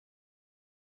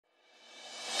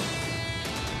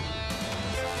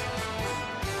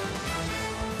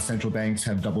central banks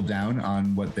have doubled down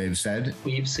on what they've said.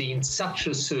 We've seen such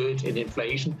a surge in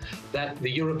inflation that the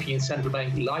European Central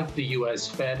Bank, like the US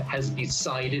Fed, has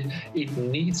decided it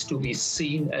needs to be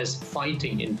seen as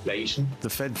fighting inflation. The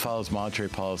Fed follows monetary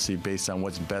policy based on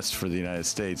what's best for the United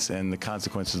States, and the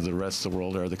consequences of the rest of the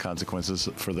world are the consequences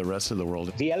for the rest of the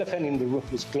world. The elephant in the room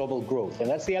is global growth, and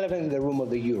that's the elephant in the room of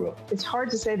the euro. It's hard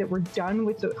to say that we're done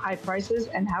with the high prices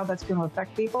and how that's going to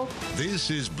affect people. This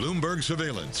is Bloomberg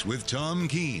Surveillance with Tom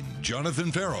Keene,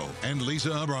 Jonathan Ferro, and Lisa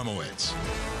Abramowicz.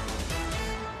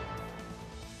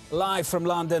 Live from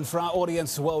London for our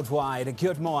audience worldwide,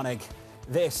 good morning.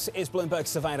 This is Bloomberg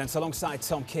Surveillance alongside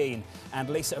Tom Keene and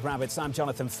Lisa Abramowicz. I'm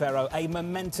Jonathan Ferro. A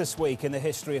momentous week in the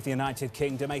history of the United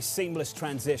Kingdom, a seamless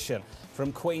transition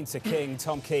from Queen to King.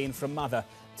 Tom Keene from mother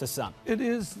to son. It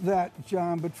is that,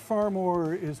 John, but far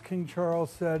more, as King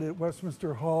Charles said at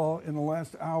Westminster Hall in the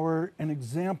last hour, an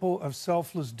example of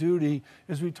selfless duty.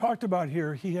 As we talked about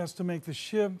here, he has to make the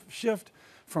shift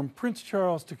from Prince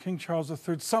Charles to King Charles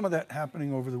III, some of that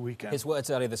happening over the weekend. His words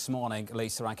earlier this morning,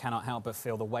 Lisa, I cannot help but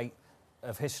feel the weight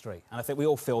of history. And I think we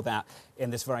all feel that in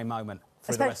this very moment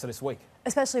through the rest of this week.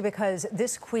 Especially because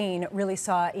this Queen really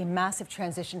saw a massive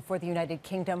transition for the United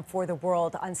Kingdom, for the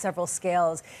world on several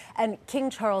scales. And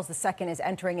King Charles II is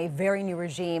entering a very new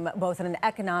regime, both on an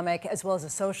economic as well as a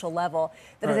social level,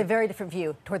 that has a very different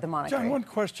view toward the monarchy. John, one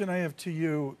question I have to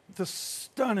you. The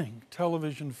stunning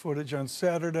television footage on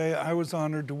Saturday, I was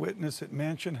honored to witness at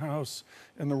Mansion House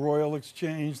in the Royal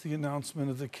Exchange, the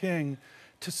announcement of the King.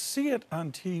 To see it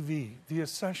on TV, the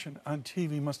accession on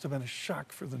TV must have been a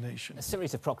shock for the nation. A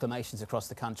series of proclamations across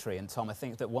the country. And Tom, I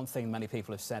think that one thing many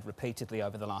people have said repeatedly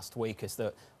over the last week is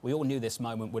that we all knew this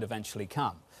moment would eventually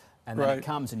come. And then it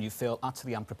comes and you feel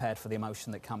utterly unprepared for the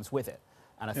emotion that comes with it.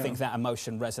 And I think that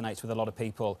emotion resonates with a lot of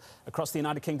people across the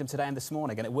United Kingdom today and this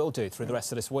morning, and it will do through the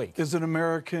rest of this week. As an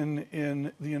American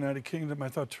in the United Kingdom, I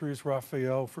thought Therese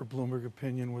Raphael for Bloomberg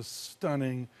Opinion was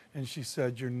stunning, and she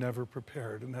said, "You're never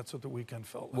prepared," and that's what the weekend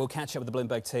felt like. We'll catch up with the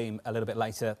Bloomberg team a little bit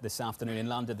later this afternoon in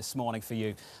London, this morning for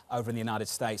you over in the United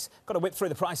States. Got to whip through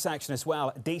the price action as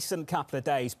well. A decent couple of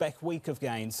days. Best week of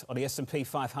gains on the S&P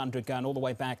 500 going all the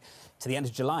way back to the end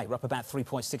of July. We're up about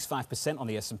 3.65% on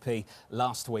the S&P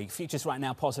last week. Futures right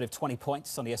now positive 20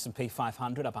 points on the S&P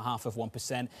 500, up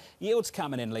 0.5%. Yields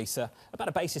coming in, Lisa, about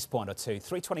a basis point or two,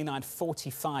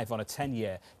 329.45 on a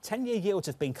 10-year. 10-year yields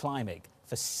have been climbing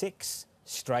for 6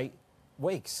 straight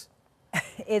weeks.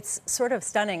 It's sort of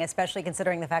stunning, especially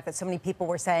considering the fact that so many people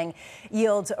were saying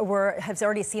yields have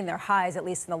already seen their highs, at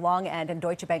least in the long end. And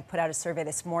Deutsche Bank put out a survey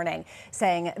this morning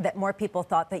saying that more people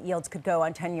thought that yields could go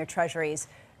on 10-year treasuries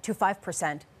to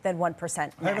 5% than 1%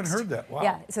 next. I haven't heard that. Wow.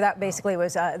 Yeah, so that basically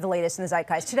was the latest in the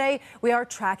zeitgeist. Today, we are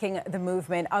tracking the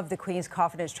movement of the Queen's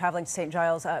coffin as traveling to St.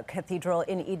 Giles Cathedral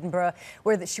in Edinburgh,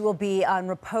 where she will be on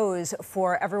repose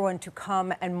for everyone to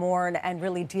come and mourn and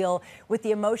really deal with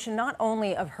the emotion not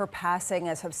only of her passing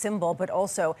as a symbol, but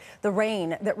also the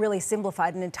reign that really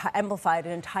simplified and amplified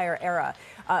an entire era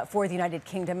for the United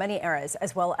Kingdom, many eras,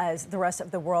 as well as the rest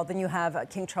of the world. Then you have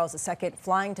King Charles II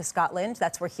flying to Scotland.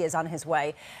 That's where he is on his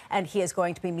way. And he is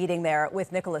going to be meeting there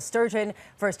with Nicola Sturgeon,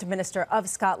 First Minister of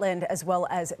Scotland, as well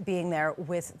as being there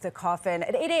with the coffin.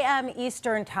 At 8 a.m.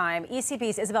 Eastern Time,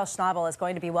 ECB's Isabel Schnabel is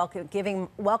going to be giving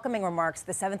welcoming remarks at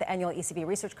the 7th Annual ECB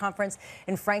Research Conference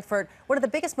in Frankfurt. One of the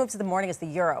biggest moves of the morning is the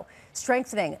euro,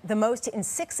 strengthening the most in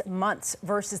 6 months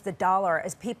versus the dollar,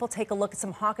 as people take a look at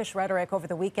some hawkish rhetoric over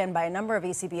the weekend by a number of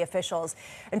ECB officials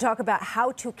and talk about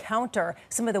how to counter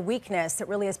some of the weakness that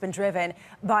really has been driven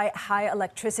by high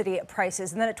electricity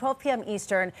prices. And then at 12 p.m.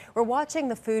 Eastern, we're watching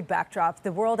the food backdrop.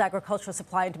 The World Agricultural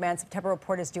Supply and Demand September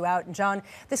report is due out. And John,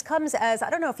 this comes as, I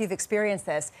don't know if you've experienced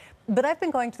this, but I've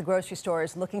been going to the grocery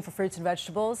stores looking for fruits and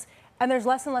vegetables, and there's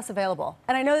less and less available.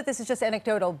 And I know that this is just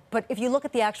anecdotal, but if you look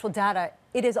at the actual data,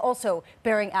 it is also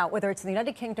bearing out, whether it's in the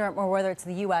United Kingdom or whether it's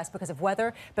in the U.S., because of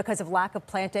weather, because of lack of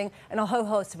planting, and a whole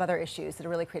host of other issues that are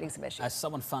really creating some issues. As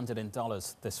someone funded in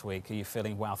dollars this week, are you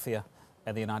feeling wealthier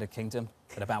in the United Kingdom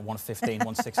at about 115,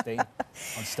 116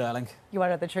 on sterling? You want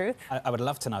to know the truth? I would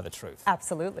love to know the truth.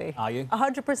 Absolutely. Are you?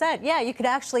 100%. Yeah, you could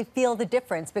actually feel the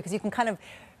difference because you can kind of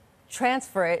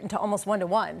transfer it into almost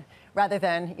 1-to-1 rather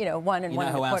than, 1 and 1 and a quarter. You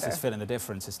know who else is feeling the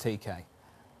difference is TK. You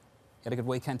had a good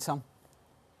weekend, Tom?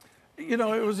 You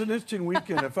know, it was an interesting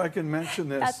weekend, if I can mention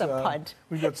this. That's a punt.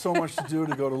 We've got so much to do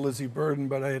to go to Lizzie Burden,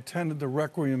 but I attended the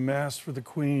Requiem Mass for the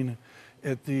Queen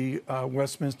at the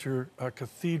Westminster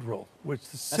Cathedral, which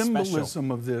the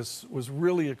symbolism of this was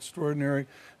really extraordinary.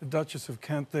 The Duchess of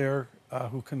Kent there,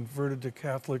 who converted to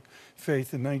Catholic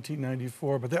faith in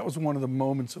 1994, but that was one of the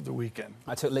moments of the weekend.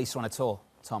 I took Lisa on a tour,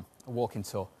 Tom, a walking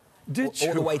tour.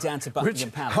 all the way down to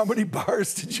Buckingham Palace. How many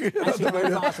bars did you hit on the way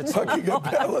to Buckingham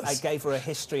Palace? I gave her a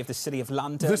history of the City of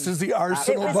London. This is the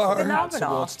Arsenal bar. Out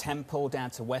towards Temple, down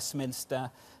to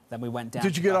Westminster. Then we went down.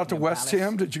 Did you get out to West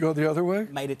Ham? Did you go the other way?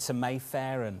 Made it to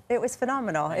Mayfair, and it was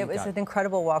phenomenal. It was an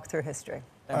incredible walk through history.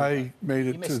 I made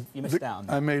it you missed out on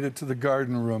that. I made it to the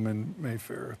Garden Room in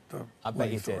Mayfair. I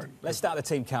bet you did. Let's start the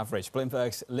team coverage.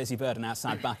 Bloomberg's Lizzie Burden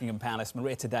outside Buckingham Palace.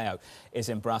 Maria Tadeo is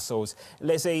in Brussels.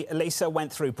 Lizzie, Lisa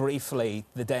went through briefly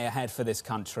the day ahead for this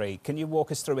country. Can you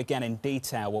walk us through again in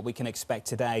detail what we can expect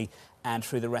today and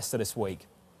through the rest of this week?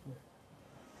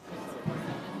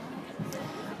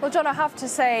 Well, John, I have to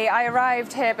say, I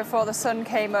arrived here before the sun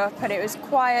came up and it was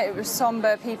quiet, it was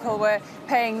sombre, people were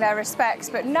paying their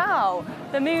respects. But now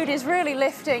the mood is really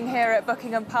lifting here at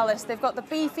Buckingham Palace. They've got the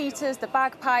beefeaters, the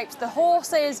bagpipes, the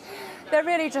horses. They're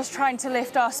really just trying to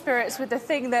lift our spirits with the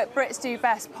thing that Brits do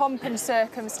best, pomp and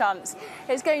circumstance.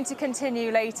 It's going to continue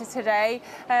later today.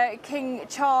 King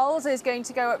Charles is going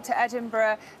to go up to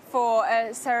Edinburgh for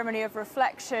a ceremony of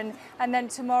reflection, and then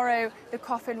tomorrow the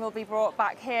coffin will be brought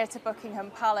back here to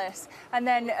Buckingham Palace, and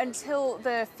then until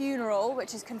the funeral,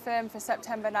 which is confirmed for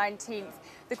September 19th,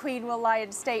 the Queen will lie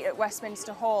in state at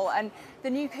Westminster Hall. And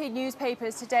the UK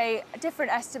newspapers today,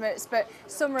 different estimates, but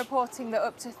some reporting that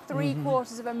up to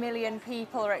 750,000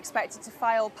 people are expected to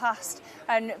file past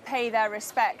and pay their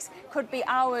respects. Could be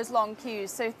hours-long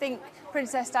queues. So think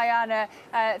Princess Diana,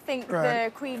 think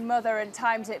the Queen Mother, and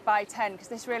times it by 10, because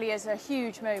this really is a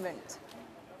huge moment.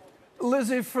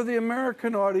 Lizzie, for the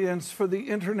American audience, for the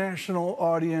international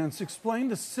audience, explain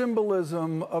the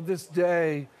symbolism of this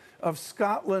day of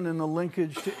Scotland and the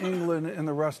linkage to England and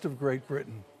the rest of Great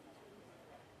Britain.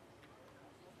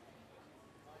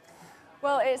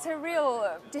 Well, it's a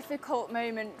real difficult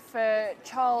moment for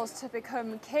Charles to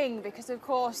become king because, of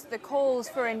course, the calls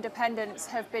for independence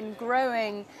have been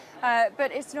growing.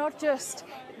 But it's not just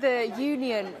the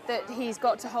union that he's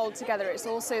got to hold together, it's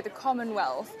also the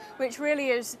Commonwealth, which really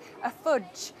is a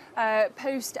fudge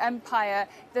post-empire,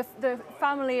 the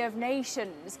family of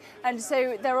nations. And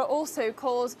so there are also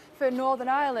calls for Northern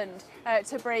Ireland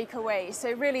to break away.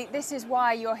 So really, this is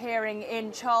why you're hearing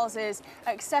in Charles's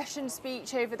accession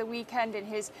speech over the weekend, in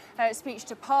his speech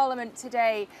to Parliament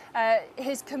today,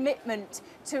 his commitment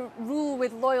to rule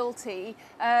with loyalty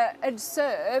and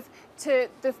serve to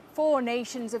the four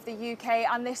nations of the UK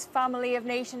and this family of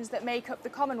nations that make up the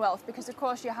Commonwealth, because of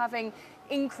course you're having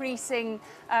increasing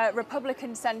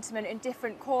Republican sentiment in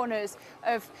different corners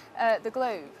of the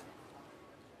globe.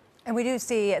 And we do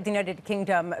see the United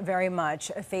Kingdom very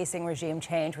much facing regime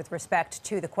change with respect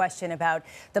to the question about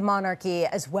the monarchy,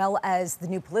 as well as the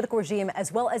new political regime,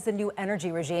 as well as the new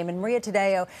energy regime. And Maria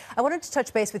Tadeo, I wanted to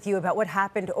touch base with you about what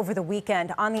happened over the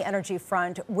weekend on the energy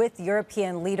front with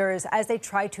European leaders as they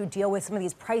try to deal with some of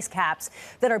these price caps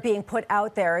that are being put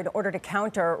out there in order to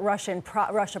counter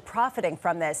Russia profiting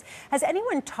from this. Has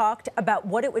anyone talked about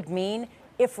what it would mean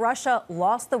if Russia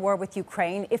lost the war with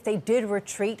Ukraine, if they did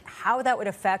retreat, how that would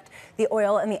affect the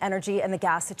oil and the energy and the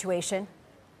gas situation?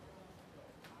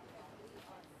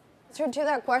 The answer to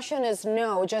that question is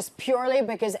no, just purely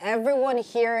because everyone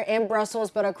here in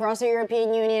Brussels, but across the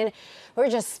European Union, were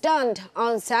just stunned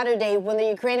on Saturday when the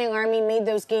Ukrainian army made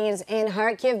those gains in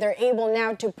Kharkiv. They're able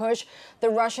now to push the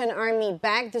Russian army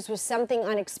back. This was something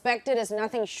unexpected. It's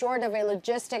nothing short of a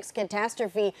logistics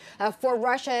catastrophe for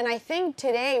Russia. And I think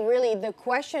today, really, the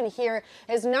question here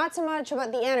is not so much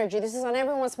about the energy. This is on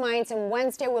everyone's minds, and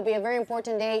Wednesday will be a very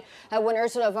important day when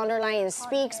Ursula von der Leyen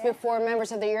speaks before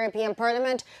members of the European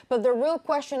Parliament. But the real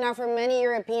question now for many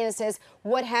Europeans is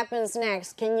what happens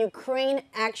next? Can Ukraine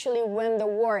actually win the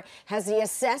war? Has the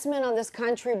assessment on this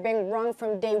country been wrong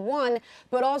from day one?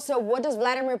 But also, what does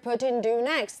Vladimir Putin do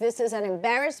next? This is an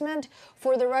embarrassment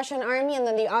for the Russian army. And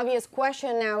then the obvious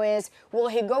question now is, will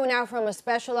he go now from a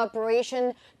special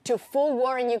operation to full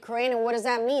war in Ukraine? And what does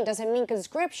that mean? Does it mean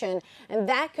conscription? And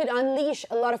that could unleash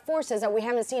a lot of forces that we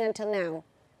haven't seen until now.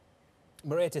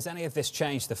 Maria, does any of this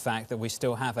change the fact that we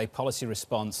still have a policy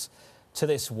response to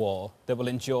this war that will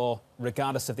endure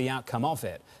regardless of the outcome of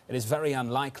it? It is very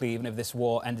unlikely, even if this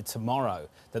war ended tomorrow,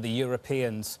 that the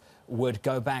Europeans would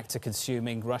go back to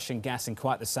consuming Russian gas in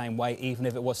quite the same way, even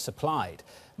if it was supplied.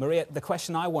 Maria, the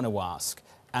question I want to ask,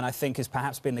 and I think has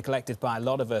perhaps been neglected by a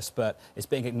lot of us, but is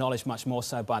being acknowledged much more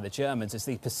so by the Germans, is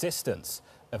the persistence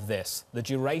of this, the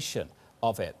duration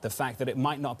of it, the fact that it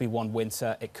might not be one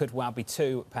winter, it could well be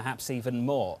two, perhaps even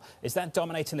more. Is that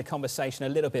dominating the conversation a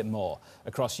little bit more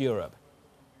across Europe?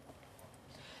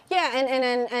 Yeah,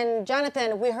 and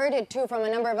Jonathan, we heard it too from a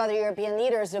number of other European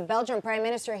leaders. The Belgian Prime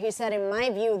Minister, he said, in my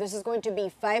view, this is going to be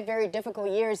 5 very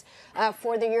difficult years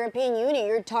for the European Union.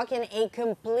 You're talking a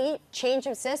complete change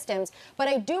of systems. But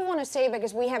I do want to say,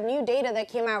 because we have new data that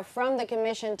came out from the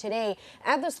Commission today,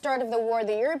 at the start of the war,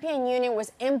 the European Union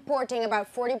was importing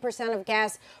about 40% of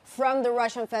gas from the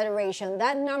Russian Federation.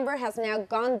 That number has now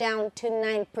gone down to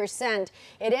 9%.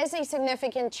 It is a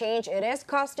significant change. It is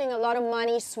costing a lot of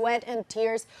money, sweat, and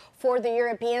tears for the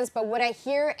Europeans. But what I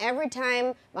hear every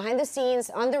time behind the scenes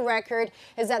on the record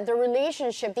is that the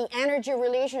relationship, the energy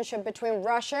relationship between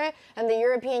Russia and the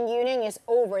European Union is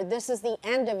over. This is the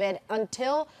end of it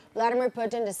until Vladimir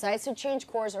Putin decides to change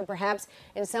course, or perhaps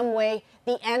in some way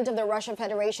the end of the Russian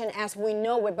Federation as we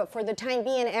know it. But for the time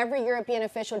being, every European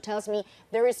official tells me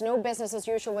there is no business as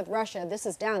usual with Russia. This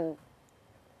is done.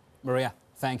 Maria,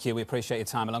 thank you. We appreciate your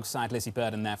time. Alongside Lizzie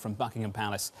Burden there from Buckingham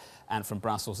Palace and from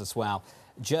Brussels as well.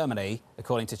 Germany,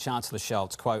 according to Chancellor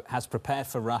Scholz, quote, has prepared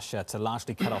for Russia to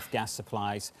largely cut off gas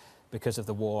supplies because of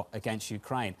the war against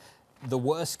Ukraine. The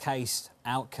worst case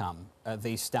outcome at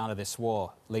the start of this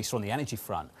war, at least on the energy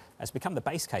front, has become the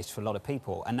base case for a lot of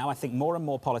people. And now I think more and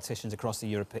more politicians across the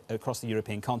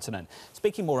European continent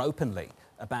speaking more openly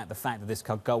about the fact that this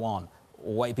could go on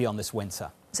way beyond this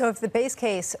winter. So if the base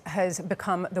case has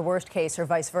become the worst case, or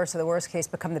vice versa, the worst case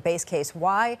become the base case,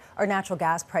 why are natural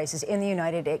gas prices in the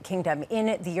United Kingdom,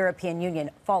 in the European Union,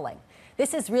 falling?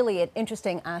 This is really an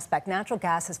interesting aspect. Natural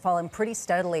gas has fallen pretty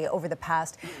steadily over the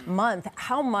past month.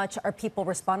 How much are people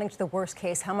responding to the worst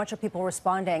case? How much are people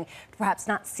responding to perhaps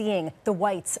not seeing the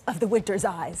whites of the winter's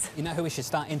eyes? You know who we should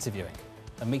start interviewing?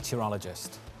 A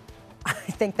meteorologist. I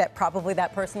think that probably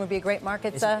that person would be a great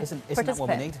market participant. Isn't that what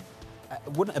we need?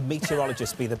 Wouldn't a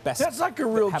meteorologist be the best? That's like a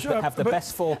real job. Have the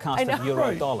best forecast of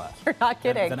euro-dollar. You're not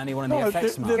kidding. Than anyone in the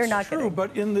FX market. You're not true, kidding.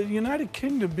 but in the United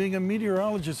Kingdom, being a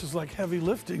meteorologist is like heavy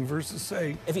lifting versus,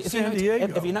 say, San Diego.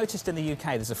 Have you noticed in the UK,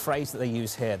 there's a phrase that they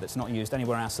use here that's not used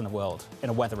anywhere else in the world in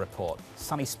a weather report?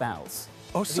 Sunny spells.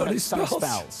 Oh, sunny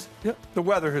spells. Yeah, the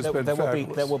weather has been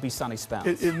fabulous. There will be sunny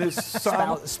spells. In this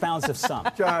spells of sun.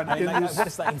 John, I mean, what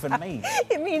does that even mean?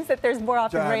 It means that there's more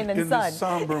often rain than sun. In this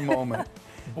somber moment,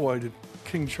 boy, did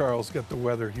King Charles get the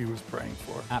weather he was praying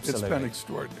for. Absolutely. It's been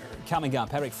extraordinary. Coming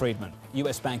up, Eric Friedman,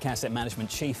 US Bank Asset Management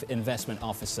Chief Investment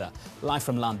Officer, live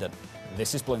from London.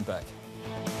 This is Bloomberg.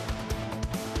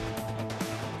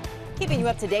 Keeping you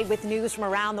up to date with news from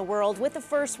around the world with the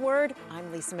first word,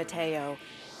 I'm Lisa Mateo.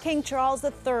 King Charles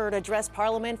III addressed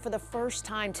Parliament for the first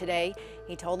time today.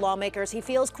 He told lawmakers he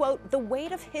feels, quote, the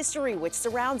weight of history which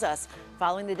surrounds us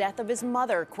following the death of his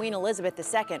mother, Queen Elizabeth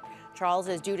II. Charles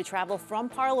is due to travel from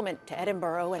Parliament to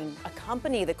Edinburgh and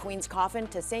accompany the Queen's coffin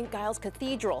to St. Giles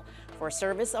Cathedral for a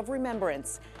service of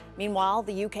remembrance. Meanwhile,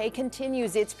 the UK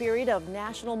continues its period of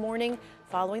national mourning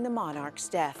following the monarch's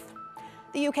death.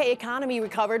 The UK economy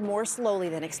recovered more slowly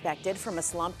than expected from a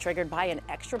slump triggered by an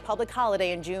extra public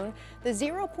holiday in June. The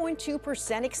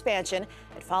 0.2% expansion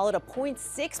had followed a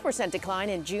 0.6% decline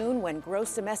in June when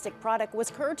gross domestic product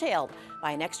was curtailed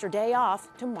by an extra day off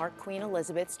to mark Queen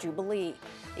Elizabeth's Jubilee.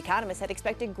 Economists had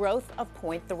expected growth of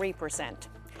 0.3%.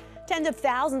 Tens of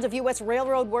thousands of U.S.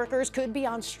 railroad workers could be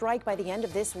on strike by the end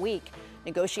of this week.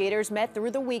 Negotiators met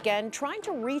through the weekend trying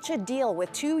to reach a deal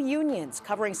with two unions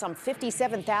covering some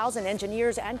 57,000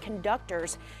 engineers and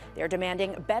conductors. They're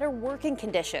demanding better working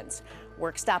conditions.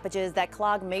 Work stoppages that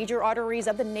clog major arteries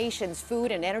of the nation's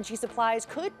food and energy supplies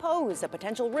could pose a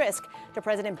potential risk to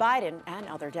President Biden and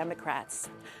other Democrats.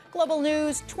 Global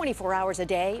news 24 hours a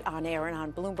day, on air and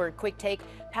on Bloomberg Quick Take,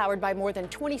 powered by more than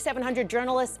 2,700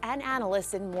 journalists and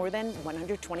analysts in more than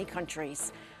 120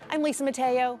 countries. I'm Lisa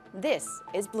Mateo. This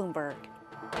is Bloomberg.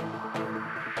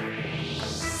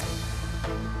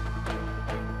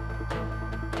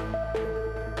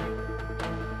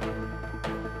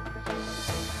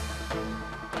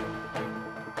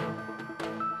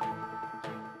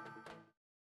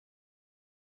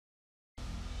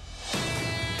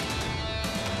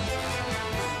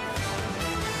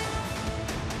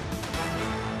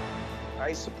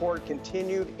 I support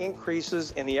continued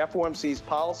increases in the FOMC's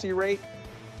policy rate,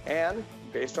 and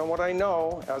based on what I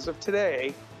know as of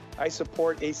today, I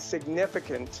support a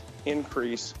significant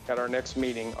increase at our next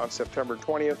meeting on September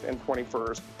 20th and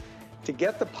 21st to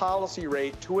get the policy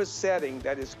rate to a setting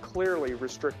that is clearly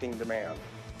restricting demand.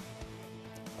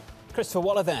 Christopher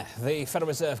Waller there, the Federal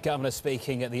Reserve Governor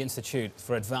speaking at the Institute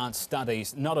for Advanced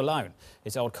Studies, not alone.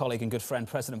 His old colleague and good friend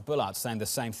President Bullard saying the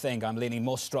same thing. I'm leaning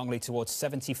more strongly towards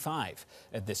 75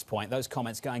 at this point. Those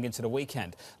comments going into the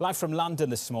weekend. Live from London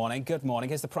this morning. Good morning.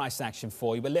 Here's the price action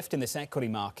for you. We're lifting this equity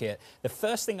market. The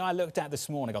first thing I looked at this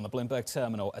morning on the Bloomberg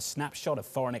terminal, a snapshot of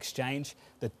foreign exchange.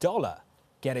 The dollar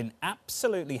getting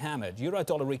absolutely hammered. Euro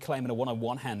dollar reclaiming a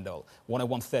 101 handle,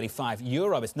 101.35.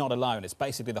 Euro is not alone. It's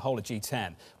basically the whole of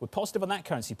G10. We're positive on that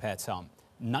currency pair, Tom.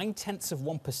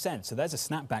 0.9%. So there's a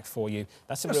snapback for you.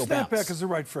 That's a real bounce. Snapback is the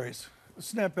right phrase.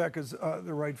 Snapback is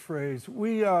the right phrase.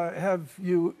 We have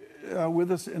you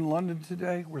with us in London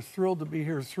today. We're thrilled to be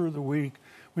here through the week.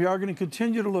 We are going to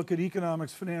continue to look at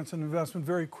economics, finance, and investment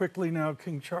very quickly now.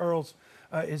 King Charles,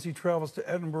 as he travels to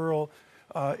Edinburgh,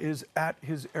 is at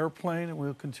his airplane, and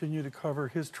we'll continue to cover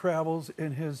his travels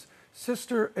and his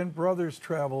sister and brother's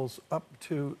travels up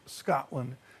to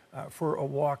Scotland for a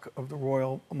walk of the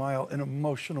Royal Mile, an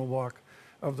emotional walk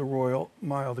of the Royal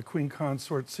Mile. The Queen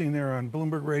Consort seen there on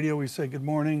Bloomberg Radio. We say good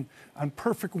morning on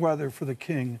perfect weather for the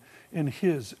King in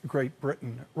his Great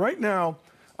Britain. Right now,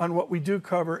 on what we do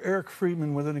cover, Eric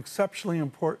Friedman with an exceptionally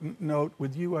important note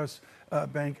with U.S.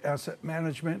 Bank Asset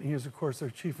Management. He is, of course,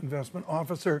 their Chief Investment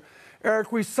Officer.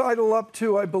 Eric, we sidle up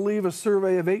to, I believe, a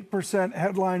survey of 8%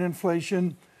 headline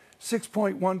inflation,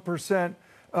 6.1%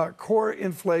 core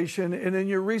inflation. And in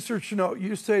your research note,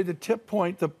 you say the tip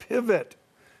point, the pivot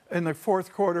in the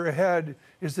fourth quarter ahead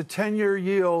is the 10-year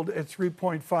yield at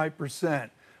 3.5%.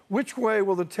 Which way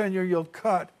will the 10-year yield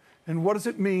cut, and what does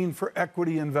it mean for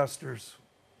equity investors?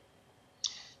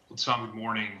 Well, Tom, good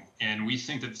morning. And we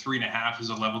think that 3.5 is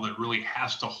a level that really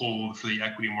has to hold for the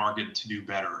equity market to do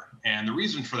better. And the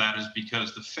reason for that is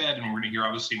because the Fed, and we're going to hear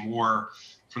obviously more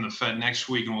from the Fed next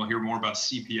week, and we'll hear more about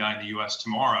CPI in the U.S.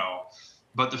 tomorrow.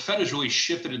 But the Fed has really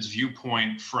shifted its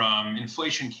viewpoint from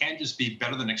inflation can't just be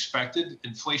better than expected.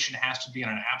 Inflation has to be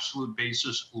on an absolute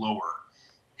basis lower.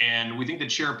 And we think that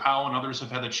Chair Powell and others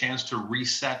have had the chance to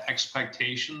reset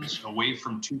expectations away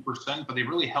from 2%, but they've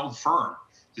really held firm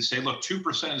to say, look,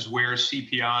 2% is where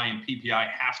CPI and PPI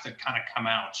have to kind of come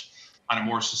out on a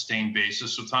more sustained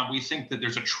basis. So, Tom, we think that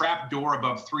there's a trap door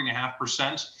above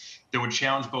 3.5% that would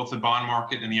challenge both the bond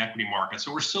market and the equity market.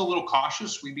 So we're still a little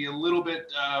cautious. We'd be a little bit,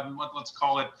 let's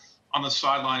call it, on the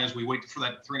sideline as we wait for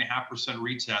that 3.5%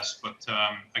 retest. But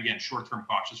again, short-term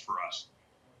cautious for us.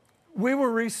 We will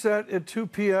reset at 2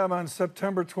 p.m. on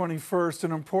September 21st,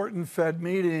 an important Fed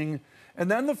meeting.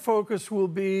 And then the focus will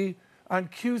be on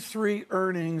Q3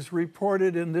 earnings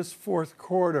reported in this fourth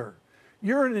quarter.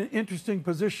 You're in an interesting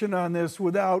position on this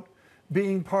without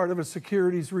being part of a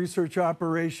securities research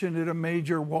operation at a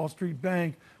major Wall Street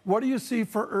bank. What do you see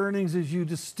for earnings as you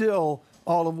distill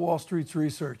all of Wall Street's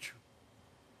research?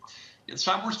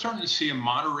 So we're starting to see a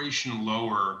moderation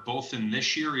lower, both in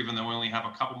this year, even though we only have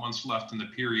a couple months left in the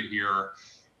period here,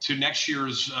 to next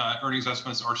year's earnings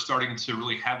estimates are starting to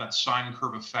really have that sine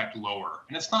curve effect lower.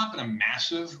 And it's not been a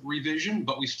massive revision,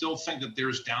 but we still think that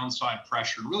there's downside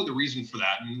pressure. Really the reason for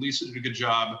that, and Lisa did a good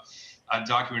job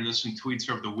documenting this in tweets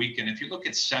over the weekend. If you look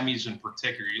at semis in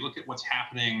particular, you look at what's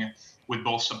happening with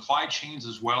both supply chains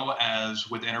as well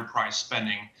as with enterprise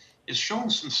spending, is showing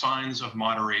some signs of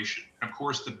moderation. And of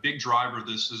course, the big driver of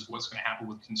this is what's going to happen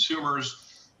with consumers.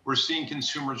 We're seeing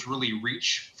consumers really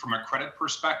reach from a credit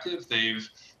perspective. They've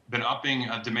been upping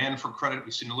demand for credit.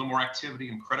 We've seen a little more activity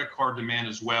in credit card demand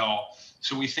as well.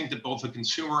 So we think that both the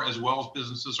consumer as well as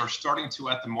businesses are starting to,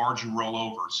 at the margin, roll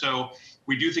over. So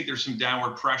we do think there's some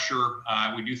downward pressure.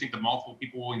 We do think the multiple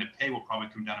people willing to pay will probably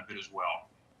come down a bit as well.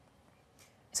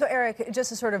 So, Eric, just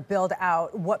to sort of build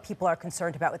out what people are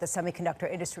concerned about with the semiconductor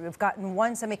industry, we've gotten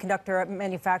one semiconductor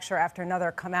manufacturer after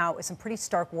another come out with some pretty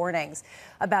stark warnings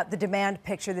about the demand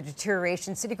picture, the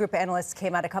deterioration. Citigroup analysts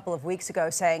came out a couple of weeks ago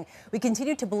saying, we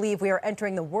continue to believe we are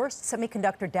entering the worst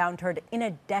semiconductor downturn in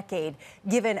a decade,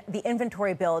 given the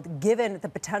inventory build, given the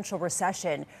potential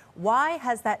recession. Why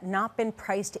has that not been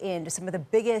priced into some of the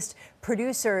biggest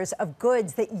producers of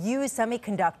goods that use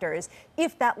semiconductors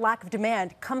if that lack of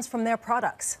demand comes from their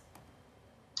products?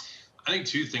 I think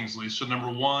two things, Lisa.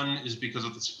 Number one is because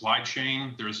of the supply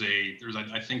chain. There's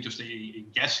I think just a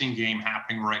guessing game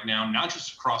happening right now, not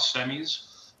just across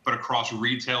semis, but across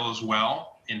retail as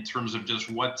well, in terms of just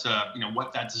what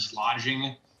that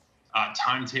dislodging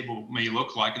timetable may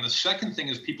look like. And the second thing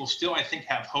is people still, I think,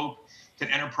 have hope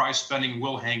that enterprise spending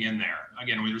will hang in there.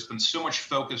 Again, there's been so much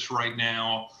focus right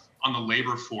now on the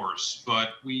labor force, but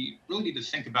we really need to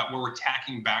think about where we're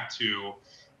tacking back to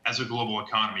as a global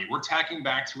economy. We're tacking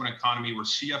back to an economy where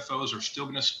CFOs are still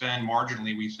going to spend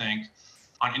marginally, we think,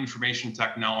 on information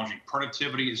technology.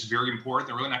 Productivity is very important.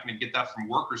 They're really not going to get that from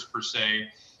workers per se.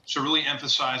 So really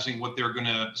emphasizing what they're going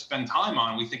to spend time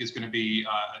on, we think is going to be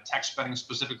tech spending,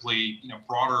 specifically,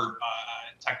 broader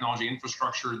technology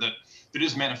infrastructure that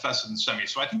is manifested in semi.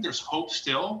 So I think there's hope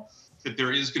still that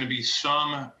there is going to be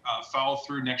some follow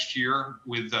through next year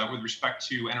with respect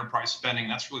to enterprise spending.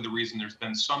 That's really the reason there's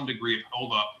been some degree of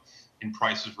holdup in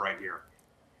prices right here.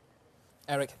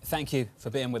 Eric, thank you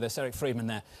for being with us. Eric Friedman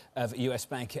there of US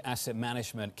Bank Asset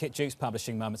Management. Kit Duke's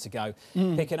publishing moments ago,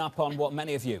 picking up on what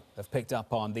many of you have picked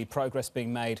up on, the progress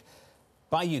being made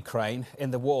by Ukraine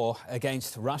in the war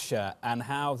against Russia, and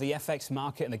how the FX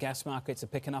market and the gas markets are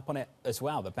picking up on it as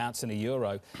well, the bounce in the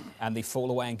euro and the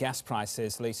fall away in gas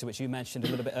prices, Lisa, which you mentioned a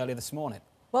little bit earlier this morning.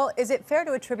 Well, is it fair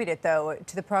to attribute it, though,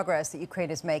 to the progress that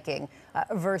Ukraine is making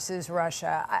versus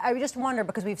Russia? I just wonder,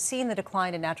 because we've seen the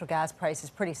decline in natural gas prices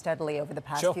pretty steadily over the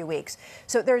past few weeks.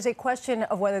 So there's a question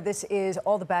of whether this is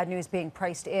all the bad news being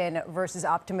priced in versus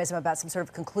optimism about some sort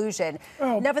of conclusion.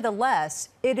 Nevertheless,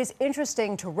 it is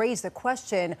interesting to raise the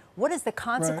question, what is the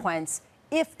consequence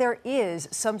if there is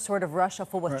some sort of Russia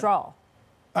full withdrawal?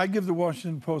 I give the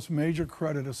Washington Post major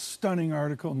credit, a stunning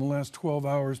article in the last 12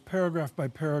 hours, paragraph by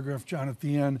paragraph, John, at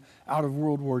the end, out of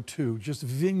World War II. Just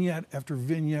vignette after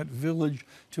vignette, village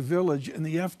to village. And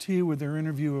the FT, with their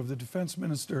interview of the defense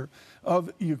minister of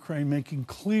Ukraine, making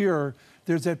clear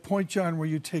there's that point, John, where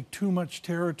you take too much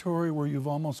territory, where you've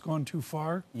almost gone too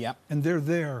far. Yep. And they're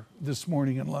there this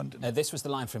morning in London. This was the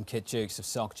line from Kit Dukes of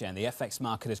SocGen. The FX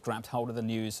market has grabbed hold of the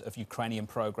news of Ukrainian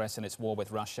progress in its war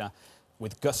with Russia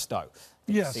with gusto.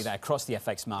 You see that across the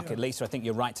FX market. Lisa, I think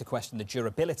you're right to question the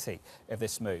durability of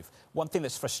this move. One thing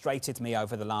that's frustrated me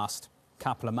over the last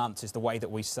couple of months is the way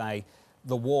that we say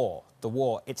the war.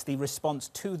 It's the response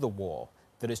to the war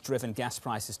that has driven gas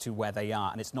prices to where they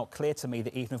are. And it's not clear to me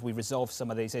that even if we resolve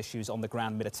some of these issues on the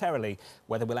ground militarily,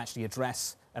 whether we'll actually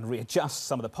address and readjust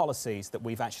some of the policies that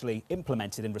we've actually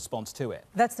implemented in response to it.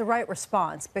 That's the right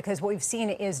response, because what we've seen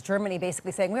is Germany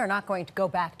basically saying we are not going to go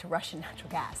back to Russian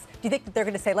natural gas. Do you think that they're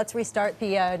going to say, let's restart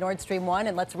the Nord Stream 1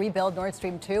 and let's rebuild Nord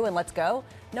Stream 2 and let's go?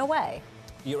 No way.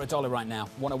 Euro dollar right now,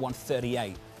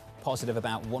 101.38. Positive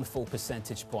about 1 full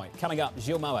percentage point. Coming up,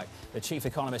 Gilles Moak, the chief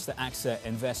economist at AXA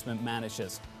Investment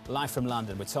Managers. Live from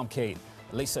London with Tom Keene,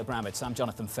 Lisa Abramowicz. I'm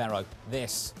Jonathan Ferro.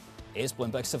 This is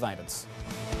Bloomberg Surveillance.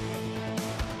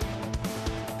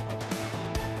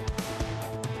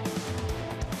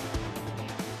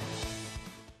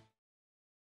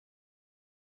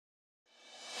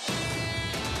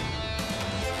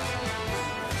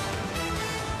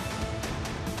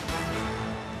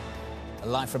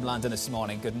 Live from London this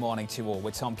morning. Good morning to you all.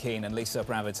 With Tom Keene and Lisa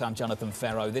Abramowicz, I'm Jonathan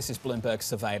Ferro. This is Bloomberg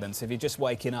Surveillance. If you're just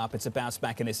waking up, it's a bounce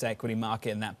back in this equity market,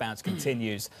 and that bounce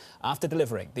continues after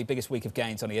delivering the biggest week of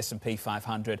gains on the S&P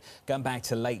 500. Going back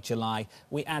to late July,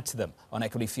 we add to them on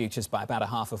equity futures by about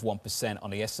 0.5% on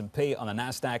the S&P, on the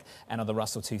Nasdaq, and on the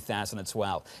Russell 2000 as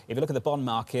well. If you look at the bond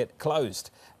market, closed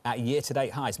at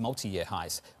year-to-date highs, multi-year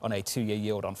highs, on a 2-year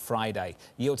yield on Friday.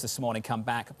 Yields this morning come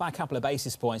back by a couple of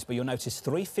basis points, but you'll notice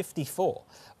 354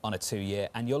 on a 2-year,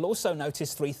 and you'll also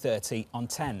notice 330 on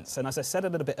 10s. And as I said a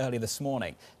little bit earlier this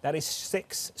morning, that is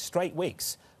 6 straight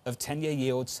weeks of 10-year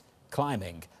yields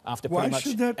climbing after pretty much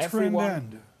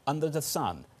everyone under the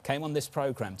sun came on this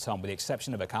program, Tom, with the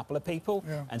exception of a couple of people,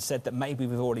 and said that maybe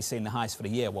we've already seen the highs for the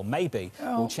year. Well, maybe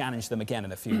we'll challenge them again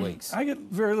in a few weeks. I get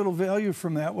very little value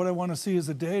from that. What I want to see is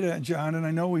the data, John, and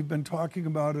I know we've been talking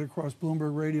about it across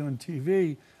Bloomberg Radio and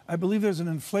TV. I believe there's an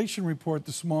inflation report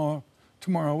tomorrow,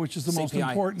 which is the most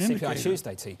important indicator. CPI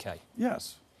Tuesday, TK.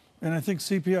 Yes. And I think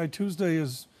CPI Tuesday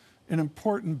is an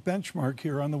important benchmark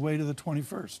here on the way to the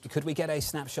 21st. Could we get a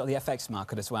snapshot of the FX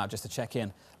market as well, just to check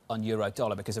in on euro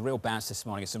dollar, because a real bounce this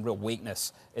morning is some real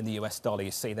weakness in the US dollar.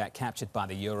 You see that captured by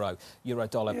the euro. Euro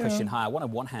dollar pushing higher.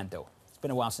 101 handle. It's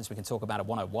been a while since we can talk about a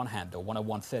 101 handle.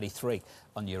 101.33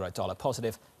 on euro dollar.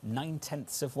 Positive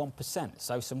 0.9%.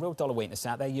 So some real dollar weakness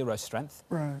out there. Euro strength.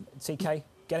 Right. TK,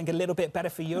 getting a little bit better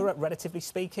for Europe, relatively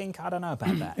speaking? I don't know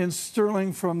about that. In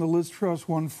sterling, from the Liz Truss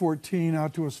 114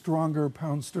 out to a stronger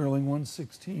pound sterling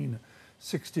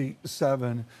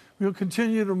 116.67. We'll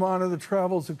continue to monitor the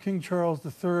travels of King Charles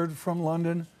III from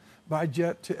London by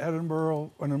jet to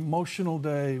Edinburgh, an emotional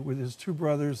day with his 2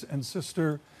 brothers and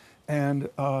sister, and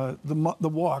the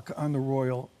walk on the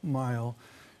Royal Mile.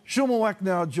 Gilles Moak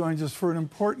now joins us for an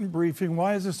important briefing.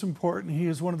 Why is this important? He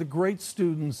is one of the great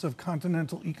students of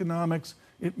continental economics.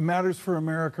 It matters for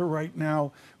America right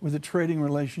now with the trading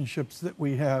relationships that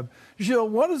we have. Gilles,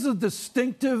 what is the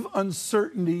distinctive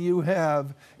uncertainty you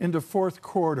have into fourth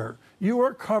quarter? You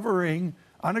are covering,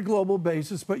 on a global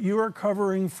basis, but you are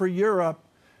covering for Europe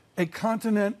a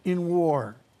continent in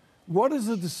war. What is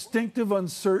the distinctive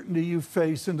uncertainty you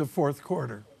face into fourth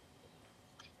quarter?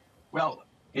 Well,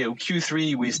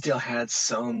 Q3, we still had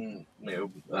some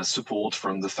support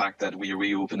from the fact that we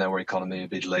reopened our economy a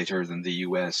bit later than the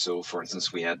US. So, for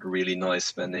instance, we had really nice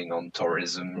spending on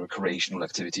tourism, recreational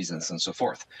activities, and so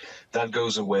forth. That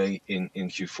goes away in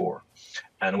Q4.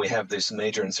 And we have this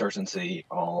major uncertainty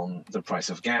on the price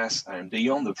of gas, and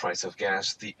beyond the price of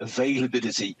gas, the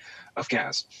availability of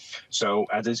gas. So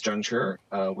at this juncture,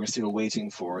 we're still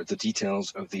waiting for the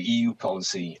details of the EU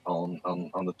policy on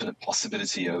the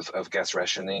possibility of gas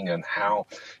rationing and how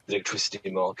the electricity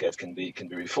market can be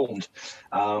reformed.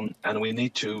 And we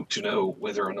need to know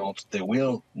whether or not there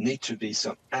will need to be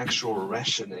some actual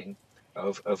rationing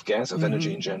of gas, of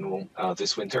energy in general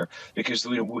this winter, because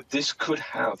this could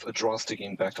have a drastic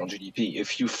impact on GDP.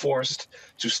 If you're forced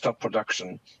to stop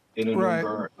production in a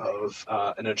number of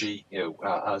energy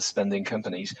spending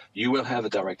companies, you will have a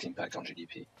direct impact on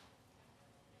GDP.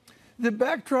 The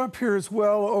backdrop here as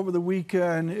well over the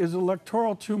weekend is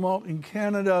electoral tumult in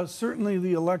Canada, certainly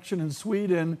the election in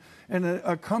Sweden, and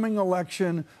a coming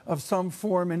election of some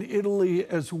form in Italy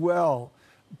as well.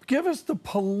 Give us the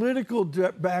political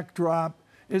backdrop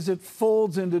as it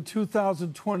folds into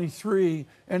 2023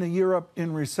 and a Europe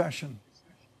in recession.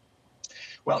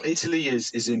 Well, Italy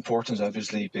is important,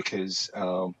 obviously, because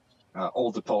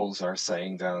all the polls are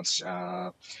saying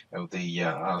that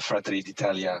the Fratelli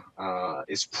d'Italia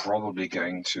is probably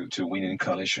going to win in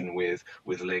coalition with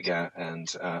Lega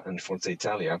and Forza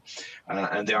Italia,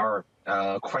 and there are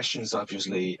questions,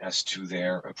 obviously, as to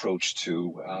their approach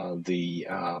to the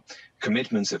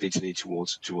commitments of Italy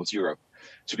towards Europe.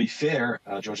 To be fair,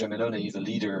 Giorgia Meloni, the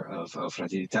leader of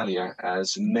Fratelli d'Italia,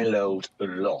 has mellowed a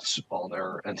lot on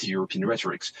her anti-European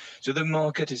rhetorics. So the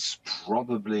market is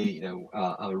probably,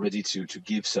 ready to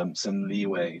give some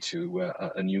leeway to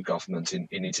a new government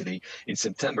in Italy in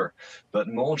September. But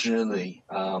more generally,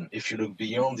 if you look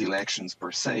beyond the elections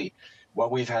per se, what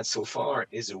we've had so far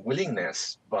is a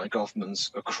willingness by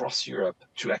governments across Europe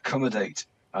to accommodate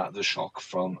the shock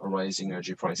from rising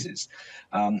energy prices.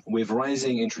 With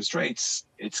rising interest rates,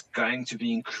 it's going to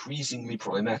be increasingly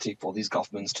problematic for these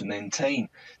governments to maintain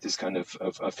this kind of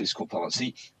fiscal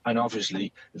policy. And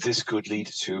obviously, this could lead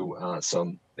to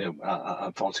some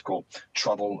political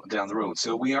trouble down the road.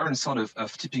 So we are in sort of a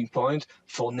tipping point.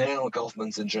 For now,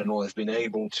 governments in general have been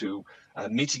able to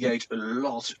mitigate a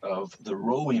lot of the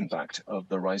raw impact of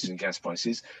the rising gas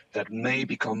prices that may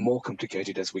become more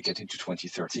complicated as we get into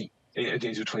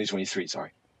 2023,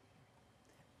 sorry.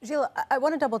 Gilles, I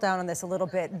want to double down on this a little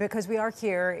bit because we are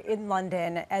here in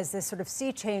London as this sort of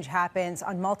sea change happens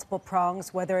on multiple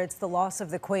prongs, whether it's the loss of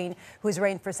the Queen, who's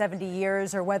reigned for 70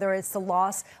 years, or whether it's the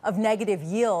loss of negative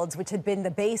yields, which had been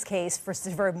the base case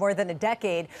for more than a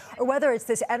decade, or whether it's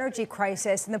this energy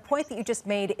crisis. And the point that you just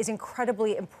made is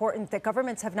incredibly important, that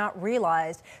governments have not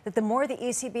realized that the more the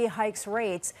ECB hikes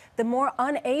rates, the more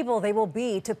unable they will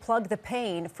be to plug the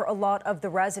pain for a lot of the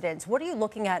residents. What are you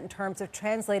looking at in terms of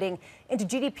translating into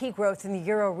GDP growth in the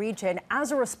Euro region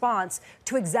as a response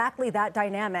to exactly that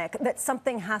dynamic, that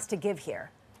something has to give here?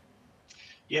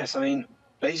 Yes, I mean,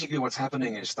 basically what's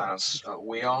happening is that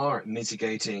we are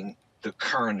mitigating the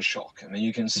current shock. I mean,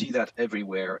 you can see that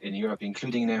everywhere in Europe,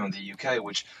 including now in the UK,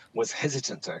 which was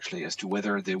hesitant actually as to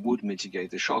whether they would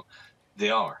mitigate the shock. They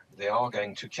are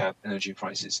going to cap energy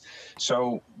prices.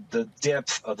 So the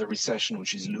depth of the recession,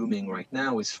 which is looming right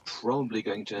now, is probably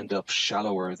going to end up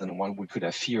shallower than what we could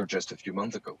have feared just a few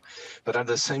months ago. But at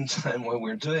the same time, what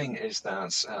we're doing is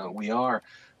that we are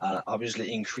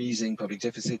obviously increasing public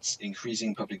deficits,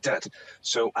 increasing public debt.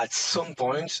 So at some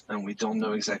point, and we don't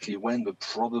know exactly when, but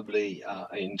probably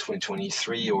in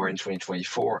 2023 or in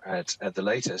 2024 at the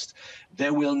latest,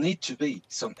 there will need to be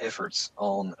some efforts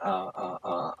on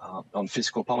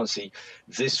fiscal policy.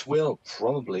 This will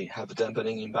probably have a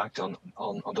dampening impact on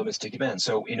domestic demand.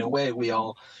 So in a way, we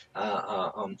are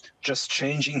just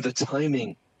changing the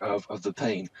timing of the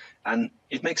pain. And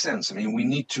it makes sense. I mean, we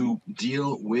need to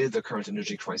deal with the current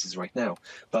energy crisis right now,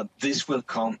 but this will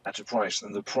come at a price,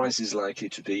 and the price is likely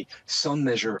to be some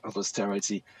measure of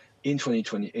austerity in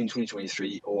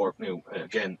 2023, or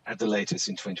again, at the latest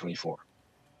in 2024.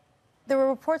 There were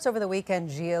reports over the weekend,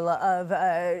 Gilles, of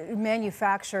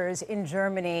manufacturers in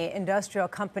Germany, industrial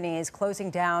companies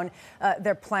closing down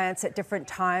their plants at different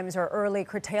times or early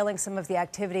curtailing some of the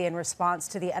activity in response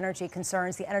to the energy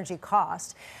concerns, the energy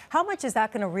cost. How much is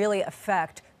that going to really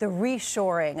affect the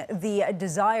reshoring, the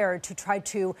desire to try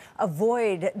to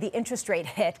avoid the interest rate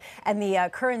hit and the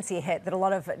currency hit that a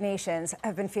lot of nations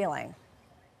have been feeling?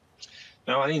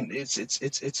 No, I mean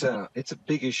it's a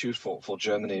big issue for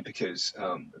Germany, because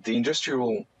the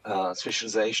industrial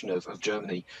specialization of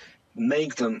Germany, it means that they have to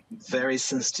make them very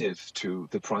sensitive to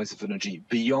the price of energy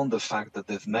beyond the fact that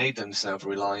they've made themselves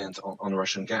reliant on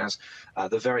Russian gas.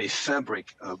 The very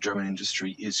fabric of German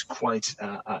industry is quite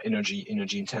energy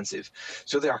intensive.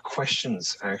 So there are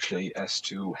questions actually as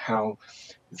to how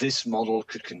this model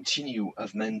could continue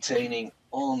of maintaining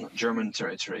on German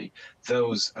territory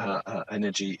those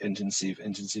energy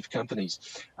intensive companies.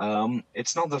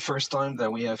 It's not the first time that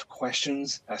we have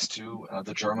questions as to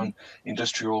the German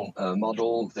industrial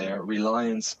model, their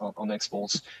reliance on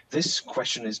exports. This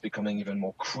question is becoming even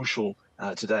more crucial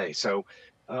today. So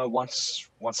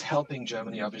what's helping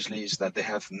Germany obviously is that they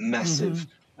have massive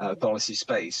policy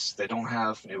space. They don't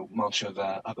have much of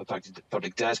a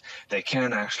public debt. They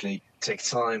can actually take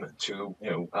time to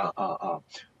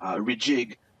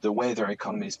rejig the way their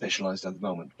economy is specialized at the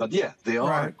moment. But yeah, there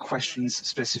are questions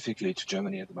specifically to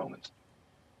Germany at the moment.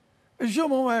 Gilles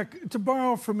Momac, to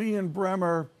borrow from Ian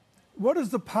Bremmer, what is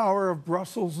the power of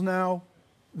Brussels now,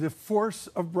 the force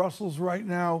of Brussels right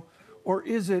now, or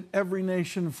is it every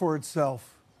nation for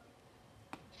itself?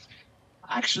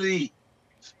 Actually,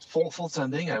 for the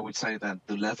time being, I would say that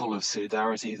the level of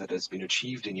solidarity that has been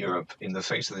achieved in Europe in the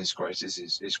face of this crisis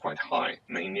is quite high.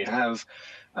 I mean, you have,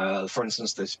 for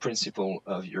instance, this principle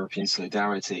of European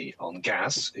solidarity on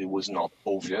gas. It was not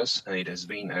obvious, and it has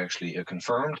been actually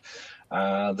confirmed.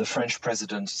 The French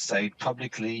president said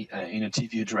publicly in a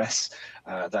TV address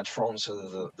that France,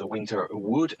 the winter,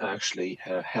 would actually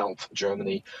help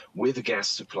Germany with the gas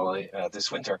supply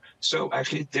this winter. So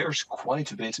actually, there's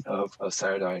quite a bit of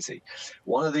solidarity.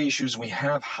 One of the issues we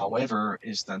have, however,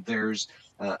 is that there's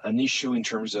an issue in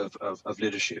terms of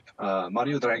leadership.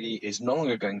 Mario Draghi is no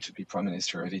longer going to be Prime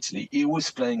Minister of Italy. He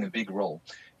was playing a big role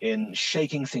in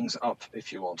shaking things up,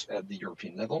 if you want, at the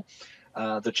European level.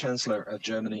 The Chancellor of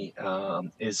Germany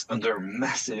is under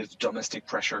massive domestic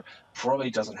pressure,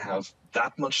 probably doesn't have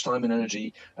that much time and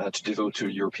energy to devote to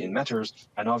European matters.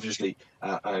 And obviously,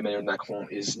 Emmanuel Macron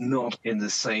is not in the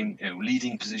same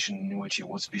leading position in which he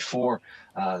was before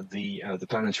the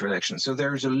parliamentary election. So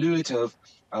there's a little bit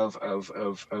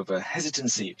of a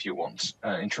hesitancy, if you want,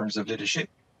 in terms of leadership.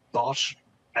 But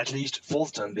at least for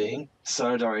the time being,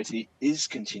 solidarity is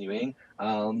continuing.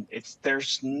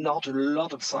 There's not a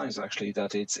lot of signs actually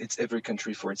that it's every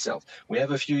country for itself. We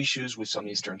have a few issues with some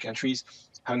Eastern countries,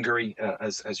 Hungary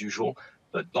as usual,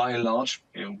 but by and large,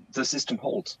 the system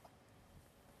holds.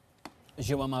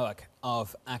 Gilles Momac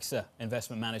of AXA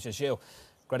Investment Managers. Gilles,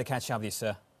 great to catch up with you,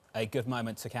 sir. A good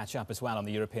moment to catch up as well on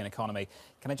the European economy.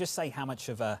 Can I just say how much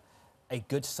of a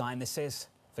good sign this is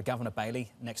for Governor Bailey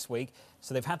next week?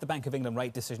 So they've had the Bank of England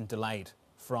rate decision delayed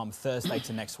from Thursday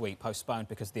to next week, postponed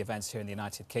because of the events here in the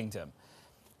United Kingdom.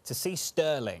 To see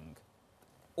sterling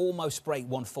almost break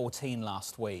 114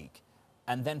 last week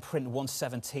and then print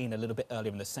 117 a little bit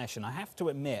earlier in the session, I have to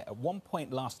admit, at one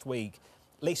point last week,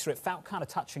 Lisa, it felt kind of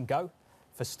touch and go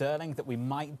for sterling, that we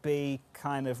might be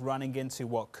kind of running into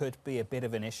what could be a bit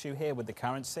of an issue here with the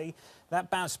currency. That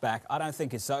bounce back, I don't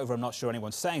think it's over. I'm not sure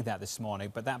anyone's saying that this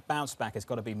morning, but that bounce back has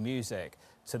got to be music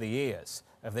to the ears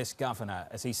of this governor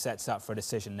as he sets up for a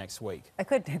decision next week. I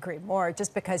couldn't agree more,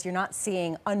 just because you're not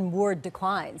seeing unmoored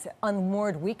declines,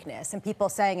 unmoored weakness, and people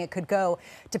saying it could go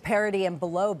to parity and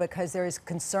below because there is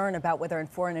concern about whether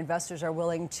foreign investors are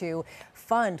willing to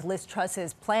fund Liz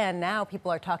Truss's plan. Now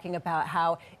people are talking about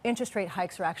how interest rate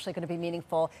hikes are actually going to be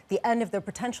meaningful, the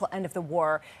potential end of the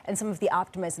war, and some of the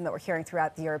optimism that we're hearing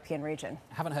throughout the European region.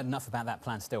 Haven't heard enough about that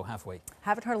plan still, have we?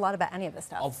 Haven't heard a lot about any of this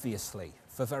stuff. Obviously,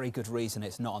 for very good reason,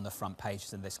 it's not on the front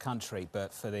pages in this country,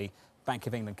 but for the Bank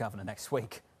of England governor next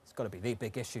week, it's got to be the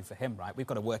big issue for him, right? We've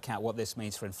got to work out what this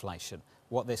means for inflation,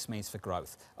 what this means for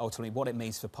growth, ultimately what it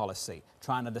means for policy,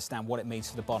 try and understand what it means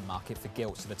for the bond market, for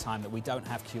gilts at the time that we don't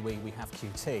have QE, we have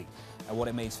QT, and what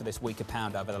it means for this weaker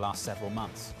pound over the last several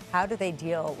months. How do they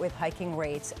deal with hiking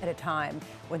rates at a time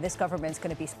when this government's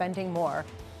going to be spending more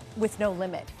with no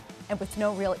limit and with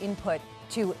no real input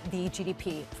to the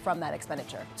GDP from that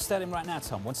expenditure? Sterling right now,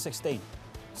 Tom,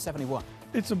 116.71.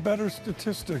 It's a better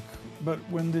statistic, but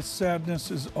when this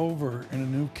sadness is over and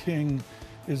a new king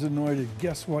is anointed,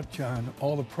 guess what, John?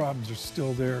 All the problems are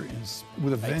still there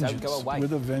with a vengeance. They don't go away.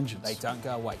 With a vengeance. They don't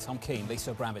go away. Tom Keene,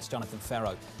 Lisa Abramowicz, Jonathan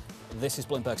Ferro. This is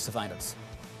Bloomberg Surveillance.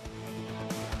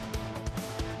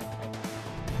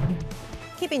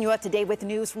 Keeping you up to date with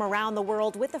news from around the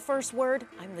world with the first word,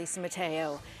 I'm Lisa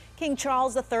Mateo. King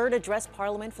Charles III addressed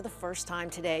Parliament for the first time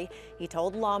today. He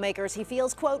told lawmakers he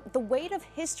feels, quote, the weight of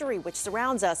history which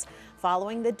surrounds us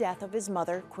following the death of his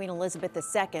mother, Queen Elizabeth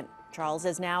II. Charles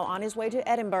is now on his way to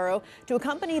Edinburgh to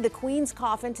accompany the Queen's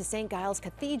coffin to St. Giles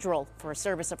Cathedral for a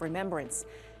service of remembrance.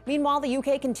 Meanwhile, the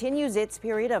UK continues its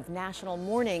period of national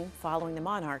mourning following the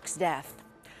monarch's death.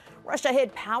 Russia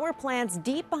hit power plants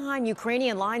deep behind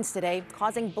Ukrainian lines today,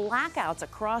 causing blackouts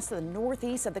across the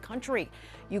northeast of the country.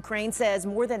 Ukraine says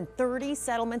more than 30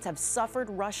 settlements have suffered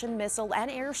Russian missile and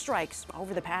airstrikes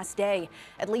over the past day.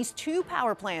 At least 2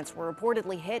 power plants were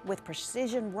reportedly hit with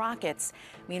precision rockets.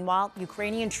 Meanwhile,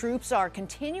 Ukrainian troops are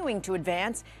continuing to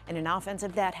advance in an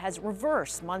offensive that has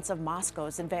reversed months of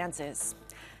Moscow's advances.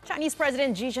 Chinese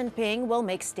President Xi Jinping will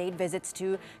make state visits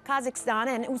to Kazakhstan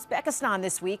and Uzbekistan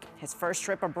this week, his first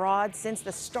trip abroad since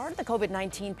the start of the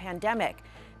COVID-19 pandemic.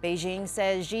 Beijing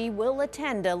says Xi will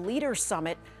attend a leaders'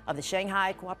 summit of the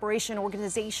Shanghai Cooperation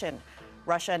Organization.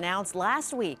 Russia announced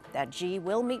last week that Xi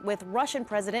will meet with Russian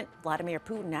President Vladimir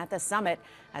Putin at the summit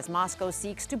as Moscow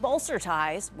seeks to bolster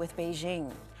ties with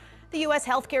Beijing. The U.S.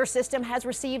 healthcare system has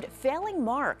received failing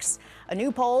marks. A new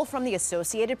poll from the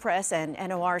Associated Press and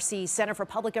NORC Center for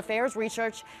Public Affairs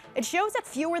Research, it shows that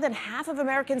fewer than half of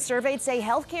Americans surveyed say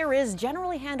healthcare is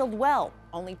generally handled well.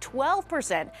 Only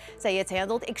 12% say it's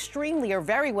handled extremely or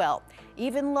very well.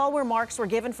 Even lower marks were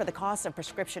given for the cost of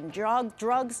prescription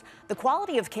drugs, the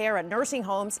quality of care at nursing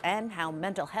homes, and how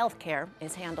mental health care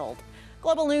is handled.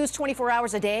 Global news 24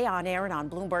 hours a day on air and on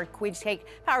Bloomberg Queenscake,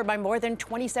 powered by more than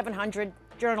 2,700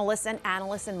 journalists and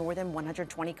analysts in more than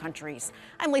 120 countries.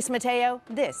 I'm Lisa Mateo.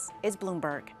 This is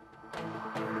Bloomberg.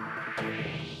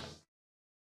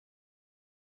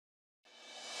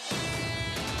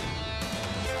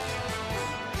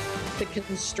 The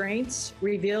constraints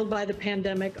revealed by the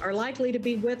pandemic are likely to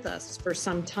be with us for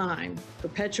some time,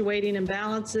 perpetuating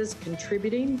imbalances,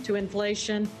 contributing to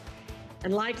inflation,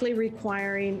 and likely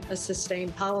requiring a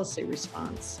sustained policy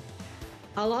response.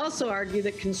 I'll also argue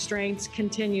that constraints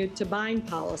continue to bind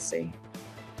policy.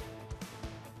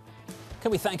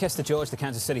 Can we thank Esther George, the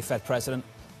Kansas City Fed president,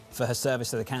 for her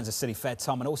service to the Kansas City Fed,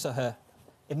 Tom, and also her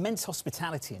immense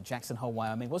hospitality in Jackson Hole,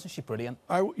 Wyoming. Wasn't she brilliant?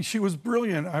 She was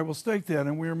brilliant. I will state that,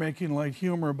 and we were making light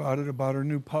humor about it, about her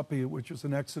new puppy, which was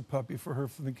an exit puppy for her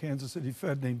from the Kansas City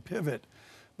Fed named Pivot.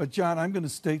 But, John, I'm going to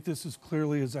state this as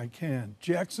clearly as I can.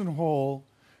 Jackson Hole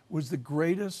was the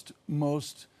greatest,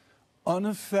 most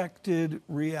unaffected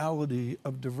reality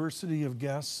of diversity of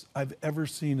guests I've ever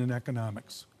seen in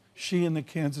economics. She and the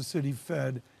Kansas City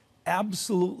Fed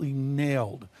absolutely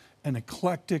nailed an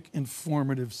eclectic,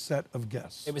 informative set of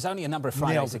guests. It was only a number of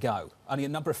Fridays ago. Only a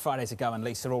number of Fridays ago, and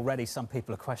Lisa, already some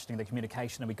people are questioning the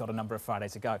communication, and we got a number of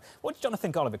Fridays ago. What did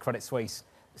Jonathan Golliver, Credit Suisse,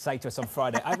 say to us on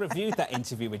Friday? I reviewed that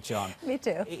interview with John. Me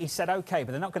too. He said, OK,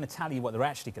 but they're not going to tell you what they're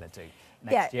actually going to do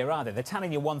next year, are they? They're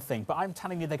telling you one thing, but I'm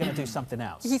telling you they're going to do something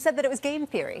else. He said that it was game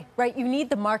theory, right? You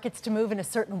need the markets to move in a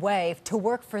certain way to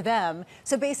work for them.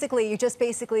 So basically,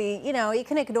 you know, you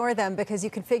can ignore them because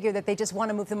you can figure that they just want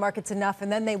to move the markets enough,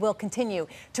 and then they will continue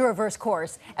to reverse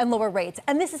course and lower rates.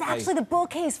 And this is actually the bull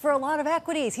case for a lot of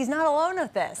equities. He's not alone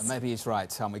with this. And maybe he's right,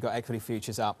 Tom. We got equity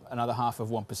futures up another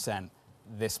 0.5%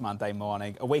 this Monday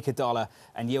morning. A weaker dollar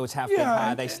and yields have been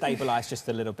higher. They stabilised just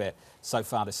a little bit so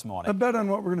far this morning. I bet on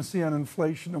what we're going to see on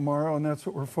inflation tomorrow, and that's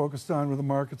what we're focused on with the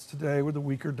markets today, with the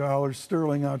weaker dollar,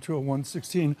 sterling out to a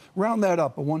 116. Round that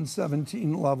up, a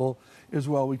 117 level as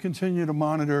well. We continue to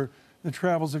monitor the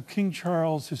travels of King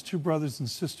Charles, his 2 brothers and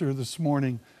sister this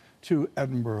morning to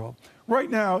Edinburgh. Right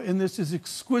now, and this is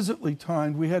exquisitely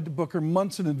timed, we had to book her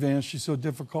months in advance. She's so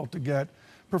difficult to get.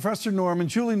 Professor Norman,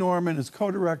 Julie Norman, is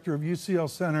co-director of UCL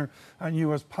Center on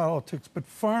U.S. Politics, but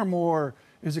far more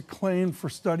is acclaimed for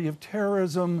study of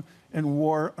terrorism and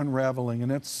war unraveling, and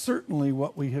that's certainly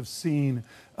what we have seen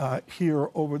here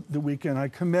over the weekend. I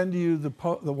commend to you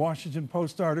the Washington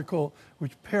Post article,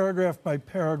 which paragraph by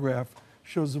paragraph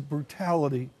shows the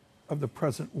brutality of the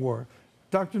present war.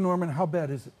 Dr. Norman, how bad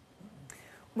is it?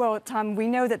 Well, Tom, we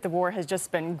know that the war has just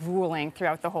been grueling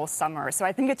throughout the whole summer. So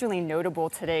I think it's really notable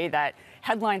today that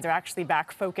headlines are actually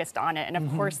back focused on it. And of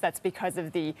course, that's because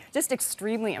of the just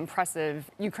extremely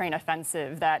impressive Ukraine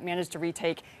offensive that managed to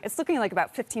retake. It's looking like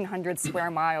about 1,500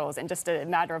 square miles in just a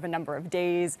matter of a number of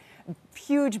days.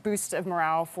 Huge boost of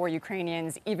morale for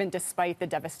Ukrainians, even despite the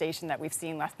devastation that we've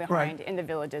seen left behind in the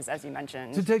villages, as you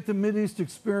mentioned. To take the Mideast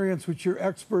experience, which you're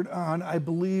expert on, I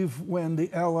believe when the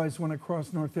Allies went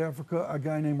across North Africa, a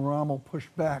guy named Rommel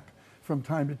pushed back from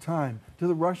time to time. Do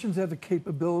the Russians have the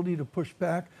capability to push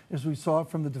back, as we saw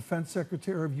from the Defense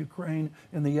Secretary of Ukraine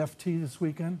in the FT this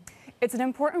weekend? It's an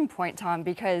important point, Tom,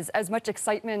 because as much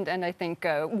excitement and I think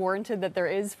warranted that there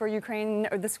is for Ukraine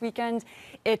this weekend,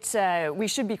 we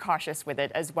should be cautious with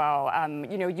it as well.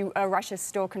 Russia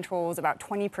still controls about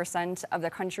 20% of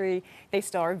the country. They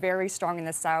still are very strong in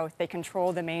the south. They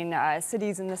control the main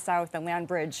cities in the south, the land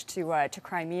bridge to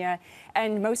Crimea.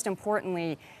 And most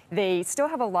importantly, they still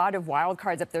have a lot of wild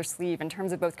cards up their sleeve in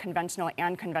terms of both conventional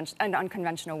and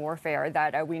unconventional warfare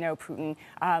that we know Putin,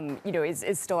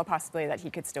 is still a possibility that he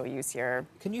could still use here.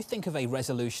 Can you think of a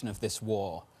resolution of this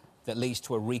war that leads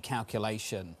to a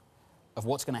recalculation of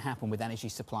what's going to happen with energy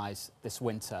supplies this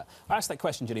winter? I ask that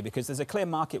question, Julie, because there's a clear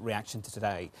market reaction to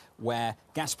today where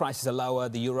gas prices are lower,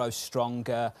 the euro's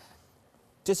stronger.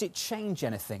 Does it change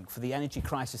anything for the energy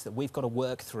crisis that we've got to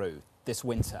work through this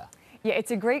winter? Yeah,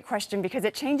 it's a great question because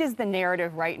it changes the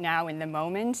narrative right now in the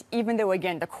moment, even though,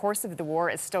 again, the course of the war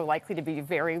is still likely to be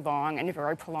very long and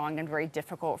very prolonged and very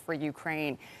difficult for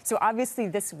Ukraine. So obviously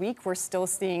this week we're still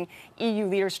seeing EU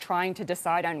leaders trying to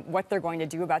decide on what they're going to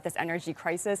do about this energy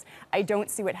crisis. I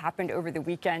don't see what happened over the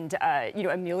weekend,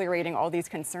 ameliorating all these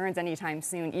concerns anytime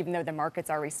soon, even though the markets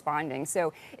are responding.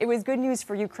 So it was good news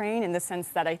for Ukraine in the sense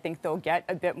that I think they'll get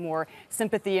a bit more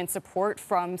sympathy and support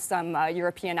from some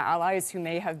European allies who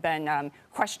may have been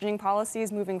questioning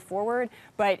policies moving forward.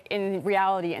 But in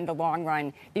reality, in the long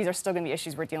run, these are still going to be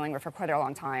issues we're dealing with for quite a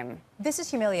long time. This is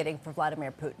humiliating for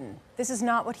Vladimir Putin. This is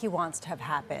not what he wants to have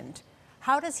happened.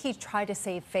 How does he try to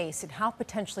save face, and how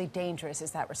potentially dangerous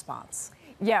is that response?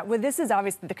 Yeah, well, this is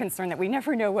obviously the concern that we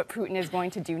never know what Putin is going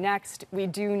to do next. We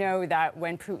do know that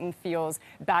when Putin feels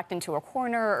backed into a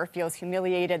corner or feels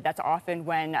humiliated, that's often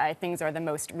when things are the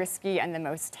most risky and the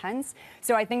most tense.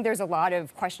 So I think there's a lot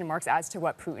of question marks as to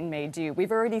what Putin may do.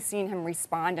 We've already seen him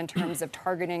respond in terms of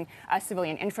targeting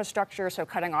civilian infrastructure, so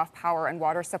cutting off power and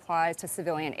water supplies to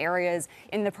civilian areas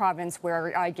in the province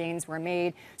where gains were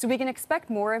made. So we can expect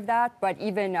more of that, but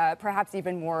even perhaps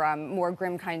even more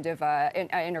grim kind of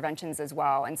interventions as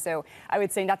well. And so I would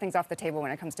say nothing's off the table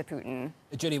when it comes to Putin.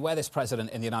 Julie, where this president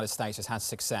in the United States has had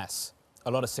success,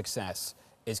 a lot of success,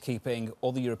 is keeping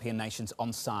all the European nations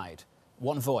on side,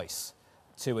 one voice,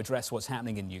 to address what's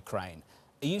happening in Ukraine.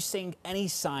 Are you seeing any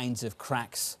signs of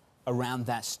cracks around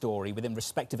that story within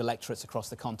respective electorates across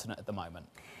the continent at the moment?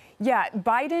 Yeah,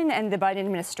 Biden and the Biden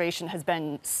administration has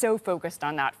been so focused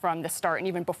on that from the start and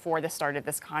even before the start of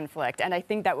this conflict. And I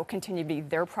think that will continue to be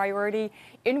their priority.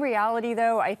 In reality,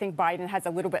 though, I think Biden has a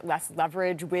little bit less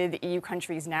leverage with EU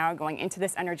countries now going into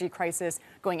this energy crisis,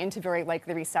 going into very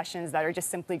likely recessions that are just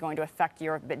simply going to affect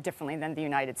Europe a bit differently than the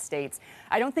United States.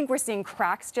 I don't think we're seeing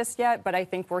cracks just yet, but I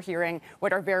think we're hearing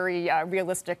what are very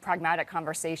realistic, pragmatic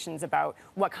conversations about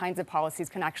what kinds of policies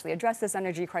can actually address this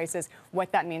energy crisis,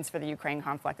 what that means for the Ukraine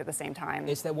conflict at the same time.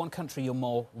 Is there one country you're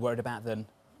more worried about than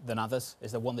others?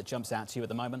 Is there one that jumps out to you at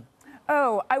the moment?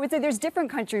 Oh, I would say there's different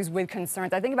countries with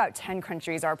concerns. I think about 10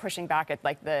 countries are pushing back at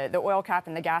like the oil cap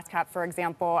and the gas cap, for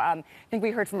example. I think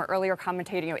we heard from an earlier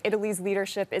commentator, Italy's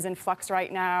leadership is in flux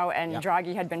right now, and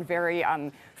Draghi had been very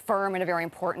firm and a very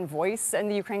important voice in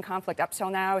the Ukraine conflict up till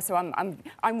now. So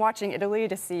I'm watching Italy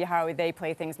to see how they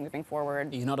play things moving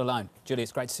forward. You're not alone. Julie,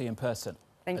 it's great to see you in person.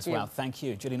 Thank you. Well, thank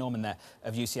you. Julie Norman there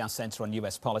of UCL Centre on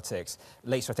US Politics.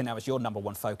 Lisa, I think that was your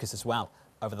 #1 focus as well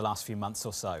over the last few months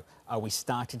or so. Are we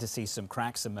starting to see some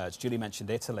cracks emerge? Julie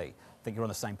mentioned Italy. I think you're on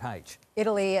the same page.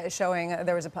 Italy showing,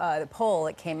 there was a poll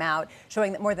that came out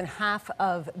showing that more than half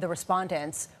of the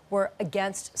respondents were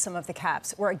against some of the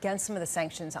caps, were against some of the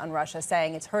sanctions on Russia,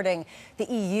 saying it's hurting the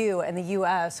EU and the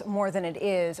U.S. more than it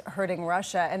is hurting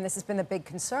Russia. And this has been the big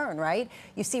concern, right?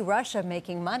 You see Russia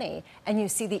making money, and you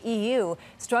see the EU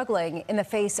struggling in the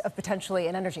face of potentially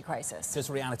an energy crisis. Does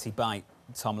reality bite,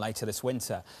 Tom, later this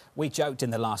winter? We joked in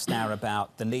the last hour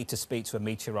about the need to speak to a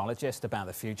meteorologist about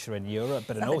the future in Europe,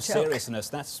 but in all seriousness,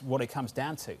 that's what it comes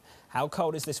down to. How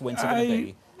cold is this winter going to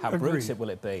be? How brutal will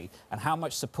it be? And how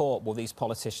much support will these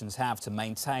politicians have to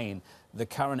maintain the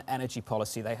current energy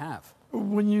policy they have?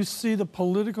 When you see the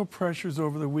political pressures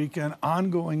over the weekend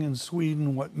ongoing in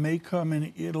Sweden, what may come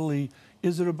in Italy,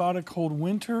 is it about a cold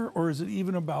winter or is it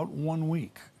even about 1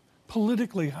 week?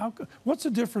 Politically, what's the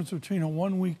difference between a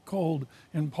 1 week cold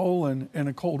in Poland and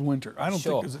a cold winter? I don't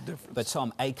think there's a difference. But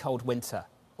Tom, a cold winter,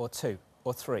 or 2,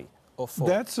 or 3, or 4.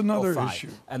 That's another or 5. issue.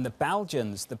 And the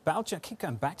Belgians, I keep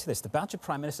going back to this, the Belgian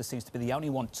Prime Minister seems to be the only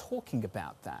one talking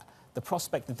about that. The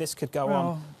prospect that this could go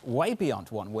on way beyond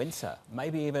 1 winter,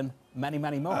 maybe even many,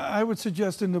 many more. I would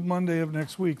suggest into Monday of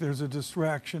next week, there's a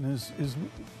distraction as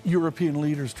European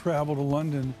leaders travel to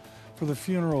London for the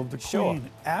funeral of the Queen.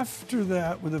 After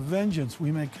that, with a vengeance,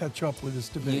 we may catch up with this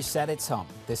debate. You said it, Tom,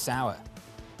 this hour.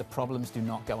 The problems do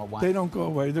not go away. They don't go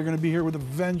away. They're going to be here with a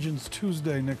vengeance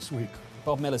Tuesday next week.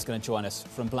 Bob Miller's going to join us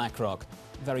from BlackRock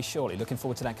very shortly. Looking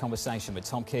forward to that conversation with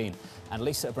Tom Keene and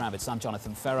Lisa Abramowicz. I'm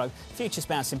Jonathan Ferro. Futures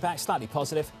bouncing back, slightly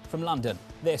positive from London.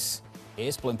 This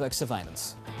is Bloomberg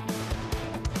Surveillance.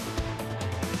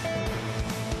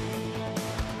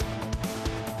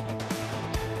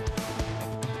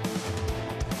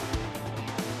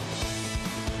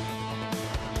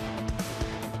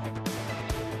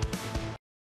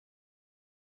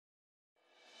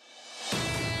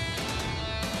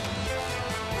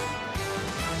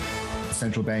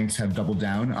 Central banks have doubled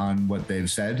down on what they've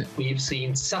said. We've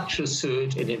seen such a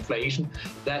surge in inflation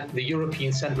that the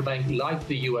European Central Bank, like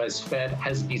the US Fed,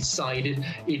 has decided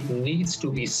it needs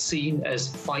to be seen as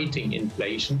fighting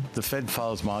inflation. The Fed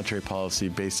follows monetary policy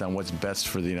based on what's best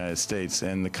for the United States,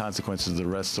 and the consequences of the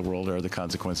rest of the world are the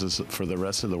consequences for the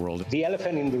rest of the world. The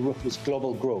elephant in the room is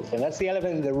global growth, and that's the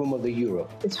elephant in the room of the euro.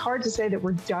 It's hard to say that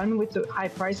we're done with the high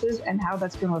prices and how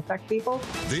that's going to affect people.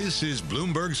 This is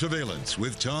Bloomberg Surveillance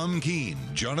with Tom Keene,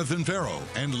 Jonathan Ferro,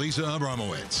 and Lisa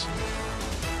Abramowicz.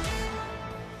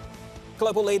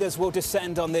 Global leaders will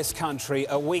descend on this country.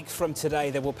 A week from today,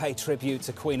 they will pay tribute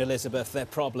to Queen Elizabeth. Their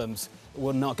problems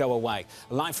will not go away.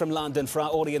 Live from London for our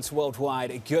audience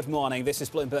worldwide, good morning. This is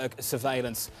Bloomberg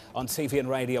Surveillance on TV and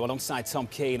radio alongside Tom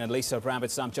Keene and Lisa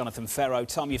Abramowicz. I'm Jonathan Ferro.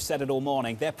 Tom, you've said it all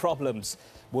morning. Their problems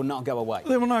will not go away.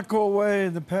 They will not go away.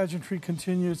 The pageantry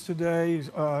continues today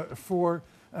for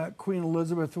Queen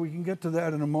Elizabeth. We can get to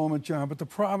that in a moment, John, but the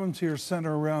problems here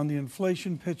center around the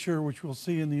inflation picture, which we'll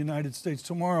see in the United States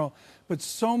tomorrow, but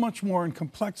so much more in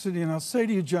complexity. And I'll say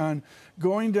to you, John,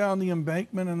 going down the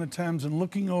embankment in the Thames and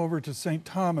looking over to St.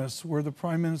 Thomas, where the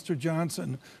Prime Minister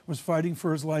Johnson was fighting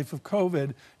for his life of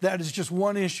COVID, that is just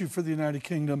one issue for the United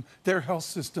Kingdom. Their health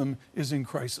system is in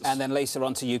crisis. And then, Lisa,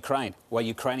 on to Ukraine, where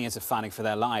Ukrainians are fighting for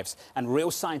their lives, and real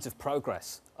signs of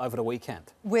progress over the weekend.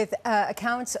 With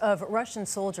accounts of Russian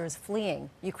soldiers fleeing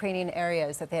Ukrainian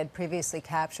areas that they had previously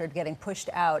captured, getting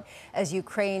pushed out, as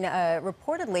Ukraine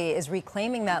reportedly is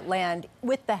reclaiming that land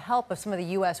with the help of some of the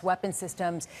U.S. weapon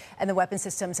systems and the weapon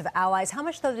systems of allies. How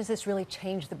much, though, does this really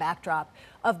change the backdrop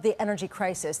of the energy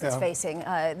crisis that's facing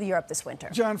Europe this winter?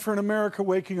 John, for an America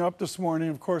waking up this morning,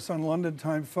 of course, on London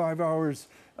time, 5 hours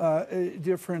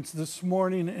difference this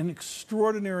morning, an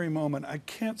extraordinary moment. I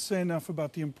can't say enough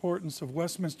about the importance of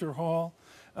Westminster Hall,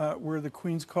 where the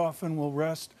Queen's coffin will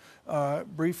rest.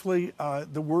 Briefly,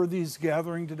 the worthies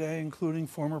gathering today, including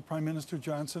former Prime Minister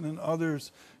Johnson and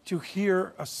others, to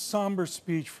hear a somber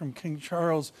speech from King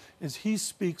Charles as he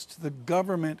speaks to the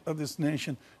government of this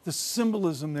nation. The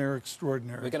symbolism there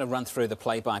extraordinary. We're going to run through the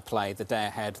play-by-play, the day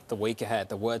ahead, the week ahead,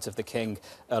 the words of the King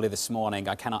early this morning.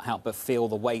 I cannot help but feel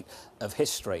the weight of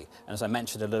history. And as I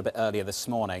mentioned a little bit earlier this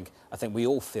morning, I think we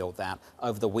all feel that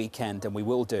over the weekend, and we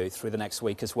will do through the next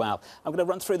week as well. I'm going to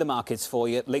run through the markets for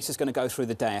you. Lisa's going to go through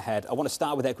the day ahead. I want to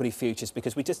start with equity futures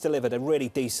because we just delivered a really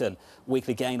decent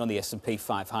weekly gain on the S&P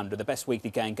 500, the best weekly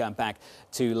gain going back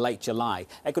to late July.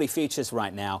 Equity futures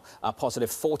right now are positive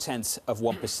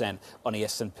 0.4% on the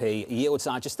S&P. Yields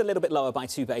are just a little bit lower by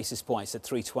 2 basis points at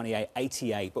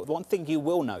 328.88. But one thing you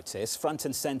will notice, front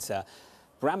and centre,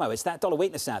 Bramo, it's that dollar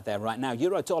weakness out there right now.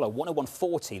 Euro dollar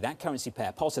 101.40, that currency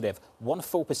pair positive 1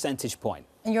 full percentage point.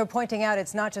 And you're pointing out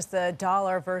it's not just the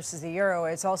dollar versus the euro,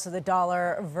 it's also the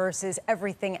dollar versus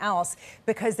everything else,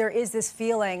 because there is this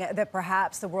feeling that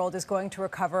perhaps the world is going to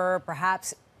recover,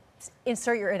 perhaps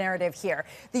insert your narrative here.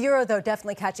 The euro, though,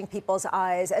 definitely catching people's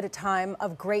eyes at a time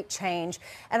of great change.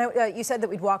 And you said that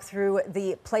we'd walk through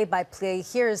the play-by-play.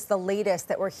 Here's the latest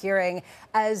that we're hearing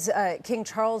as King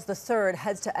Charles III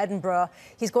heads to Edinburgh.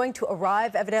 He's going to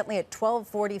arrive evidently at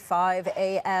 12:45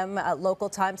 a.m. Local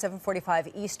time,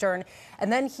 7:45 Eastern.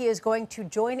 And then he is going to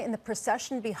join in the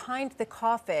procession behind the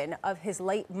coffin of his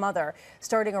late mother,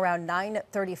 starting around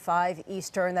 9:35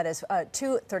 Eastern. That is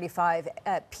 2:35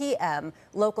 p.m.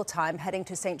 local time, heading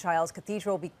to St. Giles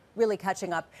Cathedral. We'll be really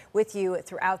catching up with you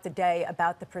throughout the day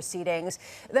about the proceedings.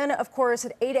 Then, of course,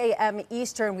 at 8 a.m.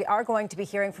 Eastern, we are going to be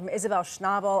hearing from Isabel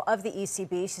Schnabel of the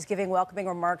ECB. She's giving welcoming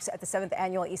remarks at the 7th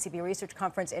Annual ECB Research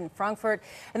Conference in Frankfurt.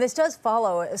 And this does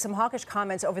follow some hawkish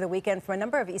comments over the weekend from a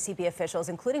number of ECB officials,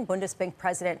 including Bundesbank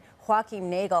President Joachim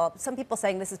Nagel. Some people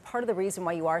saying this is part of the reason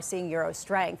why you are seeing euro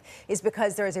strength is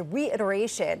because there is a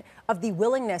reiteration of the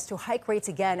willingness to hike rates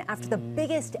again after the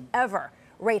biggest ever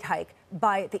rate hike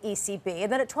by the ECB.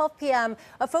 And then at 12 p.m.,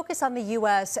 a focus on the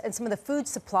U.S. and some of the food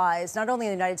supplies, not only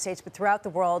in the United States, but throughout the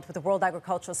world, with the World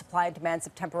Agricultural Supply and Demand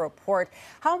September report.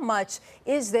 How much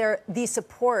is there the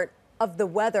support of the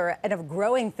weather and of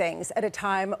growing things at a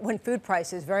time when food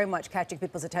prices very much catching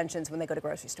people's attentions when they go to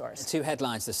grocery stores. Two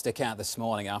headlines that stick out this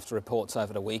morning after reports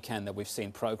over the weekend that we've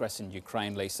seen progress in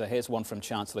Ukraine, Lisa. Here's one from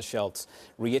Chancellor Scholz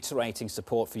reiterating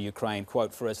support for Ukraine,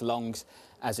 quote, for as long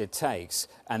as it takes.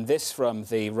 And this from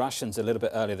the Russians a little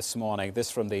bit earlier this morning, this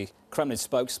from the Kremlin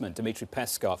spokesman, Dmitry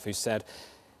Peskov, who said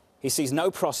he sees no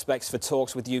prospects for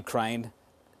talks with Ukraine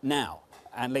now.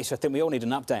 And Lisa, I think we all need an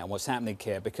update on what's happening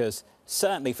here, because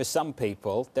certainly for some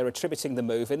people, they're attributing the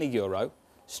move in the euro,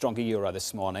 stronger euro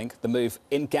this morning, the move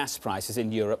in gas prices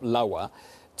in Europe lower,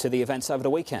 to the events over the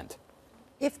weekend.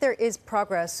 If there is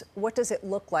progress, what does it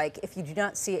look like if you do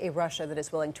not see a Russia that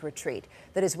is willing to retreat,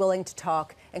 that is willing to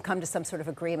talk and come to some sort of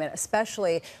agreement?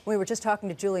 Especially when we were just talking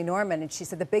to Julie Norman, and she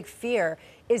said the big fear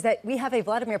is that we have a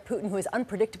Vladimir Putin who is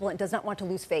unpredictable and does not want to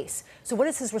lose face. So what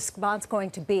is his response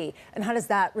going to be, and how does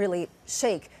that really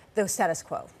shake the status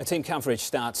quo? A team coverage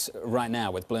starts right now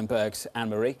with Bloomberg's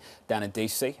Anne-Marie down in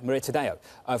D.C., Maria Tadeo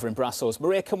over in Brussels.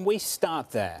 Maria, can we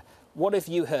start there? What have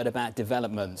you heard about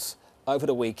developments over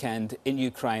the weekend in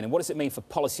Ukraine, and what does it mean for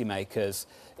policymakers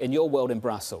in your world in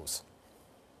Brussels?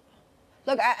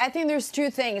 Look, I think there's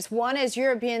two things. One is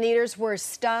European leaders were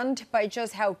stunned by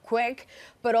just how quick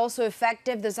but also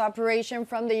effective this operation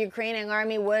from the Ukrainian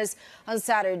army was on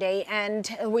Saturday. And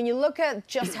when you look at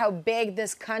just how big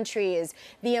this country is,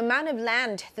 the amount of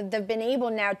land that they've been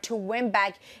able now to win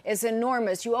back is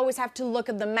enormous. You always have to look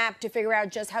at the map to figure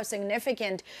out just how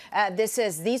significant this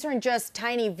is. These aren't just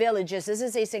tiny villages. This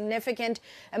is a significant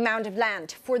amount of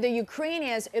land. For the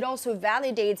Ukrainians, it also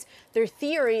validates their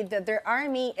theory that their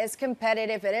army is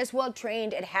competitive, it is well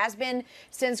trained, it has been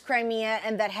since Crimea,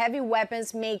 and that heavy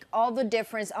weapons make all the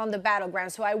difference on the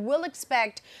battleground. So I will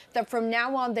expect that from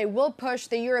now on they will push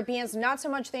the Europeans, not so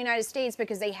much the United States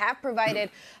because they have provided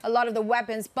a lot of the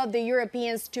weapons, but the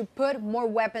Europeans to put more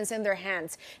weapons in their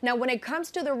hands. Now, when it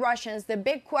comes to the Russians, the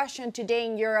big question today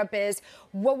in Europe is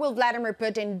what will Vladimir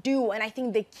Putin do? And I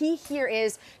think the key here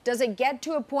is, does it get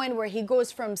to a point where he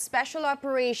goes from special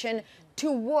operation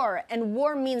to war, and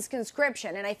war means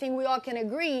conscription. And I think we all can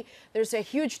agree there's a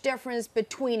huge difference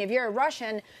between, if you're a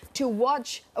Russian, to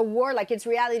watch a war like it's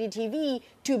reality TV,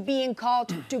 to being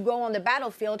called to go on the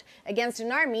battlefield against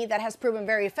an army that has proven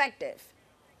very effective.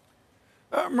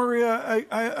 Maria,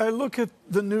 I look at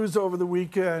the news over the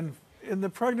weekend, and the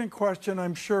pregnant question,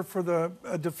 I'm sure, for the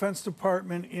Defense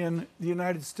Department in the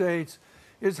United States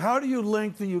is, how do you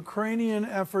link the Ukrainian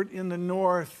effort in the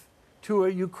north to a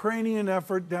Ukrainian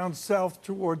effort down south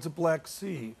towards the Black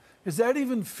Sea? Is that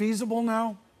even feasible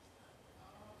now?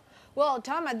 Well,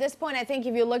 Tom, at this point, I think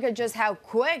if you look at just how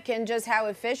quick and just how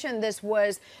efficient this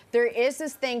was, there is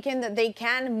this thinking that they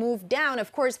can move down.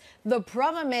 Of course, the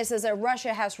problem is that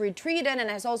Russia has retreated and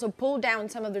has also pulled down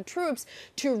some of the troops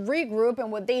to regroup.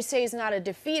 And what they say is not a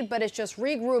defeat, but it's just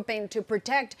regrouping to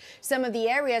protect some of the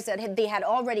areas that they had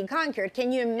already conquered.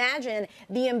 Can you imagine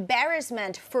the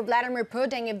embarrassment for Vladimir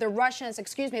Putin if the Russians,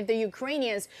 if the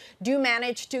Ukrainians do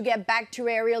manage to get back to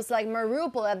areas like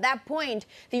Mariupol? At that point,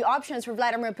 the options for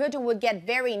Vladimir Putin would get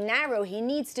very narrow. He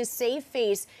needs to save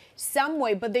face some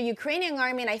way. But the Ukrainian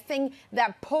army, and I think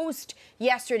that post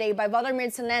yesterday by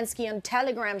Volodymyr Zelensky on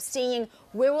Telegram saying,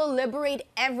 we will liberate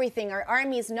everything. Our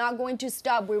army is not going to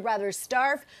stop. We'd rather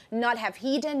starve, not have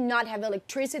heat, not have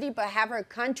electricity, but have our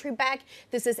country back.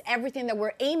 This is everything that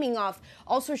we're aiming off.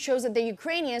 Also shows that the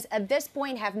Ukrainians at this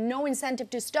point have no incentive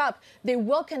to stop. They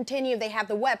will continue if they have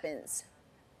the weapons.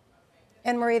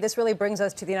 And Marie, this really brings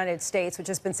us to the United States, which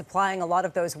has been supplying a lot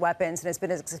of those weapons and has been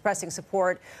expressing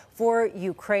support for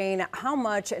Ukraine. How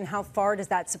much and how far does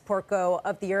that support go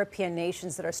of the European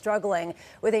nations that are struggling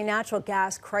with a natural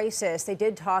gas crisis? They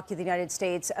did talk to the United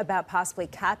States about possibly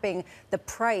capping the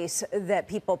price that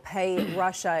people pay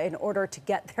Russia in order to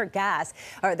get their gas,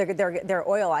 or their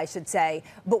oil, I should say.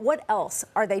 But what else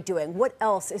are they doing? What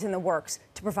else is in the works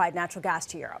to provide natural gas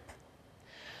to Europe?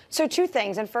 So two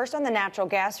things. And first, on the natural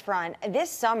gas front, this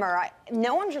summer,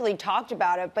 no one's really talked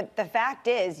about it, but the fact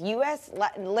is U.S.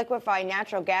 liquefied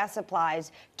natural gas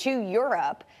supplies to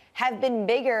Europe have been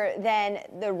bigger than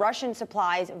the Russian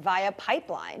supplies via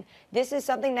pipeline. This is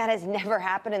something that has never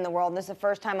happened in the world, and this is the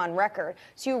first time on record.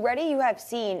 So already you have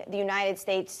seen the United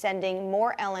States sending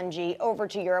more LNG over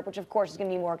to Europe, which of course is going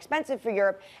to be more expensive for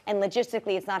Europe, and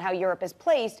logistically it's not how Europe is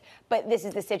placed, but this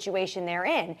is the situation they're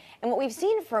in. And what we've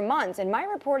seen for months, and my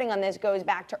reporting on this goes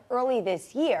back to early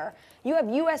this year, you have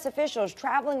U.S. officials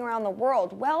traveling around the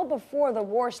world well before the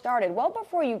war started, well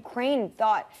before Ukraine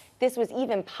thought this was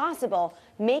even possible,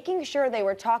 making sure they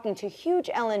were talking to huge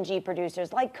LNG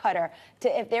producers like Qatar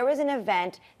to, if there was an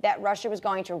event that Russia was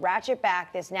going to ratchet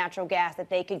back this natural gas, that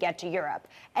they could get to Europe.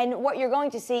 And what you're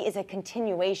going to see is a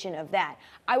continuation of that.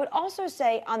 I would also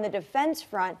say on the defense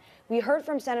front, we heard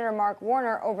from Senator Mark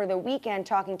Warner over the weekend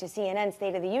talking to CNN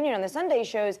State of the Union on the Sunday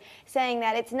shows, saying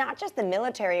that it's not just the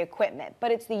military equipment, but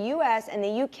it's the U.S. and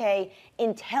the UK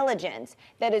intelligence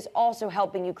that is also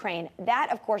helping Ukraine. That,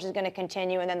 of course, is going to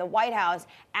continue. And then the White House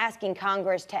asking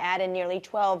Congress to add in nearly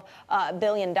 $12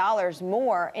 billion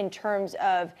more in terms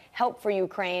of help for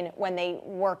Ukraine when they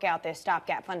work out this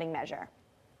stopgap funding measure.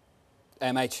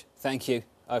 MH, thank you.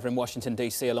 Over in Washington,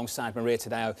 D.C., alongside Maria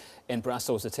Tadeo in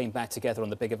Brussels, the team back together on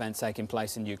the big event taking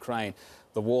place in Ukraine.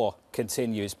 The war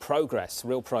continues. Progress,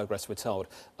 real progress, we're told,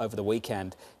 over the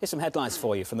weekend. Here's some headlines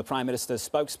for you from the Prime Minister's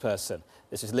spokesperson.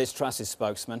 This is Liz Truss's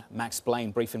spokesman, Max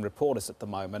Blaine, briefing reporters at the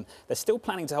moment. They're still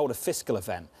planning to hold a fiscal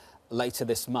event later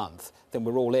this month. Then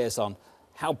we're all ears on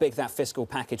how big that fiscal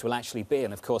package will actually be.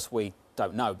 And, of course, we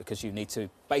don't know, because you need to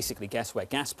basically guess where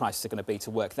gas prices are going to be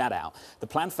to work that out. The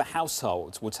plan for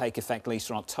households will take effect,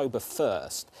 Lisa, on October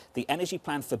 1st. The energy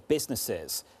plan for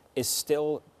businesses is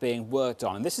still being worked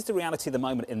on. And this is the reality of the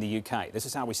moment in the UK. This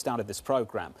is how we started this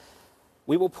programme.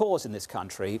 We will pause in this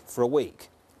country for a week.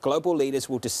 Global leaders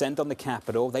will descend on the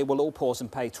capital. They will all pause and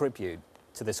pay tribute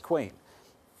to this Queen.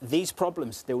 These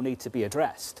problems still need to be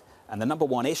addressed. And the number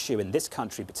one issue in this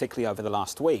country, particularly over the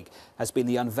last week, has been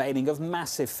the unveiling of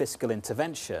massive fiscal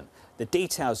intervention, the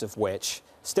details of which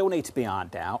still need to be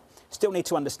ironed out, still need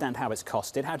to understand how it's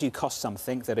costed. How do you cost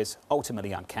something that is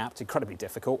ultimately uncapped? Incredibly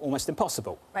difficult, almost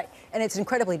impossible. Right. And it's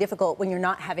incredibly difficult when you're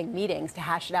not having meetings to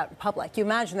hash it out in public. You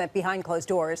imagine that behind closed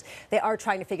doors, they are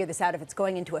trying to figure this out if it's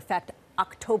going into effect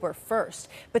October 1st.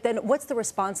 But then what's the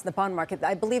response in the bond market?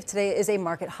 I believe today is a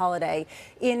market holiday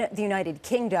in the United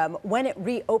Kingdom. When it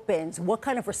reopens, what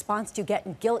kind of response do you get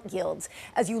in gilt yields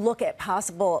as you look at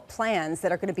possible plans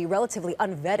that are going to be relatively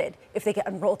unvetted if they get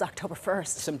unrolled October 1st?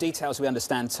 Some details we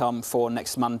understand, Tom, for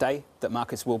next Monday, that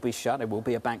markets will be shut. It will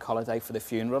be a bank holiday for the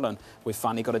funeral, and we've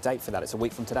finally got a date for that. It's a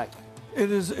week from today. It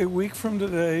is a week from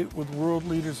today, with world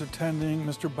leaders attending.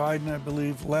 Mr. Biden, I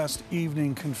believe, last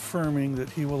evening confirming that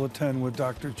he will attend with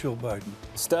Dr. Jill Biden.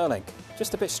 Sterling,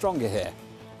 just a bit stronger here,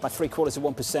 by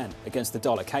 0.75% against the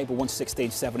dollar. Cable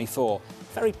 116.74.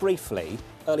 Very briefly,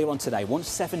 earlier on today,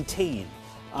 117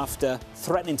 after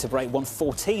threatening to break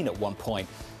 114 at one point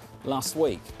last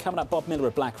week. Coming up, Bob Miller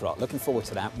of BlackRock. Looking forward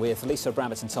to that with Lisa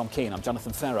Abramowicz and Tom Keene. I'm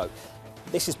Jonathan Ferro.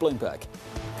 This is Bloomberg.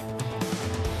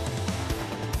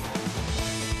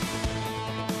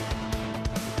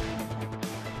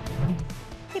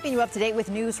 Keeping you up to date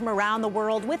with news from around the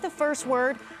world with the first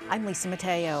word, I'm Lisa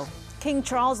Mateo. King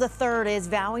Charles III is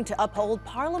vowing to uphold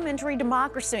parliamentary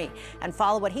democracy and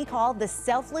follow what he called the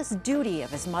selfless duty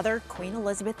of his mother, Queen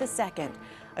Elizabeth II.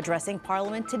 Addressing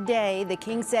Parliament today, the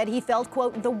king said he felt,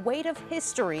 quote, the weight of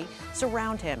history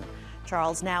surround him.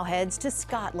 Charles now heads to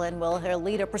Scotland, where he'll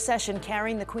lead a procession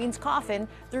carrying the Queen's coffin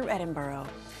through Edinburgh.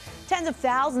 Tens of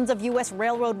thousands of U.S.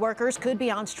 railroad workers could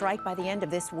be on strike by the end of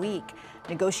this week.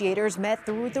 Negotiators met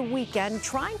through the weekend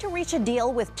trying to reach a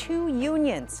deal with two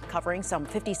unions covering some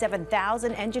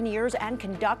 57,000 engineers and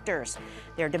conductors.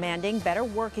 They're demanding better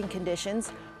working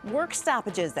conditions. Work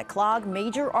stoppages that clog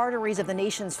major arteries of the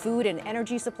nation's food and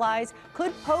energy supplies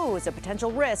could pose a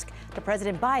potential risk to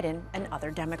President Biden and other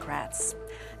Democrats.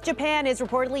 Japan is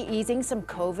reportedly easing some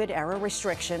COVID-era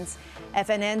restrictions.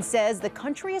 FNN says the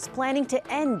country is planning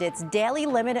to end its daily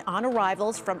limit on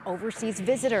arrivals from overseas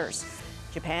visitors.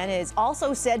 Japan is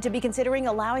also said to be considering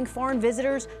allowing foreign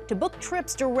visitors to book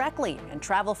trips directly and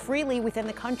travel freely within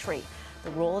the country.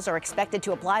 The rules are expected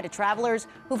to apply to travelers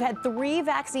who've had 3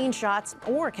 vaccine shots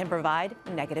or can provide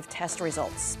negative test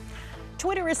results.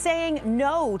 Twitter is saying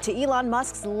no to Elon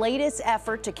Musk's latest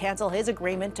effort to cancel his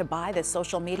agreement to buy the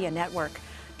social media network.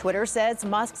 Twitter says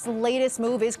Musk's latest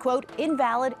move is, quote,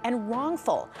 invalid and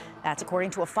wrongful. That's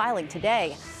according to a filing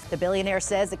today. The billionaire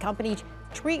says the company's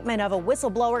treatment of a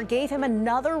whistleblower gave him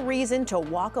another reason to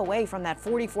walk away from that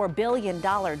 $44 billion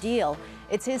deal.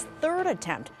 It's his third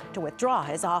attempt to withdraw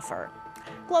his offer.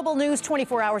 Global news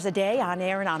 24 hours a day, on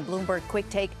air and on Bloomberg Quick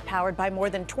Take, powered by more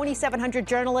than 2,700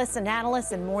 journalists and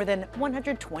analysts in more than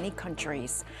 120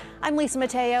 countries. I'm Lisa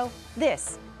Mateo.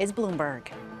 This is Bloomberg.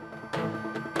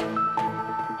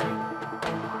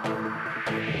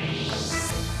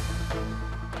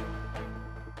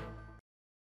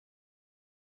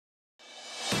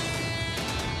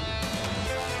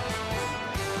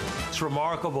 It's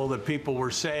remarkable that people were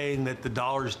saying that the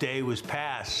dollar's day was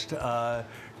past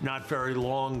not very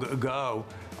long ago,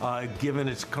 given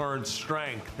its current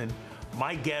strength. And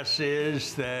My guess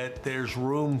is that there's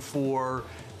room for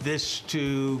this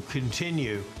to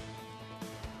continue.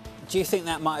 Do you think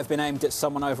that might have been aimed at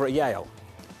someone over at Yale?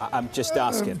 I'm just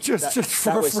asking. Just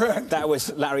for a friend. That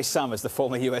was Larry Summers, the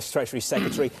former US Treasury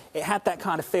Secretary. It had that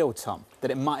kind of feel, Tom,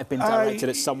 that it might have been directed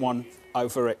at someone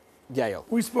over at Yale.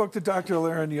 We spoke to Dr.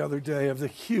 Laron the other day of the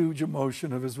huge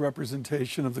emotion of his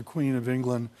representation of the Queen of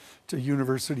England to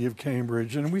University of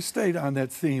Cambridge, and we stayed on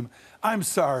that theme. I'm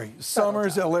sorry,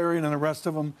 Summers, Allarian, and the rest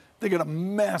of them, they get a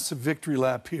massive victory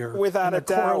lap here. Without a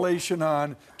doubt. Correlation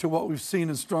on to what we've seen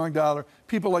in strong dollar.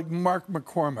 People like Mark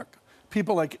McCormick,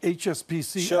 people like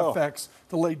HSBC FX,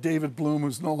 the late David Bloom,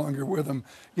 who's no longer with him.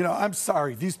 You know, I'm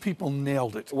sorry, these people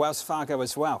nailed it. Wells Fargo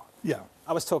as well. Yeah.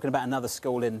 I was talking about another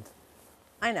school in...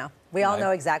 I know. We all know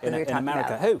exactly who you're talking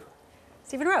America. about. Who?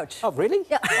 Stephen Roach. Oh, really?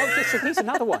 Yeah. Oh, he's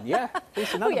another one, yeah.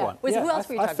 He's another one. Who else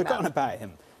were you talking about? I've forgotten about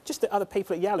him. Just the other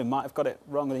people at Yale who might have got it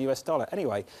wrong on the US dollar.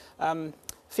 Anyway,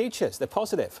 futures, they're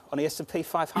positive on the S&P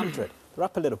 500. They're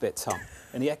up a little bit, Tom,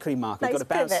 in the equity market. Nice Got a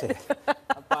bounce pivot. here.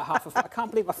 By half a... I can't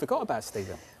believe I forgot about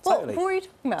Stephen. Well, Totally. who were you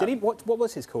talking about? Did he, what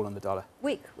was his call on the dollar?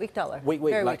 Weak dollar. Weak,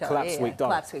 Very like weak collapsed dollar. weak dollar.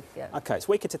 Collapsed week, yeah. OK, it's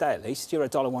weaker today at least. Euro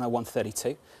dollar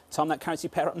 101.32. Tom, that currency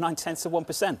pair up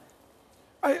 0.9%.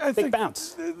 I Big think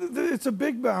bounce. It's a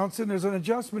big bounce, and there's an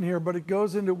adjustment here, but it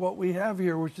goes into what we have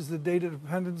here, which is the data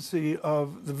dependency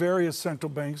of the various central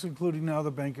banks, including now the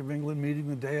Bank of England meeting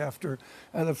the day after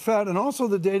the Fed, and also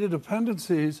the data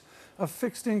dependencies of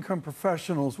fixed income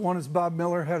professionals. One is Bob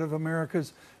Miller, head of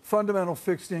America's fundamental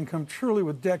fixed income, truly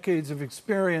with decades of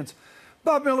experience.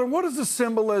 Bob Miller, what is the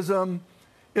symbolism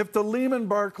if the Lehman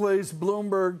Barclays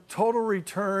Bloomberg total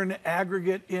return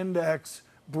aggregate index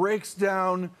breaks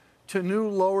down to new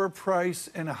lower price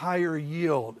and higher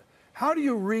yield? How do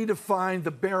you redefine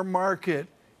the bear market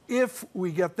if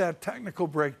we get that technical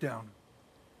breakdown?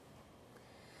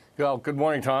 Well, good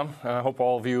morning, Tom. I hope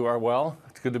all of you are well.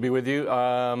 It's good to be with you.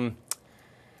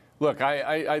 Look,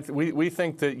 we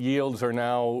think that yields are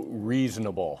now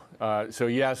reasonable. So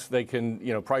yes, they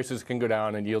can, prices can go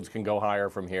down and yields can go higher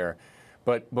from here,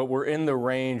 but we're in the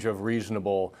range of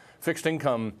reasonable. Fixed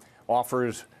income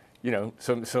offers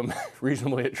some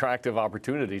reasonably attractive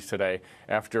opportunities today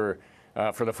after,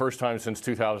 for the first time since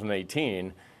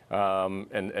 2018,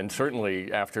 and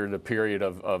certainly after the period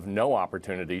of no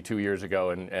opportunity 2 years ago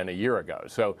and a year ago.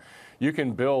 So you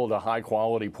can build a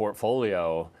high-quality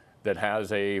portfolio that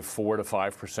has a 4 to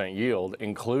 5% yield,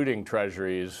 including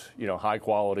treasuries,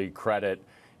 high-quality credit,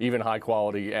 even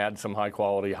high-quality, add some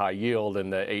high-quality high yield in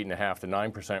the 8.5 to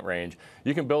 9% range.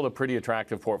 You can build a pretty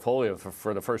attractive portfolio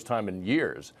for the first time in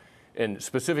years, and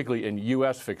specifically in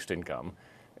U.S. fixed income.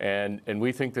 And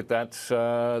we think that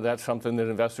that's something that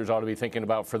investors ought to be thinking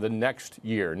about for the next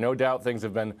year. No doubt things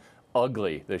have been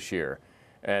ugly this year,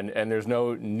 and there's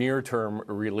no near-term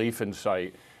relief in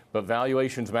sight. But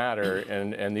valuations matter,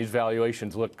 and these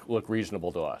valuations look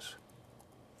reasonable to us.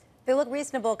 They look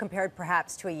reasonable compared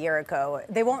perhaps to a year ago.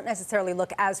 They won't necessarily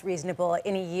look as reasonable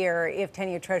in a year if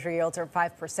 10-year Treasury yields are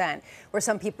 5%, where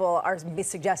some people are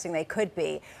suggesting they could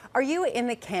be. Are you in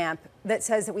the camp that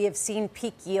says that we have seen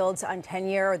peak yields on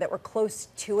 10-year, or that we're close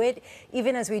to it,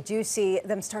 even as we do see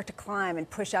them start to climb and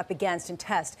push up against and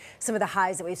test some of the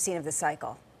highs that we've seen of the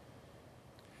cycle?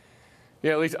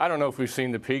 Yeah, at least I don't know if we've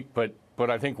seen the peak, but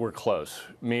I think we're close.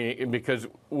 Because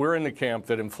we're in the camp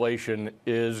that inflation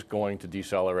is going to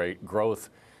decelerate, growth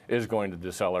is going to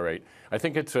decelerate. I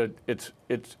think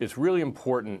it's really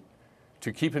important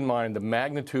to keep in mind the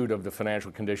magnitude of the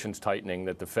financial conditions tightening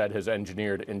that the Fed has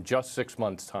engineered in just 6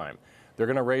 months' time. They're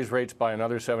going to raise rates by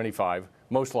another 75,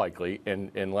 most likely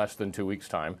in less than 2 weeks'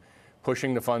 time,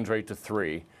 pushing the funds rate to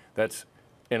 3. That's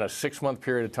in a 6-month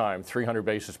period of time, 300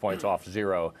 basis points off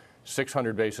zero.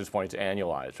 600 basis points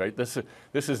annualized, right? This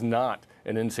is not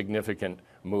an insignificant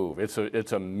move.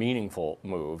 It's a meaningful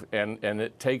move, and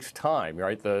it takes time,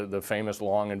 right? The famous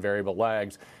long and variable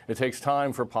lags. It takes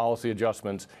time for policy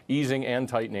adjustments, easing and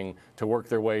tightening, to work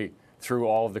their way through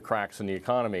all of the cracks in the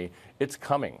economy. It's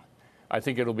coming. I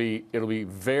think it'll be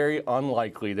very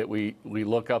unlikely that we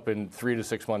look up in 3 to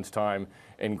 6 months' time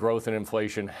and growth and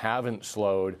inflation haven't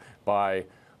slowed by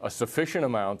a sufficient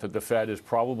amount that the Fed is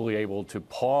probably able to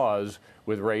pause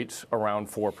with rates around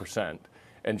 4%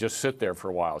 and just sit there for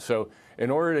a while. So in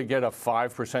order to get a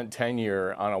 5%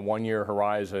 10-year on a 1-year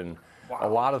horizon, a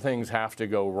lot of things have to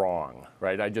go wrong,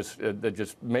 right?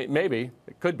 Maybe,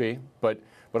 it could be, but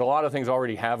a lot of things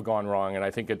already have gone wrong, and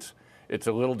I think it's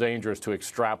a little dangerous to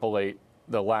extrapolate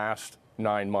the last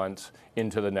 9 months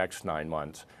into the next 9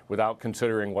 months without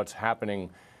considering what's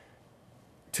happening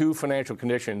to financial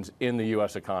conditions in the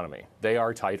U.S. economy. They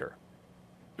are tighter.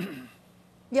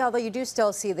 Yeah, although you do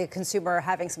still see the consumer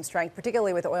having some strength,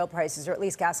 particularly with oil prices, or at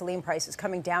least gasoline prices,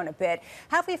 coming down a bit.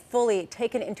 Have we fully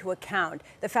taken into account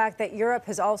the fact that Europe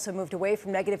has also moved away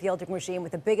from negative yielding regime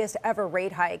with the biggest ever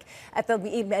rate hike at the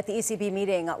ECB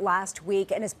meeting last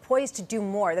week, and is poised to do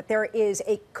more, that there is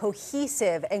a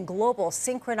cohesive and global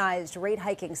synchronized rate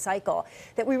hiking cycle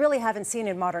that we really haven't seen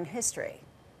in modern history?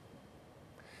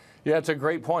 Yeah, it's a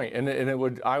great point. And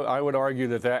I would argue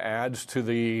that adds to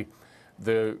the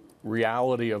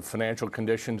reality of financial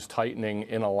conditions tightening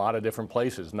in a lot of different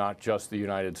places, not just the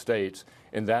United States,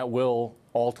 and that will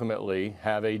ultimately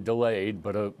have a delayed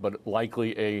but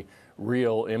likely a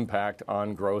real impact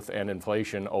on growth and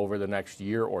inflation over the next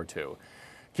year or two.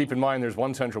 Keep in mind, there's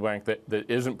one central bank that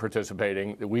isn't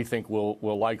participating, that we think will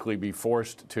likely be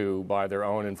forced to by their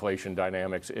own inflation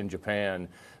dynamics in Japan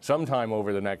sometime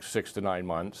over the next 6 to 9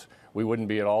 months. We wouldn't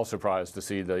be at all surprised to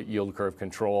see the yield curve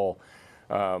control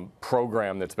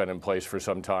program that's been in place for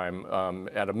some time,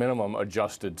 at a minimum,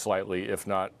 adjusted slightly, if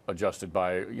not adjusted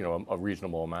by a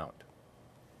reasonable amount.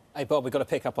 Hey, Bob, we've got to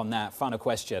pick up on that. Final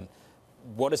question.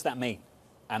 What does that mean?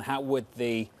 And how would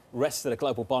the rest of the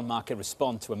global bond market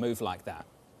respond to a move like that?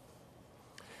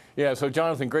 Yeah, so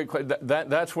Jonathan, great question.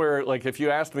 That's where, like, if you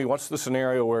asked me what's the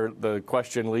scenario where the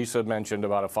question Lisa mentioned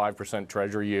about a 5%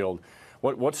 Treasury yield,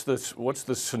 what's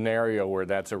the scenario where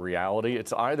that's a reality?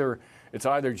 It's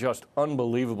either just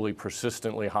unbelievably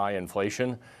persistently high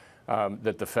inflation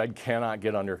that the Fed cannot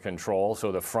get under control,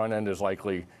 so the front end is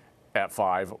likely at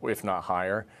 5, if not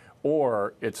higher,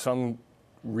 or it's some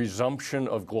resumption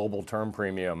of global term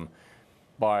premium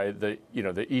by the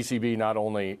ECB not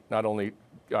only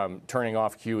turning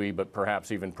off QE, but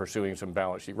perhaps even pursuing some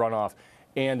balance sheet runoff,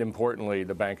 and importantly,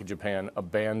 the Bank of Japan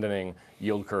abandoning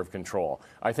yield curve control.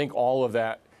 I think all of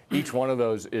that, each one of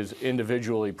those is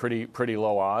individually pretty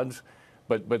low odds.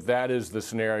 But that is the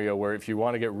scenario where if you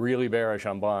want to get really bearish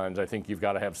on bonds, I think you've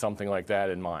got to have something like that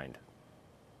in mind.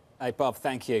 Hey, Bob,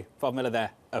 thank you. Bob Miller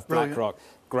there of BlackRock.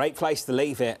 Great place to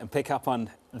leave it and pick up on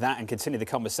that and continue the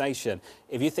conversation.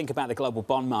 If you think about the global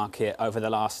bond market over the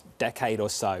last decade or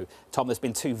so, Tom, there's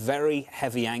been 2 very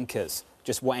heavy anchors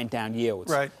just weighing down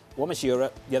yields. Right. One was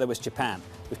Europe, the other was Japan.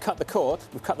 We've cut the cord,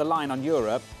 we've cut the line on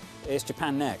Europe. Is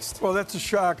Japan next? Well, that's a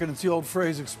shock, and it's the old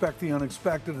phrase, expect the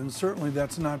unexpected, and certainly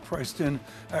that's not priced in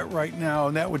at right now.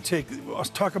 And that would take, let's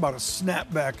talk about a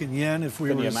snapback in yen if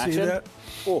we were to see that.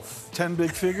 Oof. 10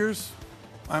 big figures?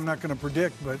 I'm not going to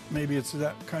predict, but maybe it's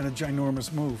that kind of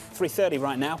ginormous move. 3:30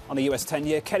 right now on the US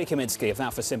 10-year. Kelly Kaminsky of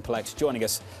Alpha Simplex joining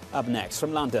us up next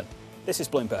from London. This is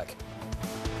Bloomberg.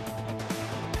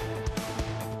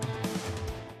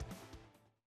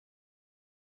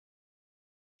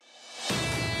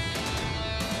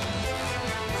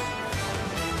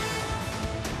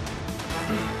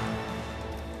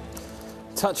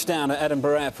 Touchdown at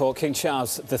Edinburgh Airport, King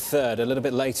Charles III. A little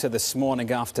bit later this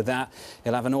morning after that,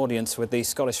 he'll have an audience with the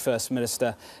Scottish First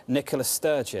Minister, Nicola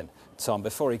Sturgeon. Tom,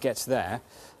 before he gets there,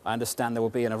 I understand there will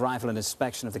be an arrival and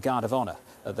inspection of the Guard of Honour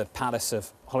at the Palace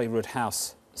of Holyrood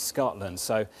House, Scotland.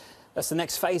 So that's the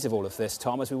next phase of all of this,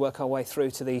 Tom, as we work our way through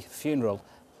to the funeral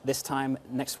this time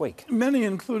next week. Many,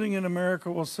 including in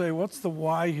America, will say, what's the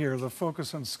why here, the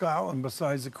focus on Scotland,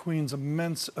 besides the Queen's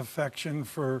immense affection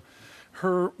for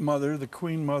her mother, the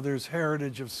Queen Mother's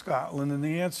heritage of Scotland? And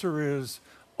the answer is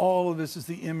all of this is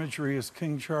the imagery as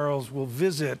King Charles will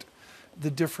visit the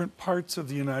different parts of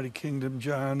the United Kingdom,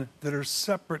 John, that are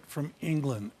separate from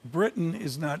England. Britain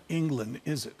is not England,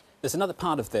 is it? There's another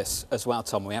part of this as well,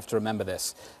 Tom. We have to remember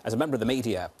this. As a member of the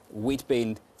media, we'd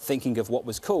been thinking of what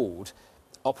was called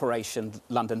Operation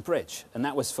London Bridge. And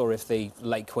that was for if the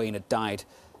late Queen had died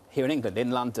here in England,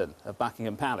 in London, at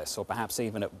Buckingham Palace, or perhaps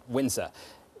even at Windsor.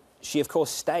 She, of course,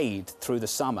 stayed through the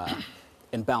summer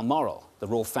in Balmoral, the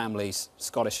royal family's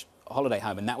Scottish holiday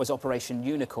home, and that was Operation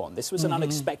Unicorn. This was an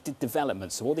unexpected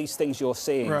development. So all these things you're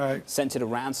seeing centred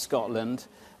around Scotland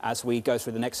as we go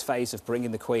through the next phase of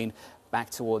bringing the Queen back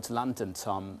towards London,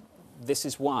 Tom. This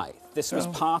is why. This was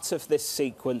part of this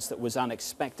sequence that was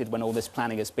unexpected when all this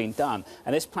planning has been done.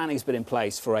 And this planning has been in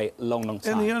place for a long, long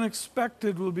time. And the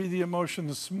unexpected will be the emotion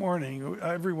this morning.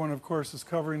 Everyone, of course, is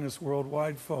covering this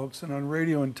worldwide, folks. And on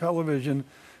radio and television,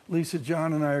 Lisa,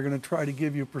 John, and I are going to try to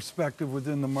give you perspective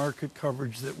within the market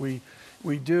coverage that we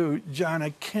We do. John,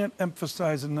 I can't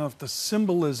emphasize enough the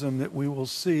symbolism that we will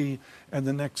see in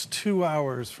the next 2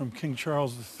 hours from King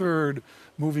Charles III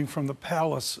moving from the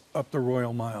palace up the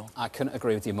Royal Mile. I couldn't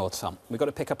agree with you more, Tom. We've got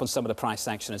to pick up on some of the price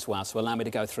action as well, so allow me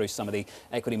to go through some of the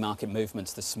equity market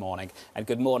movements this morning. And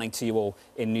good morning to you all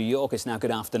in New York. It's now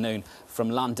good afternoon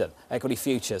from London. Equity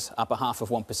futures up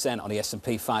 0.5% on the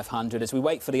S&P 500 as we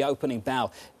wait for the opening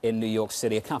bell in New York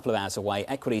City a couple of hours away.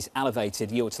 Equities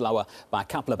elevated, yields lower by a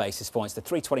couple of basis points to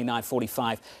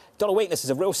 329.45. Dollar weakness is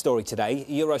a real story today.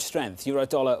 Euro strength, euro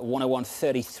dollar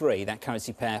 101.33. That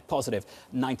currency pair positive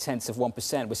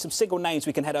 0.9%. With some single names,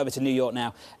 we can head over to New York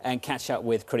now and catch up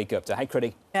with Kriti Gupta. Hey,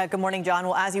 Kriti. Yeah, good morning, John.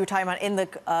 Well, as you were talking about in the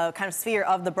kind of sphere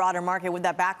of the broader market with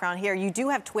that background here, you do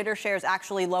have Twitter shares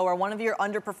actually lower. One of your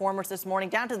underperformers this morning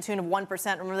down to the tune of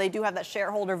 1%. Remember, they do have that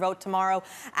shareholder vote tomorrow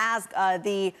as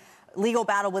the legal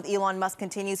battle with Elon Musk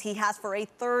continues. He has for a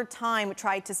third time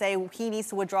tried to say he needs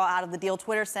to withdraw out of the deal.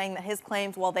 Twitter saying that his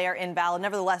claims, well, they are invalid.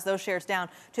 Nevertheless, those shares down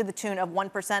to the tune of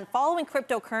 1%. Following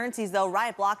cryptocurrencies, though,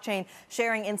 Riot Blockchain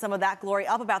sharing in some of that glory,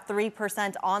 up about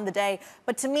 3% on the day.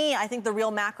 But to me, I think the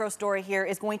real macro story here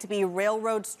is going to be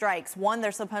railroad strikes. One,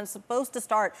 they're supposed to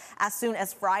start as soon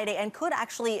as Friday and could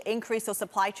actually increase those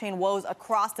supply chain woes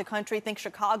across the country. Think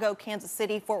Chicago, Kansas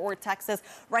City, Fort Worth, Texas.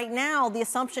 Right now, the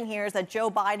assumption here is that Joe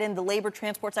Biden, the Labor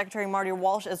Transport Secretary Marty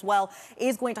Walsh as well,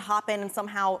 is going to hop in and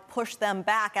somehow push them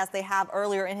back as they have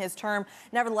earlier in his term.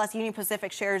 Nevertheless, Union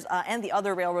Pacific shares and the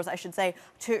other railroads, I should say,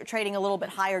 trading a little bit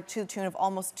higher to the tune of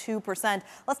almost 2%.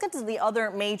 Let's get to the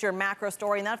other major macro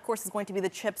story, and that, of course, is going to be the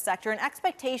chip sector. An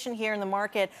expectation here in the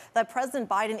market that President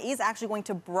Biden is actually going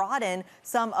to broaden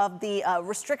some of the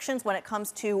restrictions when it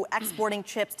comes to exporting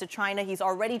chips to China. He's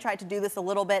already tried to do this a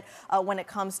little bit when it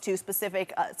comes to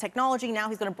specific technology. Now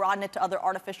he's going to broaden it to other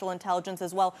artificial intelligence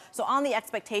as well. So on the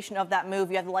expectation of that move,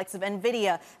 you have the likes of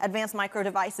NVIDIA, Advanced Micro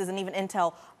Devices, and even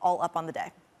Intel all up on the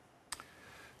day.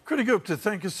 Kriti Gupta,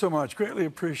 thank you so much. Greatly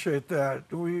appreciate that.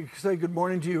 We say good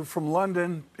morning to you from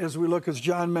London as we look, as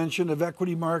John mentioned, of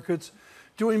equity markets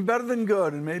doing better than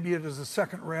good. And maybe it is a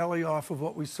second rally off of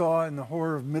what we saw in the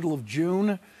horror of middle of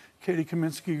June. Katie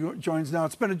Kaminsky joins now.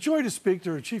 It's been a joy to speak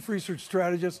to her, Chief Research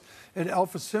Strategist at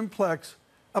Alpha Simplex,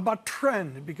 about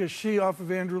trend, because she, off of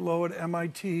Andrew Lowe at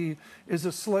MIT, is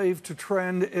a slave to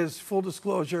trend. As full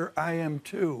disclosure, I am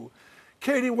too.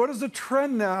 Katie, what is the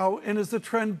trend now, and is the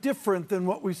trend different than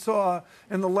what we saw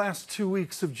in the last 2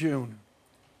 weeks of June?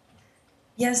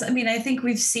 Yes, I mean, I think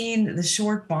we've seen the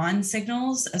short bond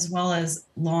signals as well as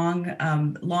long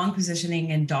positioning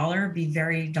in dollar be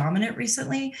very dominant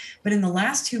recently. But in the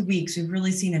last 2 weeks, we've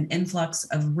really seen an influx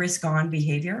of risk-on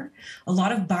behavior, a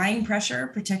lot of buying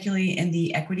pressure, particularly in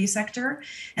the equity sector.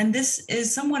 And this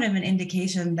is somewhat of an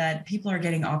indication that people are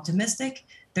getting optimistic.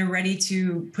 They're ready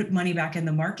to put money back in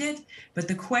the market. But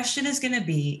the question is going to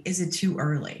be, is it too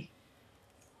early?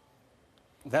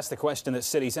 That's the question that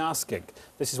Citi's asking.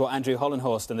 This is what Andrew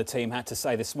Hollenhorst and the team had to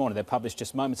say this morning. They published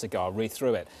just moments ago. I'll read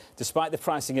through it. Despite the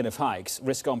pricing in of hikes,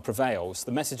 risk on prevails.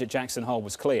 The message at Jackson Hole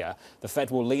was clear. The Fed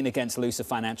will lean against looser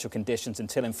financial conditions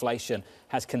until inflation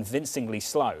has convincingly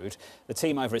slowed. The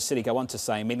team over at Citi go on to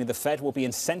say, meaning the Fed will be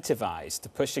incentivized to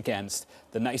push against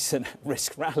the nascent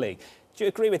risk rally. Do you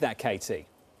agree with that, Katie?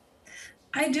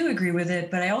 I do agree with it,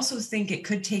 but I also think it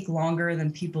could take longer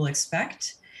than people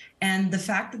expect. And the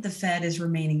fact that the Fed is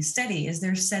remaining steady is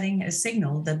they're setting a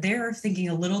signal that they're thinking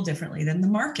a little differently than the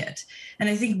market. And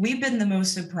I think we've been the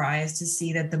most surprised to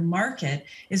see that the market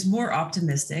is more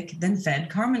optimistic than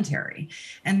Fed commentary.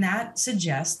 And that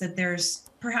suggests that there's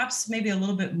perhaps maybe a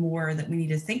little bit more that we need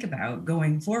to think about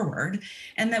going forward,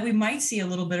 and that we might see a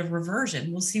little bit of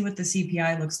reversion. We'll see what the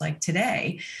CPI looks like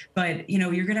today, but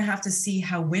you're going to have to see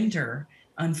how winter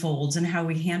unfolds and how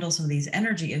we handle some of these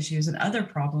energy issues and other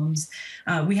problems.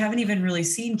 We haven't even really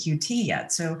seen QT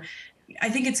yet. So I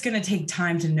think it's going to take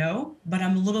time to know, but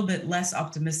I'm a little bit less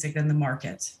optimistic than the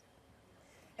market.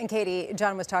 And Katie,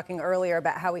 John was talking earlier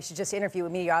about how we should just interview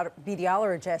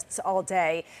meteorologists all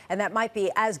day, and that might be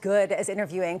as good as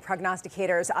interviewing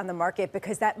prognosticators on the market,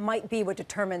 because that might be what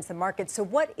determines the market. So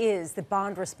what is the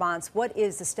bond response? What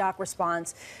is the stock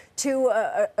response to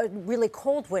a really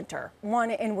cold winter,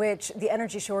 one in which the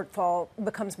energy shortfall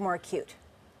becomes more acute?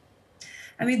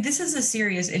 I mean, this is a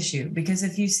serious issue, because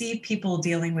if you see people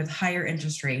dealing with higher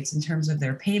interest rates in terms of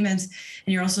their payments,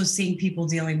 and you're also seeing people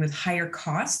dealing with higher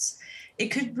costs, it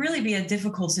could really be a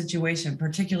difficult situation,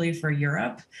 particularly for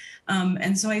Europe.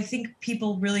 And so I think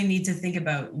people really need to think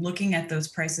about looking at those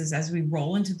prices as we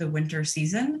roll into the winter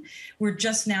season. We're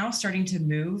just now starting to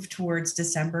move towards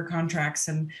December contracts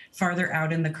and farther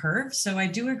out in the curve. So I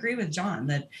do agree with John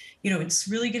that, it's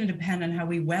really going to depend on how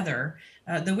we weather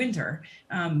the winter.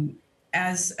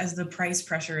 as the price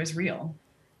pressure is real.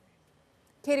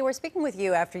 Katie, we're speaking with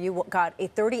you after you got a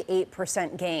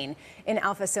 38% gain in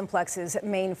Alpha Simplex's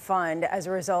main fund as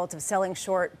a result of selling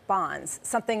short bonds,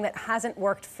 something that hasn't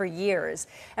worked for years.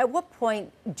 At what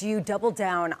point do you double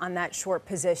down on that short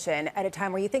position at a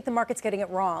time where you think the market's getting it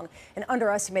wrong and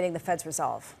underestimating the Fed's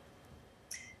resolve?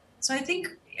 So I think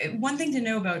one thing to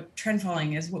know about trend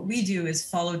following is what we do is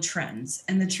follow trends.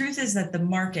 And the truth is that the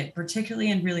market, particularly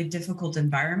in really difficult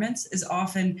environments, is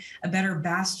often a better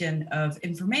bastion of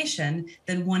information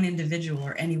than one individual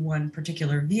or any one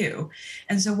particular view.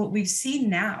 And so what we've seen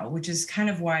now, which is kind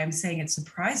of why I'm saying it's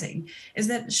surprising, is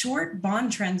that short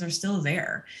bond trends are still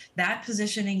there. That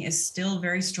positioning is still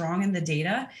very strong in the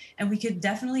data. And we could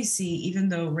definitely see, even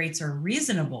though rates are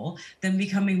reasonable, them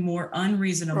becoming more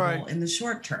unreasonable in the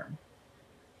short term.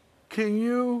 Can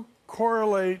you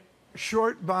correlate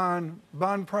short bond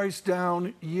price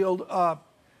down, yield up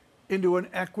into an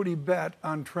equity bet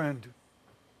on trend?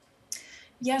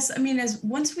 Yes, I mean,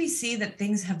 once we see that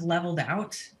things have leveled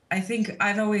out, I think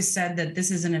I've always said that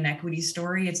this isn't an equity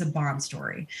story, it's a bond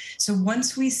story. So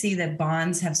once we see that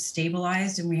bonds have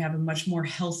stabilized and we have a much more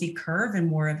healthy curve and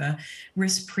more of a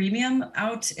risk premium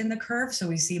out in the curve, so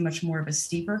we see much more of a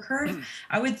steeper curve,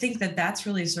 I would think that that's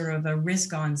really sort of a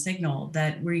risk-on signal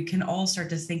that we can all start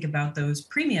to think about those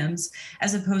premiums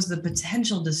as opposed to the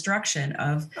potential destruction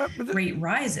of rate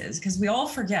rises. Because we all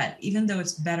forget, even though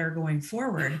it's better going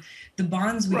forward, the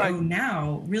bonds we own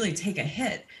now really take a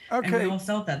hit. And we all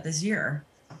felt that this year.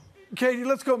 Katie,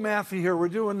 let's go mathy here. We're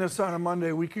doing this on a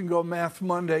Monday. We can go Math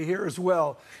Monday here as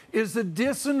well. Is the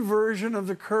disinversion of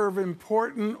the curve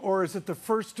important, or is it the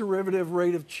first derivative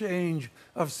rate of change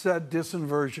of said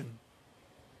disinversion?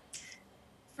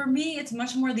 For me, it's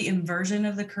much more the inversion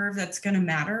of the curve that's going to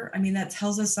matter. I mean, that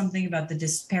tells us something about the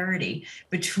disparity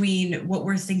between what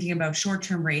we're thinking about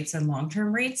short-term rates and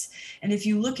long-term rates. And if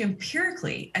you look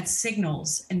empirically at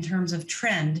signals in terms of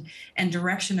trend and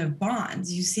direction of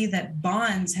bonds, you see that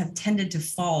bonds have tended to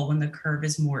fall when the curve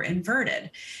is more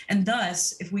inverted. And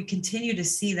thus, if we continue to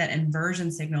see that inversion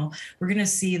signal, we're going to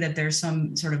see that there's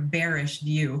some sort of bearish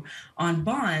view on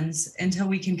bonds until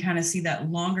we can kind of see that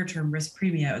longer-term risk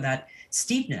premium, that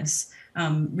steepness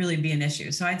really be an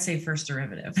issue. So I'd say first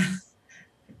derivative.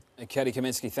 Katie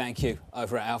Kaminsky, thank you,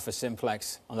 over at Alpha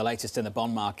Simplex on the latest in the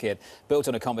bond market, built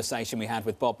on a conversation we had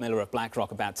with Bob Miller of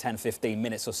BlackRock about 10, 15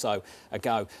 minutes or so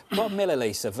ago. Bob Miller,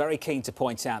 Lisa, very keen to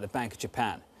point out the Bank of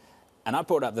Japan. And I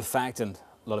brought up the fact, and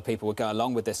a lot of people would go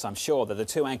along with this, I'm sure, that the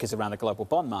two anchors around the global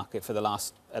bond market for the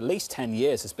last at least 10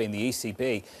 years has been the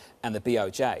ECB and the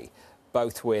BOJ,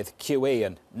 both with QE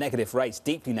and negative rates,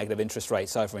 deeply negative interest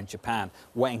rates over in Japan,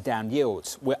 weighing down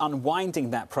yields. We're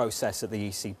unwinding that process at the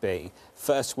ECB,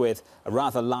 first with a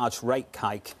rather large rate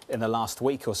hike in the last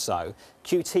week or so.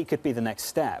 QT could be the next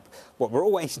step. What we're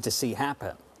all waiting to see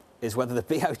happen is whether the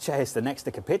BOJ is the next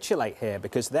to capitulate here,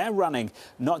 because they're running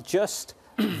not just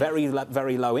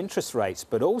very low interest rates,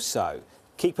 but also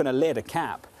keeping a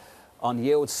cap on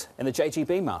yields in the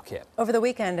JGB market. Over the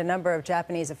weekend, a number of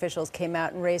Japanese officials came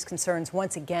out and raised concerns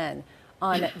once again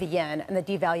on the yen and the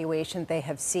devaluation they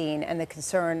have seen and the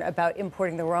concern about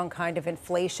importing the wrong kind of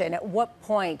inflation. At what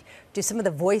point do some of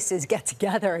the voices get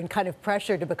together and kind of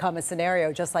pressure to become a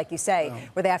scenario, just like you say,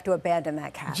 where they have to abandon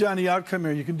that cap? Johnny, outcome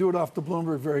here. You can do it off the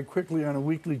Bloomberg very quickly on a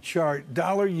weekly chart.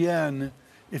 Dollar yen,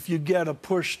 if you get a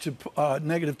push to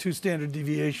 -2 standard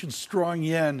deviations, strong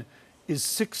yen is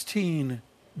 16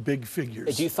 big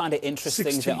figures. Do you find it interesting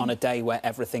 16. that on a day where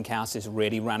everything else is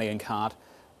really rallying hard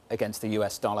against the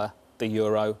US dollar, the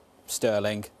euro,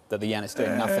 sterling, that the yen is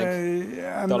doing nothing?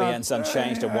 Dollar yen's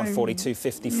unchanged at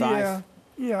 142.55.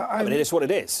 Yeah, I mean, it is what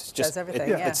it is. It's just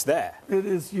it's there. It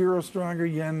is euro stronger,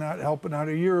 yen not helping out.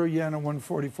 A euro yen at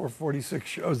 144.46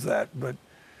 shows that. But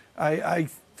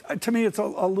to me, it's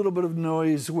a little bit of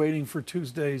noise waiting for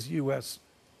Tuesday's U.S.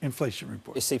 inflation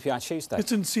report. It's CPI Tuesday.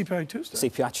 It's in CPI Tuesday.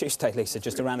 CPI Tuesday, Lisa,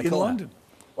 just around the corner. In London.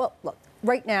 Well, look,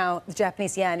 right now, the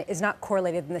Japanese yen is not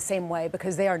correlated in the same way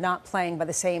because they are not playing by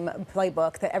the same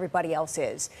playbook that everybody else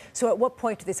is. So at what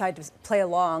point do they decide to play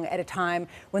along at a time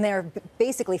when they are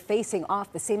basically facing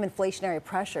off the same inflationary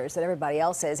pressures that everybody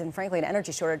else is? And frankly, an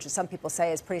energy shortage, as some people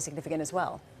say, is pretty significant as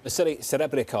well. Vasily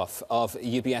Serebryakov of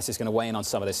UBS is going to weigh in on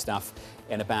some of this stuff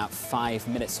in about 5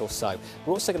 minutes or so.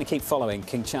 We're also going to keep following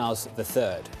King Charles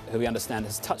III, who we understand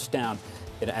has touched down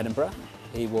in Edinburgh.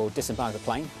 He will disembark the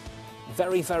plane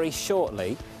very, very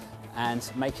shortly and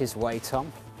make his way,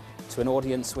 Tom, to an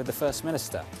audience with the First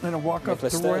Minister. And a walk up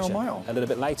Nicola the Royal Sturgeon, Mile. a little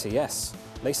bit later, yes.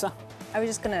 Lisa? I was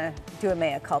just going to do a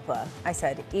mea culpa. I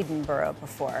said Edinburgh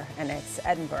before, and it's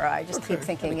Edinburgh. I just keep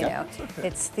thinking,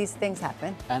 it's these things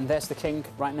happen. And there's the King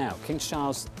right now, King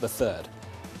Charles III,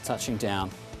 touching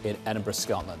down in Edinburgh,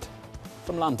 Scotland.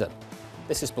 From London,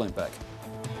 this is Bloomberg.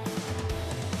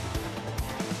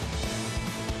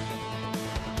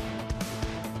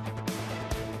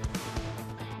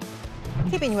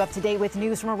 Keeping you up to date with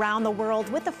news from around the world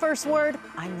with the first word,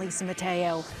 I'm Lisa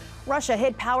Mateo. Russia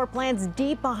hit power plants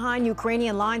deep behind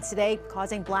Ukrainian lines today,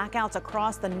 causing blackouts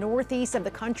across the northeast of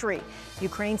the country.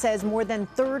 Ukraine says more than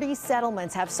 30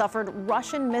 settlements have suffered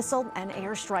Russian missile and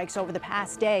airstrikes over the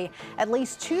past day. At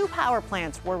least 2 power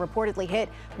plants were reportedly hit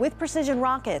with precision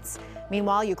rockets.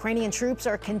 Meanwhile, Ukrainian troops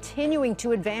are continuing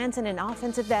to advance in an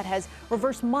offensive that has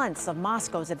reversed months of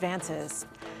Moscow's advances.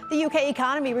 The UK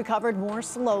economy recovered more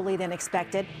slowly than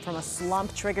expected from a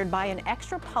slump triggered by an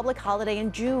extra public holiday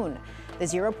in June. The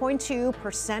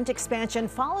 0.2% expansion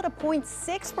followed a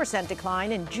 0.6%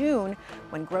 decline in June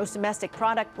when gross domestic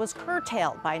product was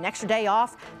curtailed by an extra day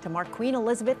off to mark Queen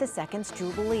Elizabeth II's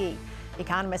Jubilee.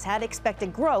 Economists had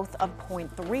expected growth of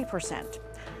 0.3%.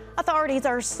 Authorities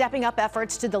are stepping up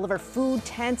efforts to deliver food,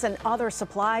 tents, and other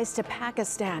supplies to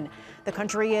Pakistan. The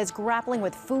country is grappling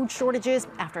with food shortages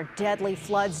after deadly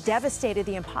floods devastated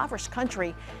the impoverished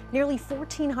country. Nearly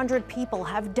 1,400 people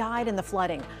have died in the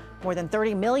flooding. More than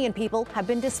 30 million people have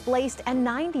been displaced, and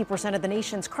 90% of the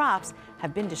nation's crops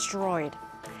have been destroyed.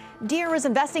 Deere is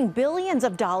investing billions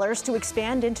of dollars to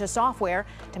expand into software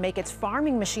to make its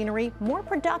farming machinery more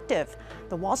productive.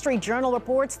 The Wall Street Journal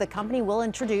reports the company will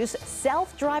introduce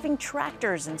self-driving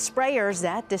tractors and sprayers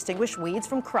that distinguish weeds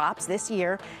from crops this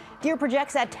year. Deere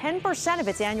projects that 10% of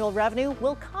its annual revenue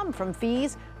will come from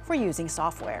fees for using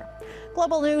software.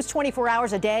 Global news 24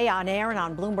 hours a day on air and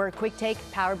on Bloomberg Quick Take,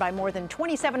 powered by more than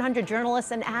 2,700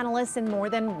 journalists and analysts in more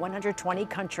than 120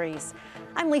 countries.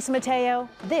 I'm Lisa Mateo.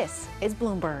 This is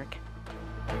Bloomberg.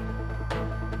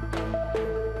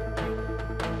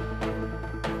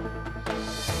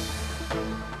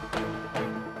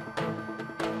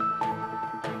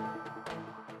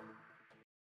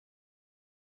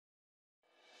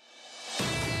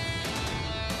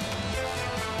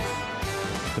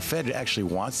 The Fed actually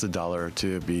wants the dollar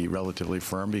to be relatively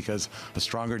firm because a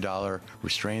stronger dollar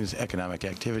restrains economic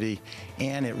activity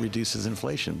and it reduces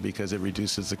inflation because it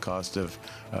reduces the cost of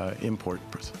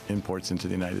imports into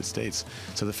the United States.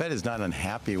 So the Fed is not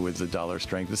unhappy with the dollar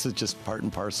strength. This is just part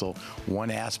and parcel,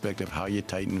 one aspect of how you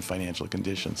tighten financial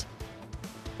conditions.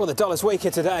 Well, the dollar's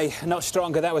weaker today, not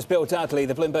stronger. That was Bill Dudley,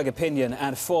 the Bloomberg opinion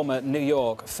and former New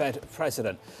York Fed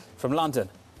president. From London,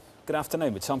 good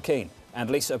afternoon with Tom Keene and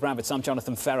Lisa Abramowicz. I'm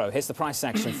Jonathan Ferro. Here's the price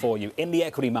action for you. In the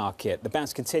equity market, the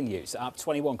bounce continues, up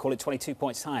 21, call it 22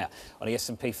 points higher on the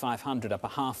S&P 500, up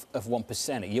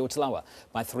 0.5%. It yields lower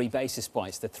by 3 basis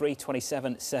points to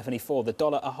 327.74. The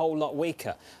dollar a whole lot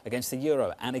weaker against the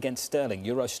euro and against sterling.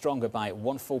 Euro stronger by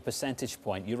 1 full percentage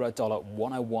point. Euro dollar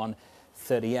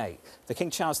 101.38. The King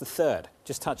Charles III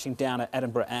just touching down at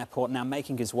Edinburgh Airport, now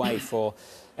making his way for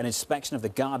an inspection of the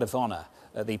Guard of Honour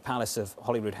at the Palace of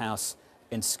Holyrood House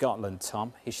in Scotland,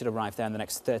 Tom. He should arrive there in the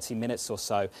next 30 minutes or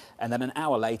so. And then an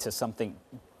hour later, something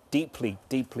deeply,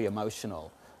 deeply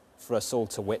emotional for us all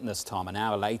to witness, Tom. An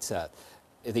hour later,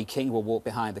 the King will walk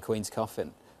behind the Queen's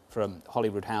coffin from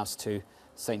Holyrood House to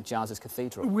St. Giles's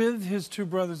Cathedral. With his 2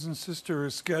 brothers and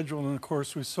sisters scheduled, and of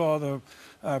course we saw the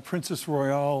Princess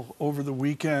Royale over the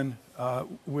weekend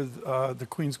with the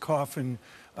Queen's coffin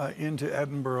into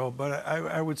Edinburgh. But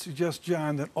I would suggest,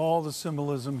 John, that all the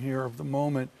symbolism here of the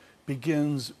moment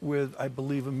begins with, I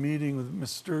believe, a meeting with Miss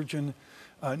Sturgeon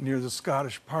near the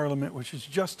Scottish Parliament, which is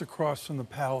just across from the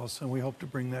palace, and we hope to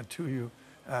bring that to you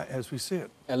as we see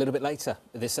it. A little bit later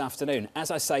this afternoon.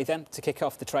 As I say then, to kick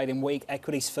off the trading week,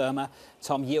 equities firmer,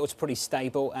 Tom, yields pretty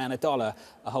stable, and a dollar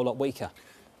a whole lot weaker.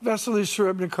 Vasily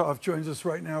Serebnikov joins us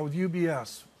right now with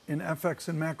UBS in FX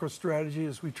and macro strategy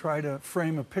as we try to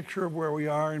frame a picture of where we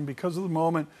are. And because of the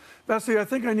moment, Vasily, I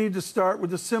think I need to start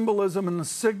with the symbolism and the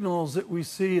signals that we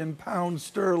see in pound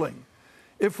sterling.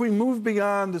 If we move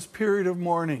beyond this period of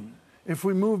mourning, if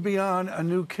we move beyond a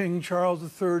new King Charles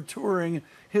III touring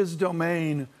his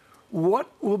domain, what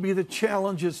will be the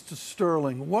challenges to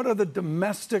sterling? What are the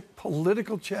domestic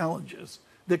political challenges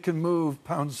that can move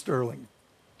pound sterling?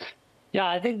 Yeah,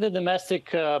 I think the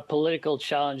domestic political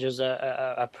challenges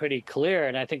are pretty clear,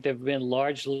 and I think they've been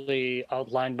largely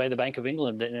outlined by the Bank of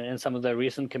England in some of their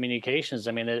recent communications.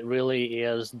 I mean, it really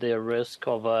is the risk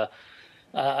of a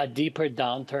deeper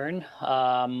downturn.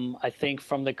 I think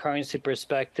from the currency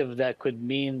perspective, that could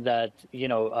mean that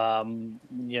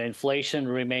inflation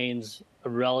remains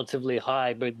relatively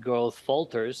high, but growth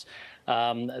falters.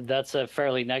 that's a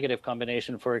fairly negative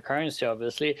combination for a currency,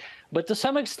 obviously. But to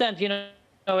some extent,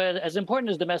 as important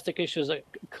as domestic issues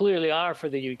clearly are for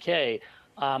the UK,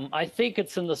 I think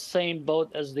it's in the same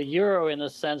boat as the euro in the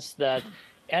sense that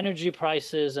energy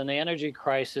prices and the energy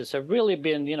crisis have really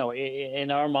been,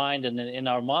 in our mind and in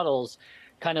our models,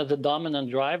 kind of the dominant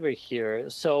driver here.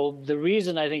 So the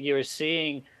reason I think you're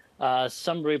seeing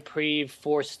some reprieve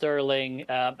for sterling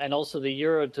and also the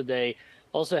euro today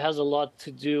also has a lot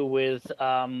to do with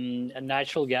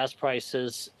natural gas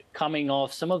prices coming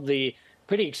off some of the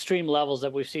pretty extreme levels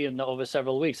that we've seen over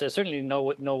several weeks. They're certainly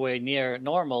nowhere near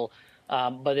normal,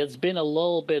 but it's been a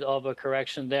little bit of a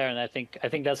correction there, and I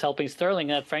think that's helping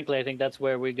sterling. And frankly, I think that's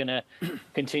where we're going to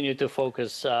continue to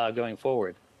focus going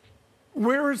forward.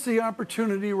 Where is the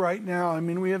opportunity right now? I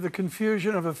mean, we have the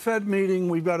confusion of a Fed meeting.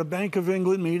 We've got a Bank of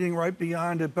England meeting right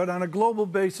beyond it. But on a global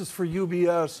basis for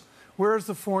UBS, where is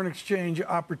the foreign exchange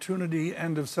opportunity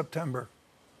end of September?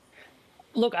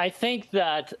 Look, I think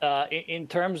that in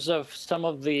terms of some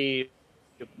of the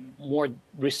more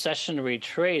recessionary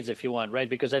trades, if you want, right?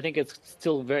 Because I think it's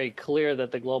still very clear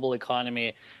that the global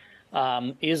economy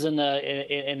is in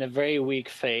a very weak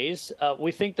phase.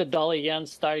 We think the dollar-yen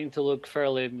starting to look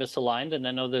fairly misaligned, and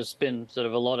I know there's been sort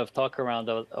of a lot of talk around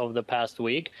over the past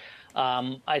week.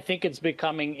 I think it's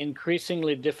becoming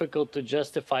increasingly difficult to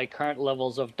justify current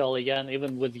levels of dollar-yen,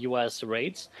 even with U.S.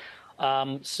 rates.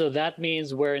 So that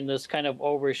means we're in this kind of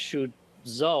overshoot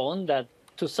zone that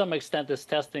to some extent is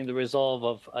testing the resolve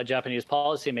of Japanese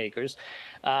policymakers.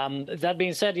 That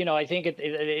being said, I think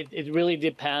it really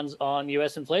depends on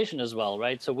U.S. inflation as well,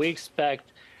 right? So we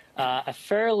expect a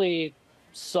fairly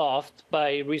soft,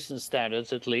 by recent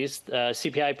standards at least,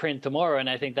 CPI print tomorrow, and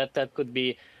I think that could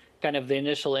be kind of the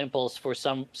initial impulse for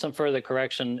some further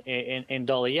correction in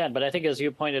dollar-yen. But I think, as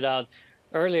you pointed out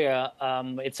earlier,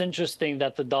 it's interesting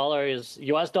that the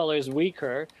U.S. dollar is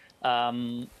weaker,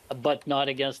 but not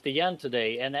against the yen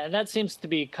today. And that seems to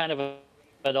be kind of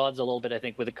at odds a little bit, I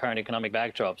think, with the current economic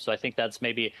backdrop. So I think that's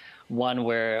maybe one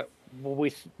where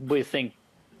we think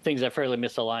things are fairly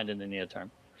misaligned in the near term.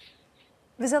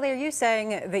 Vasily, are you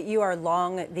saying that you are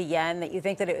long the yen, that you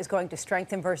think that it is going to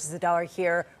strengthen versus the dollar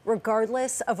here,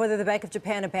 regardless of whether the Bank of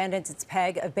Japan abandons its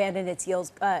peg,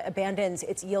 abandons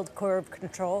its yield curve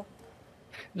control?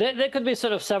 There could be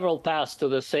sort of several paths to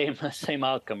the same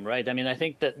outcome, right? I mean, I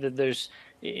think that there's,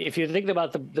 if you think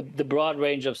about the broad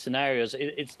range of scenarios,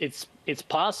 it's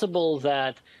possible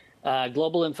that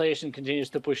global inflation continues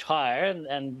to push higher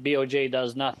and BOJ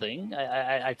does nothing.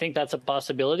 I think that's a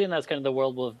possibility, and that's kind of the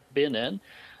world we've been in.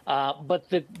 But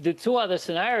the two other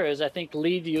scenarios, I think,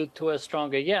 lead you to a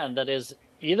stronger yen. That is,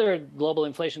 either global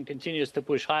inflation continues to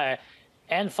push higher,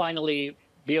 and finally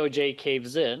BOJ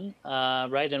caves in,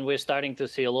 right? And we're starting to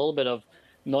see a little bit of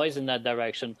noise in that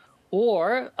direction.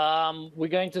 Or we're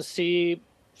going to see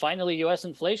finally U.S.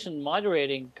 inflation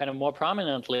moderating kind of more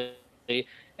prominently,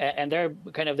 and they're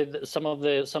kind of some of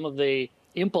the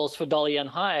impulse for dollar-yen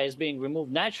high is being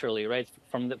removed naturally, right,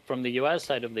 from the U.S.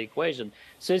 side of the equation.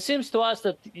 So it seems to us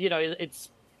that it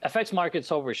affects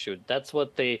markets overshoot. That's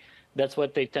what they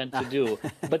tend to do.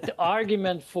 But the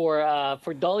argument for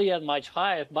dollar-yen much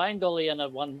higher, buying dollar-yen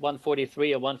at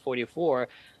 143 or 144,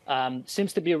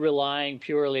 seems to be relying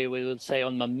purely, we would say,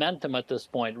 on momentum at this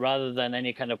point, rather than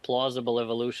any kind of plausible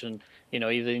evolution,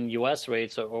 either in U.S.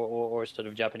 rates or sort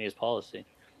of Japanese policy.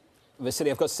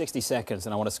 Vasily, I've got 60 seconds,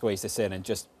 and I want to squeeze this in and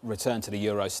just return to the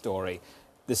euro story.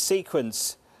 The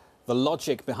sequence, the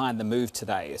logic behind the move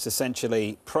today is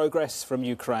essentially progress from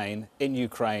Ukraine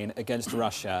against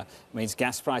Russia means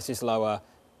gas prices lower,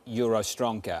 euro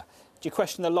stronger. Do you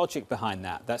question the logic behind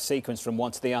that sequence from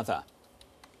one to the other?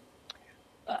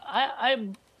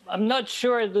 I'm not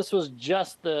sure this was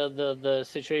just the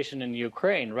situation in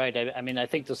Ukraine, right? I mean, I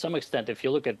think to some extent, if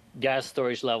you look at gas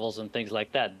storage levels and things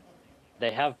like that, they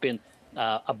have been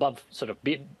above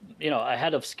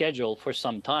ahead of schedule for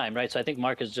some time, right? So I think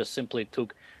markets just simply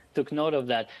took note of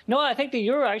that. No, I think the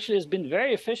euro actually has been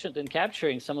very efficient in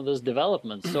capturing some of those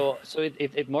developments. So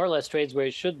it more or less trades where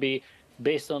it should be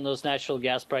based on those natural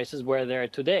gas prices where they're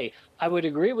today. I would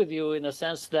agree with you in a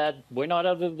sense that we're not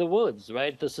out of the woods,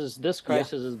 right? This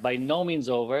crisis is by no means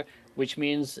over, which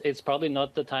means it's probably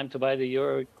not the time to buy the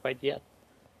euro quite yet.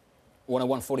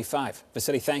 101.45.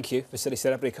 Vasily, thank you. Vasily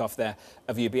Serebryakov there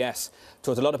of UBS.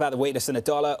 Talked a lot about the weakness in the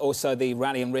dollar, also the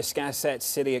rally in risk assets.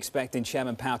 Citi expecting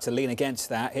Chairman Powell to lean against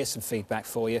that. Here's some feedback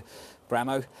for you,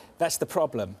 Bramo. That's the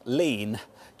problem. Lean.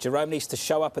 Jerome needs to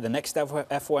show up at the next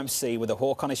FOMC with a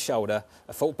hawk on his shoulder,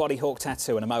 a full body hawk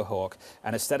tattoo and a mohawk,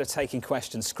 and instead of taking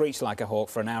questions, screech like a hawk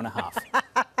for an hour and a half.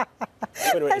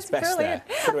 Twitter at its best brilliant.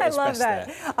 there. I love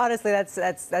that. Honestly,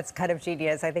 that's kind of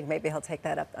genius. I think maybe he'll take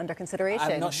that up under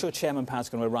consideration. I'm not sure Chairman Powell's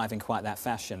going to arrive in quite that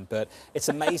fashion, but it's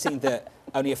amazing that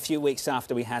only a few weeks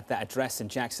after we had that address in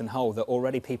Jackson Hole that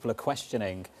already people are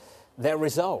questioning their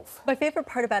resolve. My favorite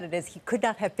part about it is he could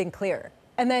not have been clearer.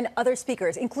 And then other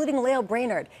speakers, including Lael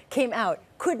Brainerd, came out,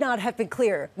 could not have been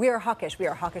clearer. We are hawkish, we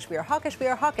are hawkish, we are hawkish, we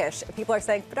are hawkish. People are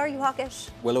saying, but are you hawkish?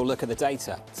 We'll all look at the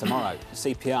data tomorrow.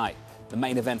 CPI, the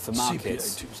main event for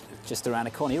markets, just around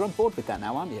the corner. You're on board with that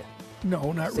now, aren't you?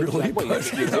 No, not CPI, really. Well,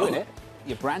 But, you're doing it.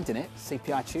 You're branding it.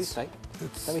 CPI Tuesday.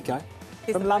 There we go.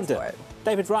 From London,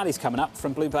 David Riley's coming up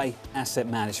from Blue Bay Asset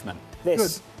Management.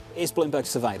 This is Bloomberg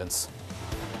Surveillance.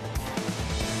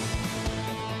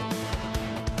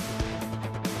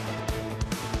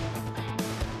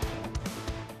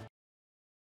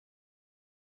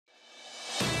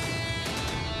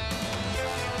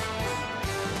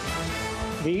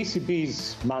 The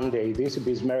ECB's mandate, the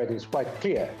ECB's merit is quite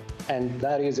clear, and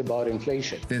that is about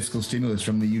inflation. Fiscal stimulus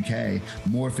from the UK,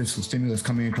 more fiscal stimulus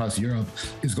coming across Europe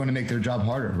is going to make their job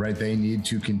harder, right? They need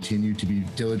to continue to be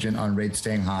diligent on rates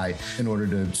staying high in order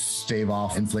to stave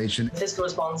off inflation. Fiscal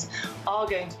response are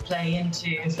going to play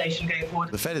into inflation going forward.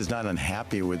 The Fed is not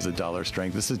unhappy with the dollar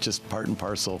strength. This is just part and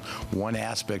parcel, one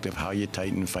aspect of how you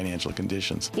tighten financial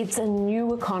conditions. It's a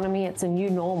new economy, it's a new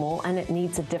normal, and it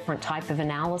needs a different type of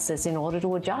analysis in order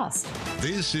to adjust.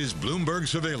 This is Bloomberg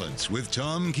Surveillance with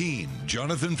Tom Keene,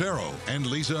 Jonathan Ferro, and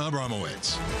Lisa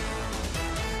Abramowicz.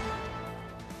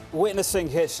 Witnessing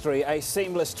history, a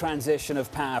seamless transition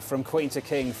of power from Queen to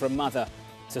King, from mother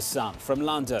to son. From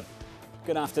London,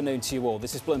 good afternoon to you all.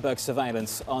 This is Bloomberg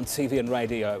Surveillance on TV and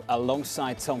radio,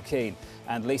 alongside Tom Keene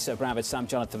and Lisa Abramowicz. I'm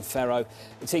Jonathan Ferro.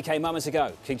 TK, moments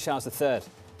ago, King Charles III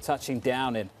touching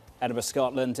down in Edinburgh,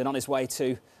 Scotland, and on his way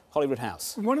to Holyrood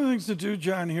House. One of the things to do,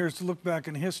 John, here is to look back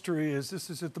in history. This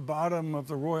is at the bottom of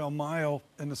the Royal Mile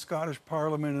in the Scottish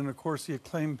Parliament, and of course the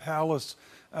acclaimed palace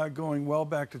going well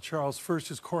back to Charles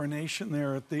I's coronation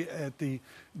there at the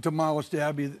demolished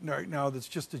abbey right now that's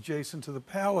just adjacent to the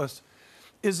palace,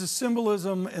 is a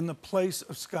symbolism in the place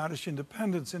of Scottish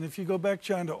independence. And if you go back,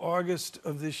 John, to August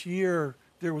of this year,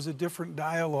 there was a different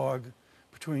dialogue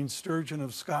between Sturgeon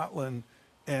of Scotland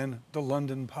and the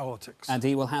London politics. And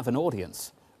he will have an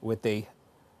audience with the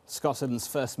Scotland's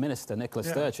First Minister, Nicola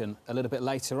Sturgeon, a little bit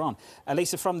later on.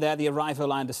 Lisa, from there, the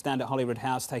arrival, I understand, at Holyrood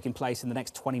House taking place in the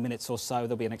next 20 minutes or so.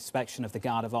 There'll be an inspection of the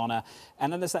Guard of Honour.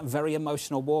 And then there's that very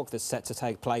emotional walk that's set to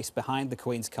take place behind the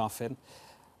Queen's coffin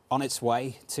on its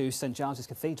way to St Giles's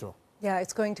Cathedral. Yeah,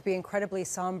 it's going to be incredibly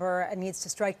somber and needs to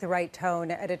strike the right tone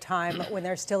at a time when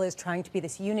there still is trying to be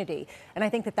this unity. And I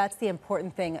think that that's the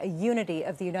important thing, a unity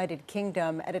of the United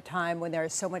Kingdom at a time when there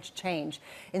is so much change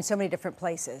in so many different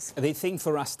places. The thing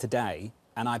for us today,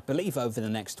 and I believe over the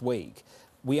next week,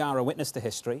 we are a witness to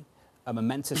history, a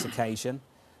momentous occasion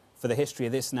for the history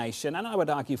of this nation, and I would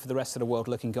argue for the rest of the world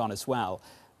looking on as well.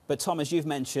 But Tom, as you've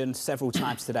mentioned several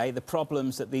times today, the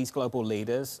problems that these global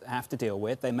leaders have to deal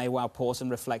with, they may well pause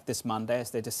and reflect this Monday as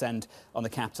they descend on the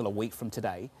capital a week from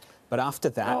today. But after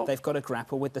that, they've got to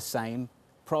grapple with the same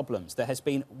problems. There has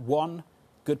been one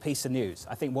good piece of news,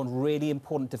 I think one really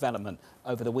important development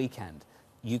over the weekend: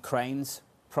 Ukraine's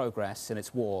progress in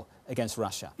its war against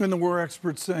Russia. And the war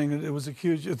experts saying that it was a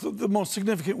huge, it's the most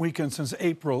significant weekend since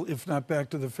April, if not back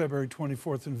to the February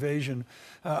 24th invasion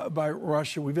by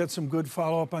Russia. We've had some good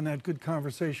follow-up on that, good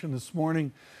conversation this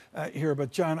morning here.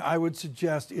 But John, I would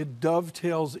suggest it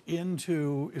dovetails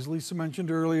into, as Lisa mentioned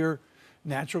earlier,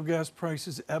 natural gas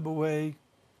prices ebb away,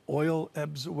 oil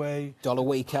ebbs away. Dollar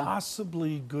weaker.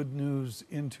 Possibly good news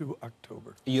into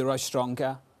October. Euro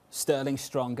stronger, sterling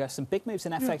stronger. Some big moves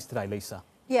in FX today, Lisa.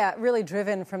 Yeah, really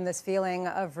driven from this feeling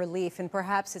of relief, and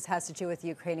perhaps it has to do with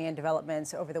Ukrainian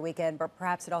developments over the weekend, but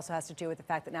perhaps it also has to do with the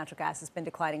fact that natural gas has been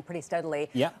declining pretty steadily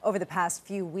over the past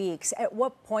few weeks. At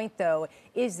what point, though,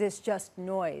 is this just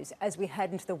noise as we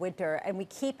head into the winter and we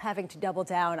keep having to double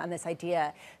down on this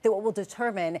idea that what will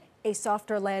determine a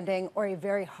softer landing or a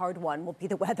very hard one will be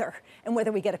the weather and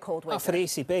whether we get a cold winter? For the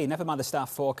ECB, never mind the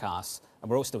staff forecasts, and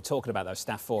we're all still talking about those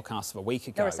staff forecasts of a week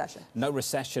ago. No recession. No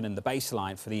recession in the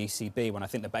baseline for the ECB, when I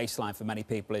think the baseline for many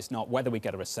people is not whether we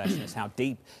get a recession, it's how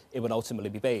deep it would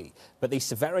ultimately be. But the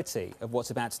severity of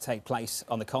what's about to take place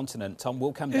on the continent, Tom,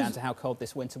 will come down to how cold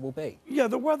this winter will be. Yeah,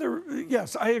 the weather,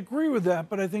 yes, I agree with that,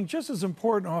 but I think just as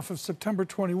important off of September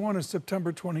 21 is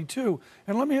September 22.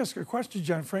 And let me ask you a question,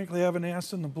 John, frankly, I haven't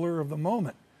asked in the blur of the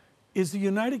moment. Is the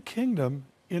United Kingdom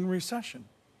in recession?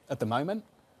 At the moment,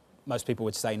 most people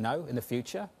would say no. In the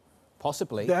future,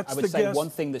 possibly. That's I would say guess. One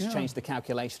thing that's changed the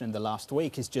calculation in the last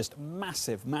week is just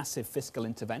massive, massive fiscal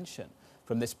intervention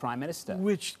from this Prime Minister.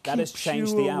 Which that has keeps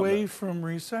changed you the away outlook. from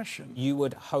recession. You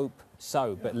would hope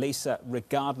so. But Lisa,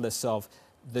 regardless of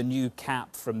the new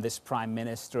cap from this Prime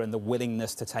Minister and the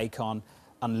willingness to take on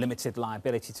unlimited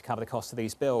liability to cover the cost of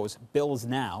these bills, bills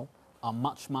now are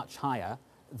much, much higher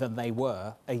than they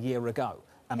were a year ago.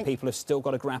 And people have still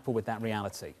got to grapple with that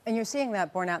reality. And you're seeing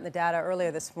that borne out in the data.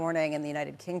 Earlier this morning in the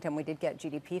United Kingdom, we did get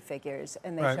GDP figures,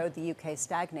 and they showed the UK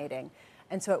stagnating.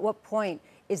 And so at what point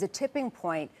is a tipping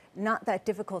point not that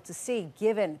difficult to see,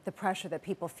 given the pressure that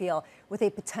people feel with a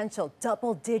potential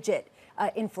double-digit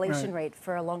inflation rate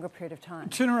for a longer period of time?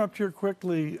 To interrupt here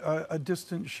quickly, a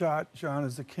distant shot, John,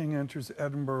 as the King enters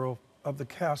Edinburgh, of the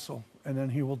castle, and then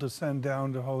he will descend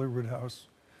down to Holyrood House.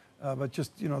 But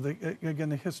just, you know, again,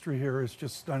 the history here is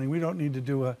just stunning. We don't need to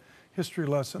do a history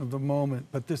lesson of the moment,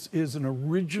 but this is an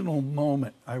original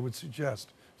moment, I would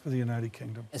suggest, for the United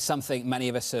Kingdom. It's something many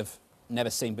of us have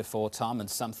never seen before, Tom, and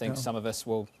something some of us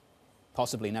will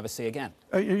possibly never see again.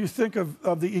 You think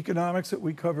of the economics that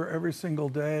we cover every single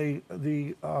day.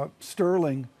 The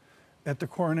sterling at the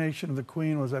coronation of the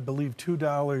Queen was, I believe,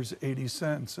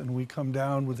 $2.80, and we come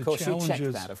down with the challenges. Of course, you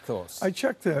checked that, of course. I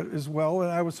checked that as well, and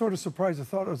I was sort of surprised. I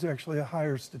thought it was actually a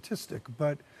higher statistic,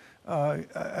 but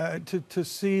to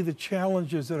see the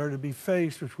challenges that are to be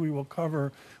faced, which we will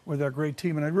cover with our great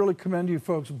team, and I really commend you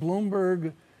folks.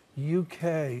 Bloomberg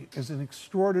UK is an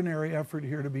extraordinary effort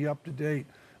here to be up to date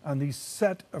on these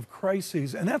set of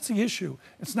crises. And that's the issue.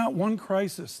 It's not one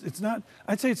crisis. It's not,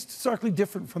 I'd say it's starkly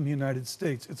different from the United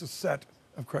States. It's a set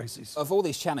of crises. Of all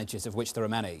these challenges, of which there are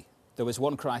many, there was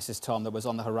one crisis, Tom, that was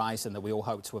on the horizon that we all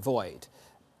hoped to avoid,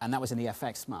 and that was in the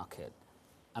FX market.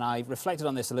 And I reflected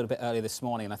on this a little bit earlier this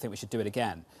morning, and I think we should do it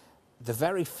again. The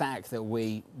very fact that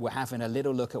we were having a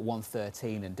little look at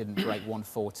 113 and didn't break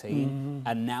 114,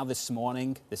 and now this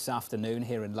morning, this afternoon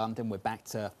here in London, we're back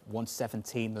to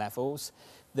 117 levels.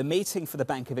 The meeting for the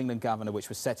Bank of England governor, which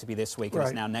was set to be this week and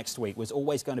is now next week, was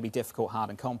always going to be difficult, hard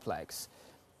and complex.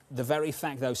 The very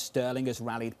fact, though, sterling has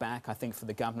rallied back, I think, for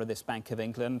the governor of this Bank of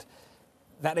England,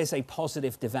 that is a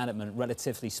positive development,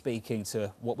 relatively speaking,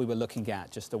 to what we were looking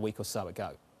at just a week or so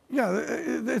ago. Yeah,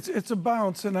 it's a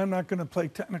bounce, and I'm not going to play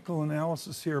technical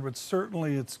analysis here, but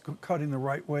certainly it's cutting the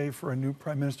right way for a new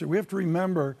prime minister. We have to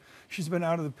remember she's been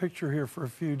out of the picture here for a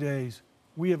few days.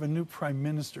 We have a new prime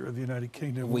minister of the United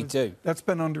Kingdom. We do. That's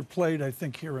been underplayed, I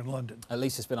think, here in London.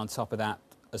 Lisa's been on top of that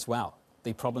as well.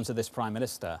 The problems of this prime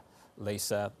minister,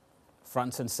 Lisa,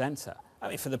 front and centre. I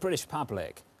mean, for the British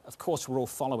public, of course, we're all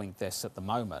following this at the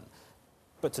moment.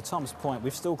 But to Tom's point,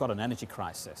 we've still got an energy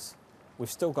crisis.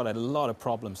 We've still got a lot of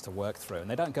problems to work through, and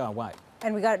they don't go away.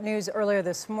 And we got news earlier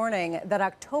this morning that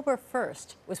October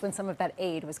 1st was when some of that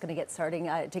aid was going to get starting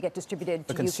to get distributed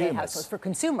to UK households for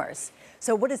consumers.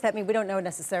 So what does that mean? We don't know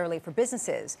necessarily for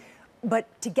businesses. But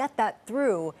to get that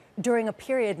through during a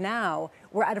period now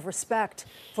where, out of respect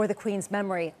for the Queen's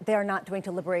memory, they are not doing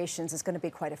deliberations is going to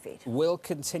be quite a feat. We'll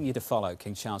continue to follow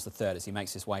King Charles III as he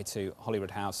makes his way to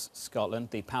Holyrood House, Scotland,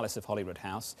 the Palace of Holyrood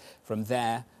House. From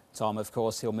there, Tom, of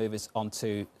course, he'll move us on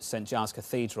to St Giles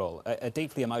Cathedral, a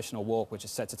deeply emotional walk which is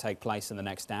set to take place in the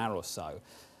next hour or so,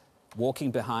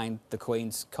 walking behind the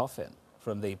Queen's coffin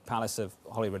from the Palace of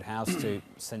Holyrood House to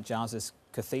St Giles's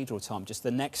Cathedral, Tom. Just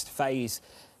the next phase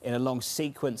in a long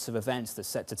sequence of events that's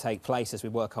set to take place as we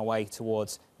work our way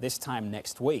towards this time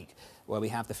next week, where we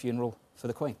have the funeral for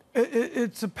the Queen.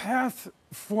 It's a path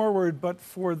forward, but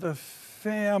for the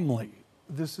family.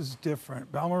 This is different.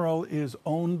 Balmoral is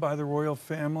owned by the royal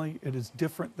family. It is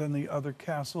different than the other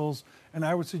castles. And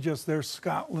I would suggest their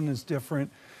Scotland is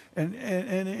different. And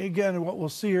again, what we'll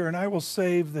see here, and I will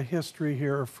save the history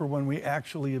here for when we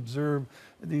actually observe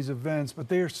these events, but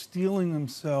they are steeling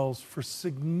themselves for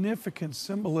significant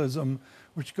symbolism,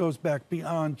 which goes back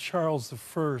beyond Charles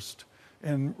I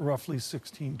in roughly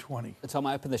 1620. Tom,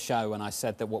 I opened the show and I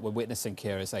said that what we're witnessing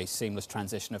here is a seamless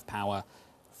transition of power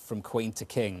from Queen to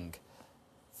King.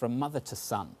 From mother to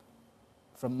son.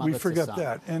 From mother to son. We forget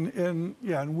that.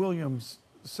 And William's,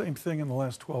 same thing in the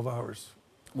last 12 hours.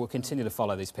 We'll continue to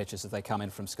follow these pictures as they come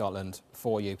in from Scotland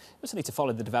for you. We also need to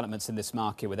follow the developments in this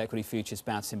market with equity futures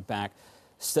bouncing back.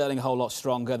 Sterling a whole lot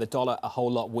stronger, the dollar a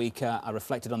whole lot weaker. I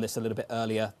reflected on this a little bit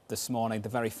earlier this morning. The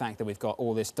very fact that we've got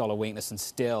all this dollar weakness and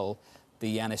still the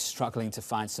yen is struggling to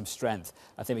find some strength.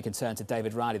 I think we can turn to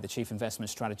David Riley, the Chief Investment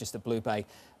Strategist at Blue Bay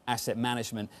Asset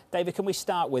Management. David, can we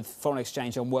start with foreign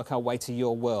exchange and work our way to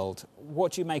your world?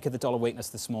 What do you make of the dollar weakness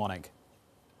this morning?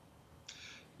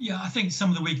 Yeah, I think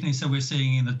some of the weakness that we're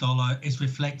seeing in the dollar is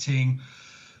reflecting,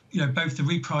 both the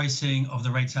repricing of the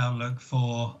rate outlook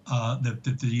for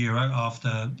the euro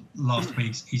after last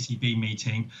week's ECB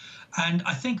meeting, and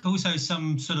I think also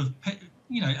some sort of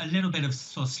a little bit of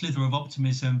sort of slither of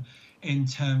optimism in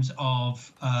terms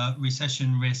of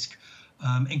recession risk,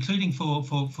 including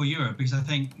for Europe, because I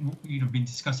think you've been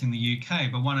discussing the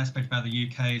UK, but one aspect about the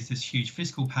UK is this huge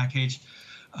fiscal package.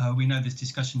 We know there's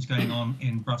discussions going on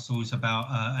in Brussels about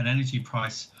an energy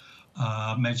price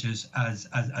measures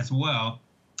as well.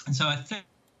 And so I think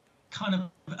kind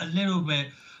of a little bit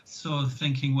sort of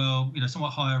thinking, well,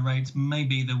 somewhat higher rates may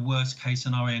be the worst case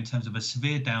scenario in terms of a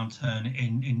severe downturn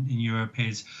in Europe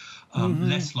is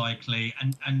less likely,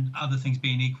 and other things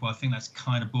being equal, I think that's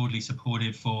kind of broadly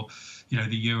supported for,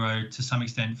 the euro to some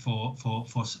extent for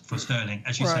sterling.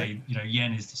 As you say,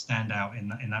 yen is the standout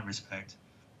in that respect.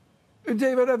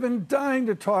 David, I've been dying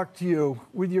to talk to you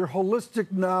with your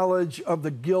holistic knowledge of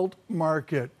the gilt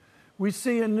market. We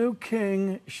see a new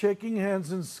king shaking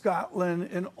hands in Scotland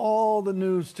and all the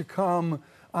news to come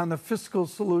on the fiscal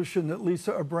solution that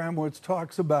Lisa Abramowicz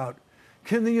talks about.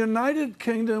 Can the United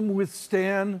Kingdom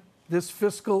withstand this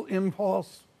fiscal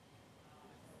impulse?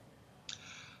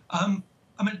 I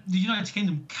mean, the United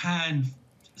Kingdom can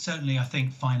certainly, I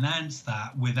think, finance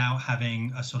that without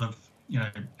having a sort of,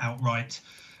 outright,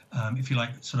 if you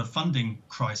like, sort of funding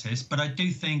crisis. But I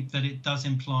do think that it does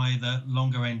imply that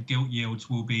longer end gilt yields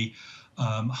will be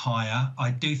higher.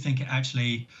 I do think it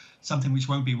actually something which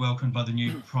won't be welcomed by the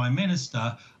new Prime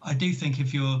Minister. I do think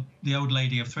if you're the old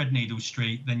lady of Threadneedle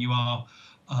Street, then you are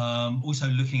also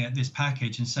looking at this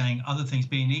package and saying, other things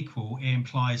being equal, it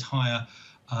implies higher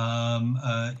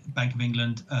Bank of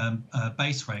England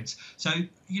base rates. So,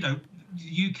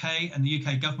 the UK and the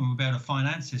UK government will be able to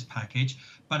finance this package,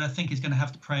 but I think it's going to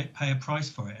have to pay a price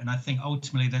for it. And I think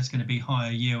ultimately that's going to be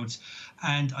higher yields.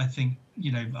 And I think,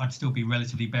 I'd still be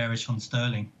relatively bearish on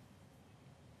sterling.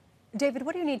 David,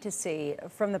 what do you need to see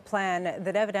from the plan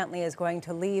that evidently is going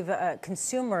to leave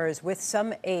consumers with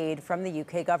some aid from the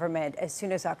UK government as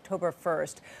soon as October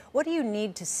 1st? What do you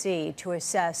need to see to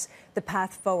assess the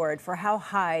path forward for how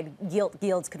high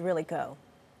yields could really go?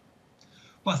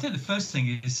 Well, I think the first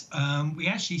thing is we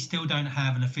actually still don't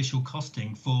have an official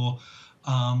costing for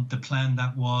the plan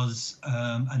that was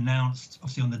announced,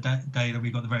 obviously, on the day that we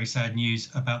got the very sad news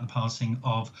about the passing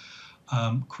of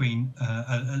Queen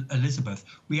Elizabeth.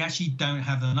 We actually don't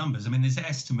have the numbers. I mean, there's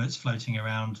estimates floating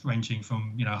around ranging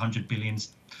from 100 billion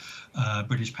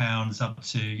British pounds up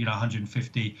to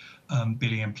 150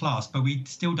 billion plus, but we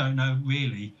still don't know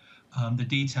really the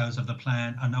details of the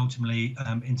plan and ultimately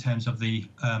in terms of the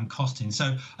costing.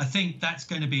 So I think that's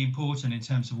going to be important in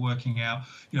terms of working out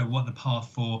what the path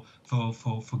for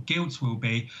gilts will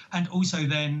be, and also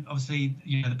then obviously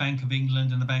the Bank of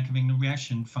England and the Bank of England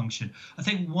reaction function. I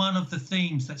think one of the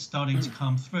themes that's starting to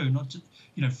come through, not just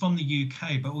from the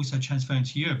UK but also transferring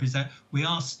to Europe, is that we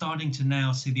are starting to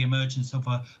now see the emergence of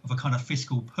a kind of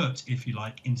fiscal put, if you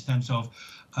like, in terms of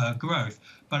growth.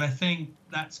 But I think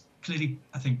that's clearly,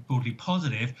 I think, broadly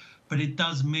positive, but it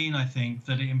does mean, I think,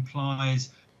 that it implies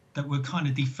that we're kind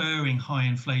of deferring high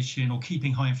inflation or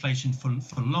keeping high inflation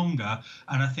for longer.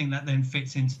 And I think that then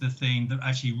fits into the theme that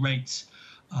actually rates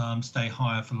stay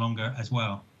higher for longer as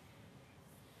well.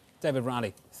 David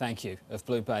Riley, thank you, of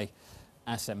Blue Bay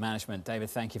Asset Management.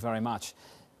 David, thank you very much.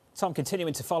 Tom,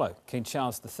 continuing to follow King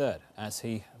Charles III as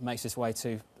he makes his way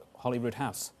to Holyrood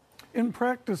House. In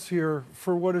practice here,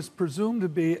 for what is presumed to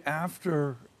be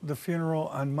after the funeral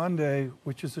on Monday,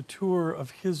 which is a tour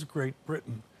of his Great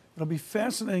Britain. It'll be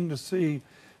fascinating to see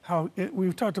how,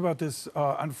 we've talked about this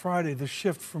on Friday, the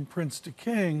shift from prince to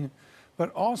king,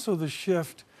 but also the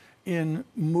shift in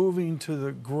moving to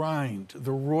the grind,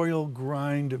 the royal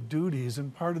grind of duties.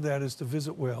 And part of that is to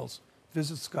visit Wales,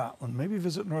 visit Scotland, maybe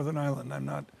visit Northern Ireland.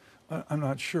 I'm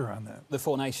not sure on that. The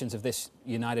four nations of this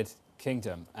United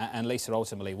Kingdom, and Lisa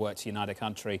ultimately worked to unite a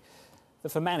country that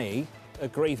for many are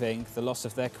grieving the loss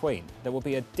of their queen. There will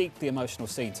be a deeply emotional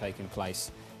scene taking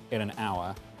place in an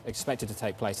hour, expected to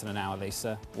take place in an hour,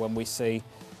 Lisa, when we see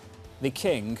the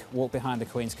king walk behind the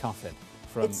queen's coffin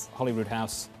from Holyrood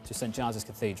House to St Giles's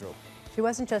Cathedral. She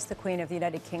wasn't just the queen of the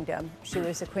United Kingdom. She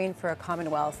was the queen for a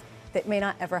Commonwealth that may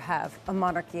not ever have a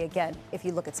monarchy again, if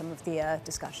you look at some of the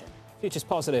discussion. Future's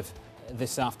positive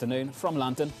this afternoon from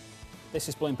London. This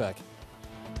is Bloomberg.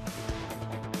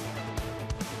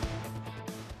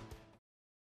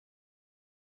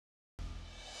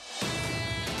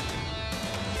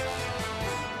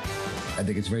 I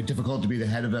think it's very difficult to be the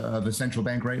head of a central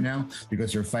bank right now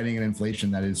because you're fighting an inflation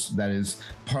that is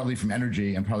partly from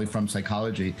energy and partly from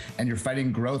psychology, and you're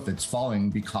fighting growth that's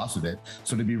falling because of it.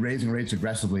 So to be raising rates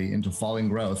aggressively into falling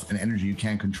growth and energy you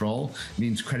can't control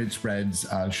means credit spreads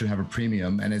should have a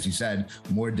premium, and as you said,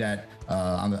 more debt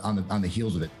on the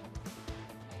heels of it.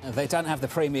 They don't have the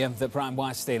premium that Brian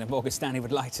Weinstein and Morgan Stanley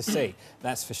would like to see,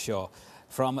 that's for sure.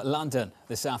 From London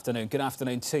this afternoon, good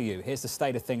afternoon to you. Here's the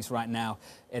state of things right now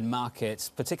in markets,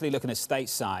 particularly looking at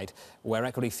stateside, where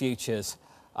equity futures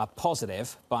are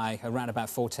positive by around about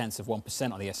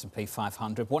 0.4% on the S&P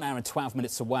 500, 1 hour and 12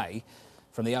 minutes away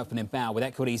from the opening bow, with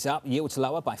equities up, yields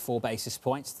lower by 4 basis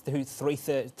points to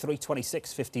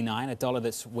 326.59, a dollar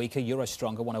that's weaker, euro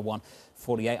stronger,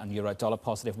 101.48 on euro dollar,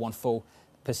 positive 1 full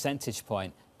percentage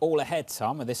point. All ahead,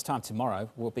 Tom, and this time tomorrow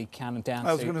we'll be counting down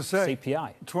to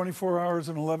CPI. 24 hours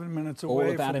and 11 minutes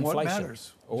away about from inflation. what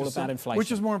matters. All about inflation.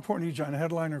 Which is more important to you, John,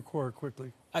 headline or core,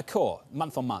 quickly? A core,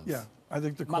 month on month. Yeah, I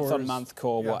think the core month on month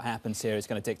core, what happens here is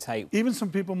going to dictate. Even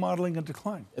some people modeling a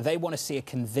decline. They want to see a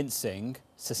convincing,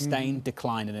 sustained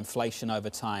decline in inflation over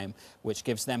time, which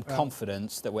gives them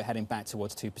confidence that we're heading back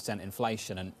towards 2%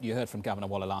 inflation. And you heard from Governor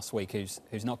Waller last week, who's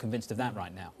not convinced of that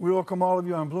right now. We welcome all of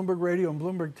you on Bloomberg Radio and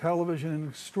Bloomberg Television, an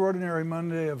extraordinary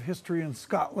Monday of history in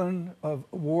Scotland, of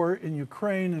war in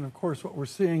Ukraine, and of course what we're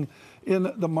seeing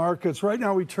in the markets. Right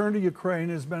now we turn to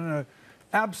Ukraine. It's been an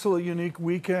absolutely unique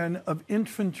weekend of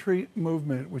infantry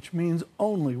movement, which means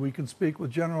only we can speak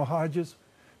with General Hodges.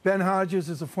 Ben Hodges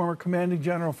is a former commanding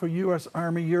general for U.S.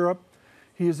 Army Europe.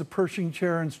 He is a Pershing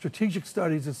Chair in Strategic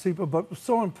Studies at SIPA. But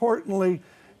so importantly,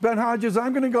 Ben Hodges,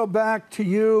 I'm going to go back to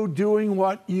you doing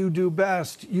what you do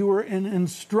best. You were an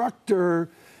instructor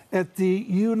at the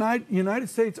United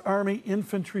States Army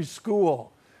Infantry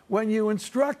School. When you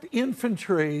instruct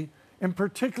infantry, and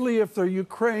particularly if they're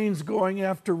Ukrainians going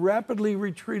after rapidly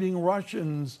retreating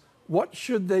Russians, what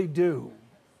should they do?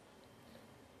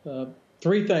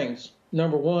 3 things.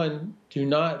 Number 1, do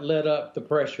not let up the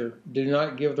pressure. Do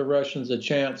not give the Russians a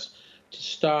chance to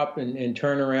stop and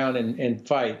turn around and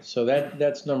fight. So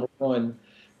that's number 1.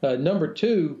 Number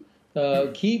 2,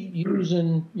 keep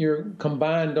using your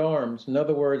combined arms. In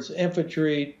other words,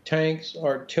 infantry, tanks,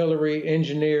 artillery,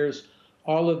 engineers,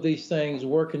 all of these things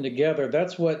working together.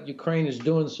 That's what Ukraine is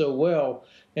doing so well,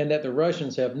 and that the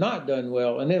Russians have not done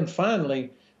well. And then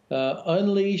finally,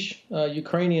 unleash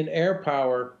Ukrainian air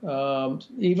power.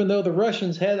 Even though the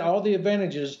Russians had all the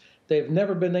advantages, they've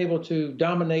never been able to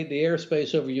dominate the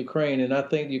airspace over Ukraine, and I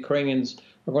think the Ukrainians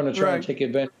are going to try and take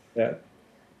advantage of that.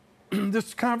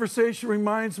 This conversation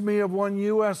reminds me of one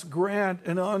U.S. Grant,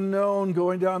 an unknown,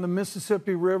 going down the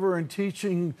Mississippi River and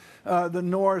teaching the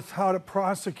North how to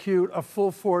prosecute a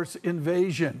full-force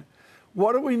invasion.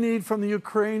 What do we need from the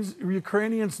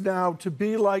Ukrainians now to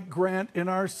be like Grant in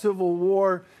our civil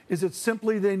war? Is it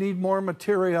simply they need more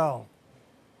material?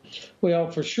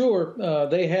 Well, for sure,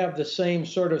 they have the same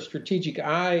sort of strategic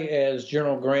eye as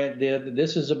General Grant did.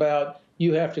 This is about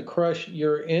you have to crush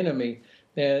your enemy.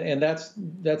 And that's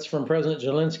from President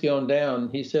Zelensky on down.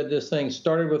 He said this thing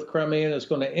started with Crimea and it's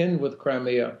going to end with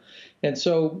Crimea. And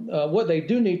so what they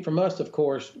do need from us, of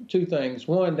course, 2 things.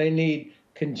 1, they need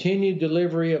continued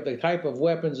delivery of the type of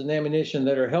weapons and ammunition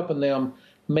that are helping them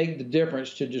make the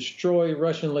difference to destroy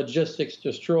Russian logistics,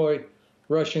 destroy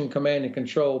Russian command and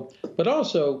control. But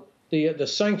also the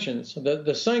sanctions.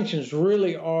 The sanctions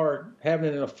really are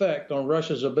having an effect on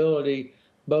Russia's ability,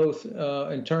 both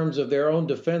in terms of their own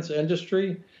defense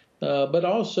industry, but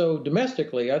also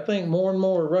domestically. I think more and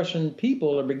more Russian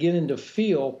people are beginning to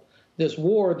feel this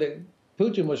war that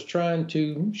Putin was trying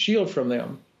to shield from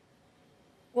them.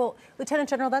 Well, Lieutenant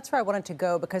General, that's where I wanted to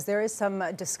go, because there is some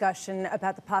discussion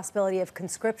about the possibility of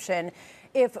conscription.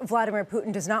 If Vladimir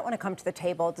Putin does not want to come to the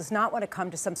table, does not want to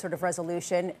come to some sort of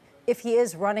resolution, if he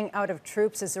is running out of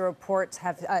troops, as the reports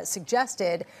have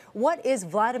suggested, what is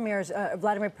Vladimir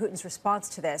Putin's response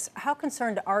to this? How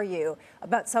concerned are you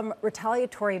about some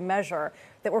retaliatory measure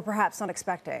that we're perhaps not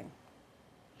expecting?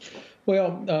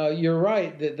 Well, you're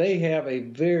right that they have a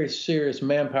very serious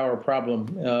manpower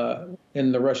problem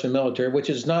in the Russian military, which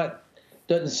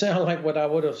doesn't sound like what I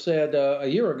would have said a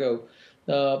year ago.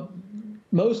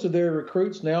 Most of their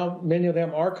recruits now, many of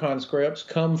them are conscripts,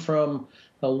 come from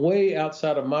way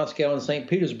outside of Moscow and St.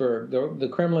 Petersburg. The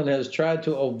Kremlin has tried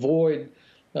to avoid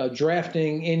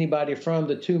drafting anybody from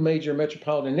the 2 major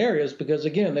metropolitan areas because,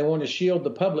 again, they want to shield the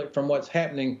public from what's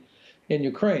happening in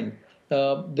Ukraine.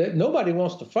 Nobody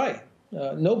wants to fight.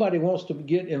 Nobody wants to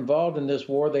get involved in this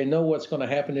war. They know what's going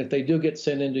to happen if they do get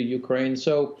sent into Ukraine.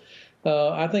 So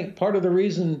I think part of the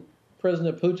reason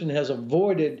President Putin has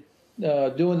avoided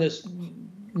doing this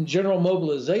general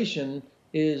mobilization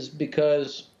is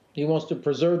because he wants to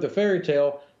preserve the fairy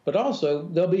tale, but also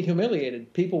they'll be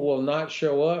humiliated. People will not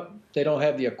show up. They don't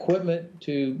have the equipment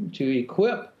to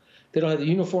equip. They don't have the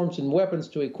uniforms and weapons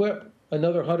to equip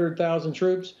another 100,000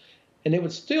 troops. And it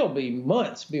would still be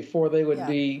months before they would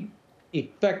be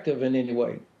effective in any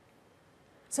way.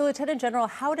 So, Lieutenant General,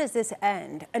 how does this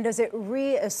end? And does it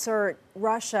reassert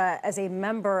Russia as a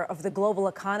member of the global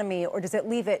economy, or does it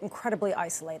leave it incredibly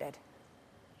isolated?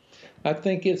 I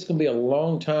think it's going to be a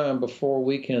long time before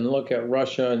we can look at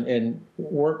Russia and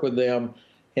work with them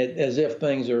as if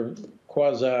things are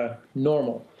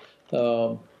quasi-normal.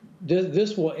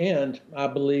 This will end, I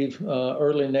believe,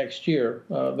 early next year.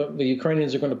 The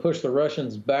Ukrainians are going to push the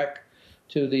Russians back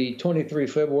to the 23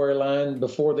 February line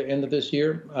before the end of this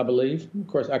year, I believe. Of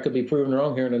course, I could be proven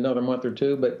wrong here in another month or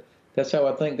two, but that's how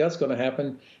I think that's going to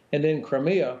happen. And then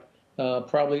Crimea,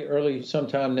 probably early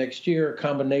sometime next year, a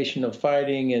combination of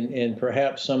fighting and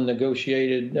perhaps some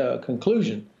negotiated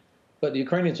conclusion. But the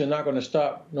Ukrainians are not going to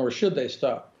stop, nor should they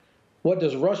stop. What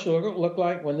does Russia look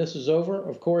like when this is over?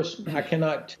 Of course, I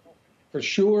cannot for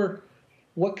sure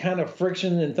what kind of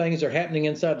friction and things are happening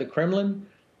inside the Kremlin.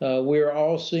 We are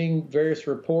all seeing various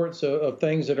reports of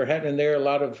things that are happening there, a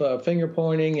lot of finger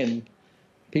pointing, and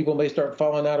people may start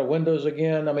falling out of windows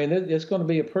again. I mean, it's going to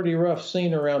be a pretty rough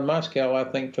scene around Moscow, I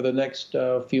think, for the next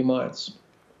few months.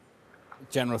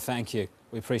 General, thank you.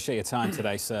 We appreciate your time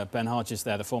today, sir. Ben Hodges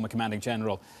there, the former commanding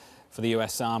general for the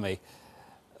U.S. Army.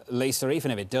 Lisa,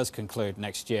 even if it does conclude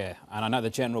next year, and I know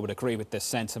the General would agree with this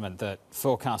sentiment that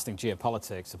forecasting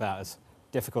geopolitics about as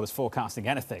difficult as forecasting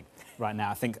anything right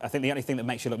now. I think the only thing that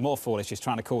makes you look more foolish is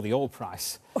trying to call the oil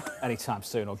price anytime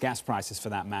soon, or gas prices for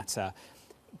that matter.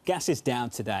 Gas is down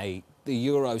today. The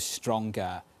euro's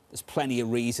stronger. There's plenty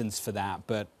of reasons for that.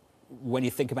 But when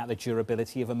you think about the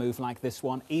durability of a move like this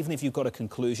one, even if you've got a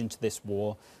conclusion to this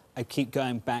war, I keep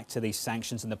going back to these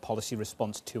sanctions and the policy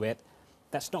response to it.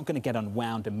 That's not going to get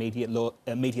unwound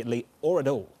immediately or at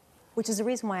all. Which is the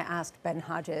reason why I asked Ben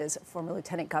Hodges, former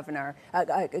Lieutenant Governor,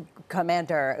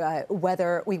 Commander,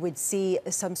 whether we would see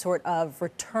some sort of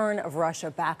return of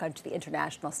Russia back onto the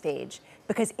international stage.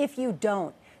 Because if you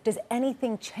don't, does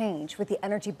anything change with the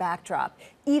energy backdrop,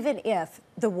 even if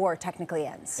the war technically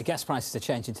ends? The gas prices are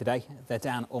changing today. They're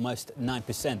down almost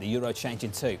 9%. The euro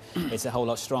changing too. It's a whole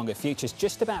lot stronger. Futures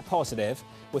just about positive.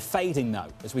 We're fading though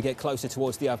as we get closer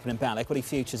towards the opening bell. Equity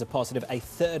futures are positive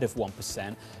 1/3 of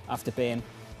 1% after being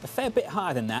a fair bit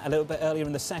higher than that a little bit earlier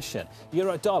in the session.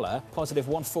 Euro dollar positive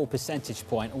 1 full percentage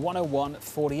point,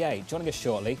 101.48. Joining us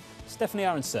shortly, Stephanie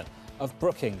Aronson of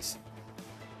Brookings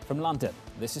from London.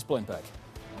 This is Bloomberg.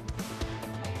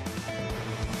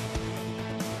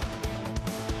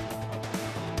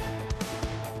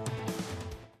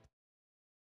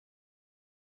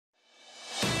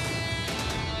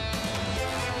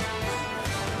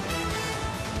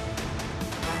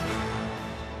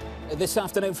 This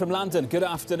afternoon from London, good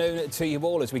afternoon to you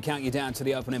all as we count you down to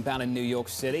the opening bell in New York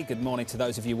City. Good morning to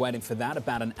those of you waiting for that,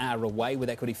 about an hour away, with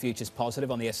equity futures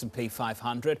positive on the S&P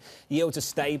 500. Yields are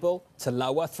stable to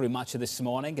lower through much of this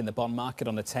morning in the bond market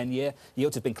on the 10-year.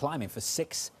 Yields have been climbing for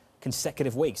 6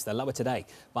 consecutive weeks. They're lower today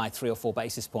by 3 or 4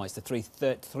 basis points to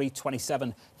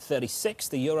 327.36.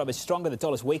 The euro is stronger, the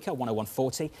dollar's weaker,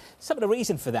 101.40. Some of the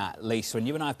reason for that, Lisa, and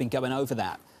you and I have been going over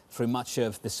that through much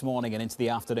of this morning and into the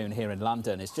afternoon here in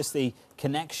London, is just the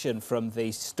connection from the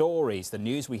stories, the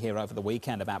news we hear over the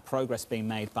weekend about progress being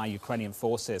made by Ukrainian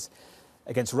forces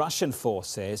against Russian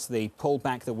forces, the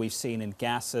pullback that we've seen in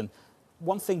gas. And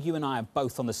one thing you and I are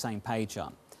both on the same page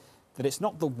on, that it's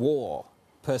not the war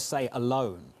per se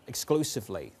alone,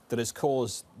 exclusively, that has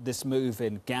caused this move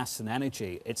in gas and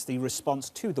energy. It's the response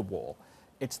to the war.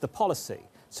 It's the policy.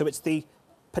 So it's the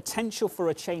potential for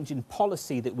a change in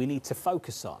policy that we need to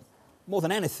focus on more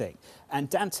than anything. And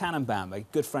Dan Tannenbaum, a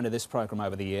good friend of this programme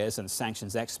over the years and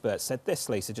sanctions expert, said this,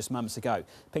 Lisa, just moments ago.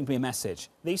 Pinged me a message.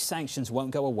 These sanctions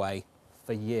won't go away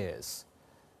for years.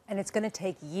 And it's going to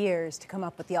take years to come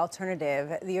up with the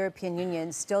alternative. The European Union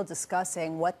is still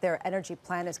discussing what their energy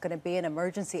plan is going to be, an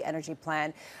emergency energy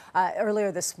plan.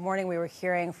 Earlier this morning, we were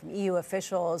hearing from EU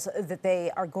officials that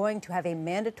they are going to have a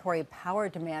mandatory power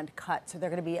demand cut. So they're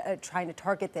going to be trying to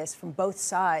target this from both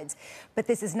sides. But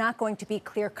this is not going to be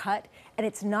clear cut, and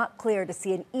it's not clear to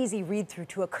see an easy read through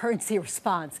to a currency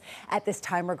response at this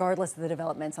time, regardless of the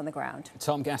developments on the ground.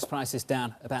 Tom, gas prices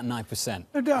down about 9%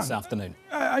 They're down this afternoon.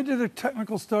 I did a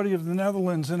technical study of the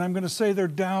Netherlands, and I'm going to say they're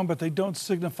down, but they don't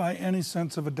signify any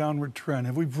sense of a downward trend.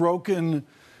 Have we broken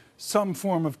some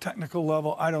form of technical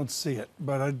level? I don't see it,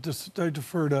 but I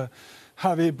defer to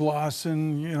Javier Blas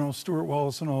and Stuart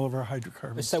Wallace and all of our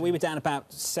hydrocarbons. So we were down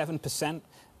about 7%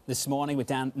 this morning. We're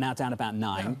now down about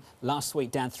 9%. Yeah. Last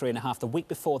week down 3.5%. The week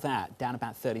before that down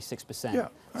about 36%. Yeah,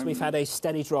 so we've had a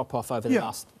steady drop off over the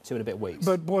last 2 and a bit weeks.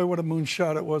 But boy, what a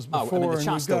moonshot it was before. Oh, I mean, the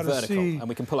chart's still vertical, and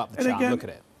we can pull up the chart and look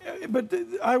at it. But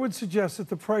I would suggest that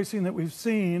the pricing that we've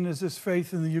seen is this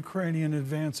faith in the Ukrainian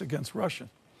advance against Russia.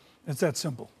 It's that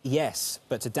simple. Yes,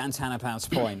 but to Dan Tannenbaum's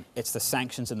point, it's the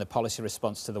sanctions and the policy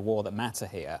response to the war that matter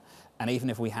here. And even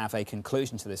if we have a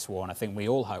conclusion to this war, and I think we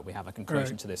all hope we have a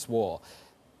conclusion to this war,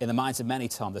 in the minds of many,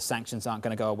 Tom, the sanctions aren't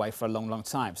going to go away for a long, long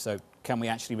time. So can we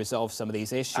actually resolve some of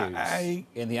these issues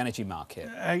in the energy market?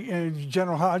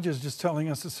 General Hodge is just telling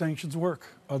us the sanctions work.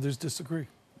 Others disagree.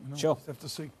 Sure. We have to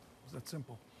see. It's that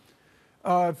simple.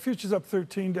 Futures up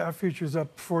 13, Dow futures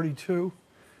up 42.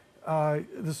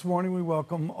 This morning we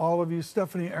welcome all of you.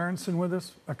 Stephanie Aronson with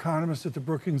us, economist at the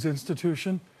Brookings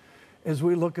Institution. As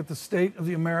we look at the state of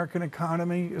the American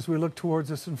economy, as we look towards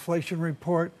this inflation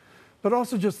report, but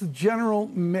also just the general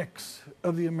mix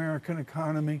of the American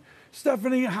economy.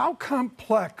 Stephanie, how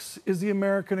complex is the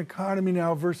American economy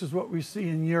now versus what we see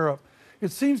in Europe?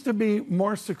 It seems to be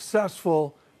more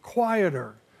successful,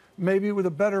 quieter, maybe with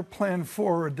a better plan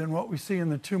forward than what we see in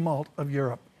the tumult of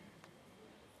Europe.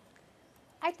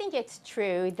 I think it's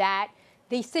true that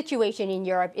the situation in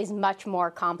Europe is much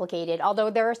more complicated, although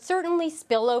there are certainly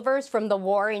spillovers from the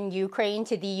war in Ukraine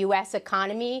to the U.S.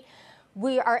 economy.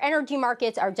 Our energy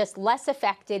markets are just less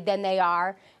affected than they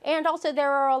are. And also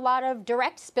there are a lot of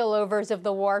direct spillovers of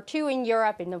the war, too, in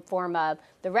Europe in the form of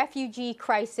the refugee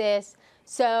crisis.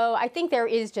 So I think there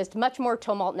is just much more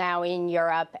tumult now in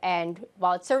Europe. And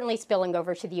while it's certainly spilling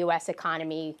over to the U.S.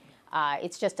 economy,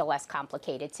 it's just a less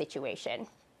complicated situation.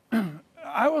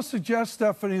 I will suggest,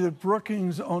 Stephanie, that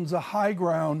Brookings owns a high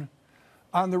ground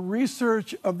on the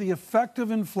research of the effect of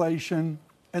inflation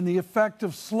and the effect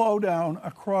of slowdown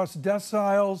across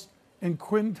deciles and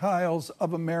quintiles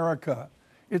of America.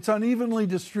 It's unevenly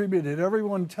distributed.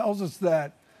 Everyone tells us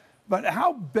that. But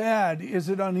how bad is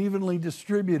it unevenly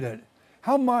distributed?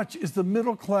 How much is the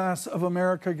middle class of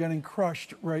America getting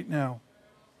crushed right now?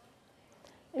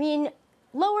 I mean,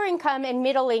 lower income and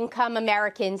middle income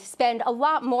Americans spend a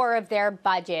lot more of their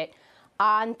budget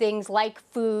on things like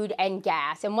food and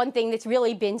gas. And one thing that's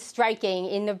really been striking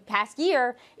in the past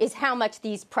year is how much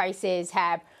these prices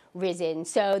have risen.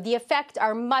 So the effects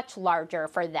are much larger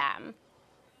for them.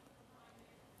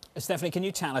 Stephanie, can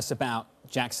you tell us about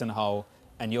Jackson Hole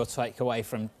and your takeaway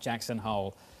from Jackson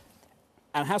Hole,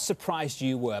 and how surprised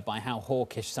you were by how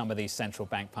hawkish some of these central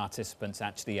bank participants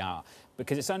actually are?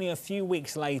 Because it's only a few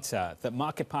weeks later that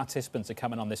market participants are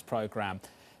coming on this program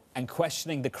and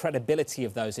questioning the credibility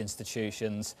of those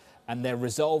institutions and their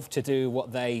resolve to do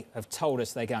what they have told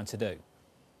us they're going to do.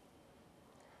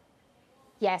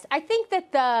 Yes, I think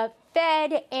that the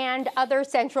Fed and other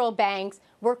central banks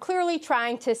were clearly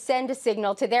trying to send a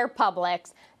signal to their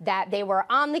publics that they were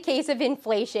on the case of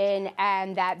inflation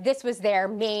and that this was their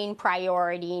main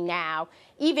priority now,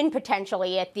 even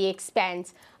potentially at the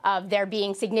expense of there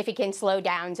being significant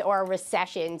slowdowns or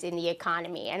recessions in the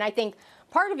economy. And I think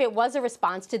part of it was a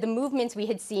response to the movements we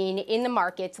had seen in the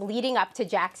markets leading up to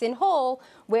Jackson Hole,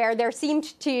 where there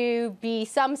seemed to be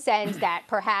some sense that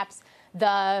perhaps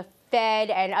the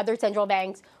Fed and other central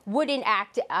banks wouldn't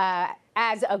act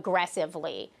as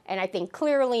aggressively. And I think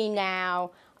clearly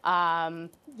now,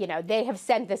 they have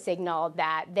sent the signal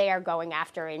that they are going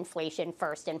after inflation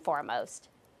first and foremost.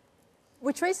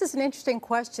 Which raises an interesting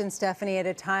question, Stephanie, at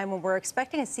a time when we're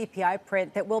expecting a CPI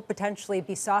print that will potentially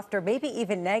be softer, maybe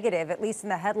even negative, at least in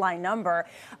the headline number,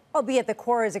 albeit the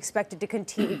core is expected to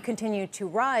continue to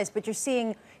rise. But you're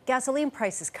seeing gasoline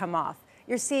prices come off.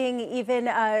 You're seeing even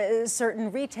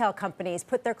certain retail companies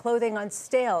put their clothing on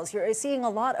sales. You're seeing a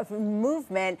lot of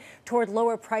movement toward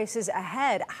lower prices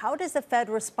ahead. How does the Fed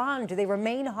respond? Do they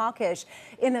remain hawkish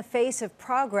in the face of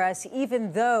progress,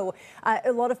 even though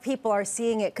a lot of people are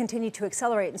seeing it continue to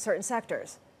accelerate in certain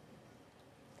sectors?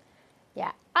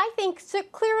 Yeah, I think so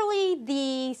clearly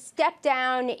the step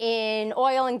down in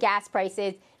oil and gas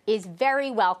prices is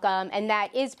very welcome, and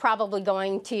that is probably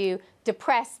going to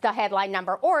depress the headline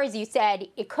number, or as you said,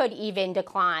 it could even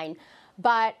decline.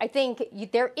 But I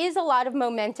think there is a lot of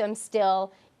momentum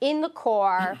still in the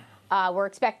core. We're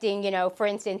expecting, for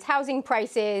instance, housing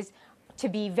prices to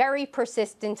be very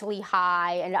persistently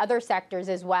high and other sectors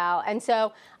as well. And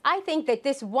so I think that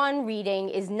this one reading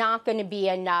is not going to be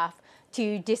enough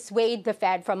to dissuade the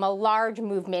Fed from a large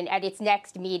movement at its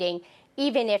next meeting,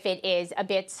 even if it is a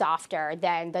bit softer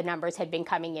than the numbers had been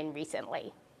coming in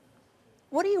recently.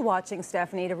 What are you watching,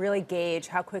 Stephanie, to really gauge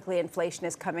how quickly inflation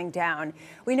is coming down?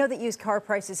 We know that used car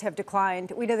prices have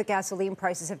declined. We know that gasoline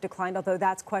prices have declined, although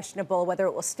that's questionable whether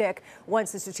it will stick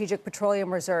once the Strategic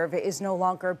Petroleum Reserve is no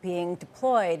longer being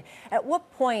deployed. At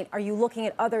what point are you looking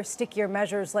at other stickier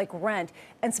measures like rent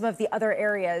and some of the other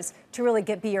areas to really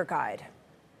be your guide?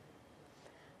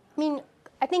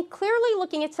 I think clearly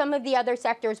looking at some of the other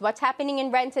sectors, what's happening in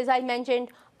rents, as I mentioned,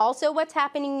 Also, what's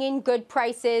happening in good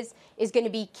prices is going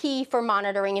to be key for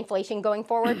monitoring inflation going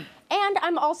forward. And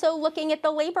I'm also looking at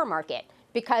the labor market,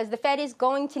 because the Fed is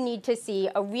going to need to see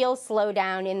a real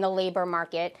slowdown in the labor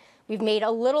market. We've made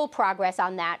a little progress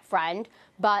on that front,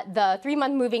 but the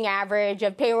 3-month moving average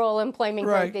of payroll employment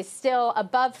growth is still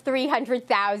above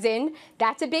 300,000.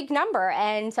 That's a big number.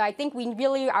 And so I think we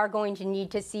really are going to need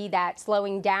to see that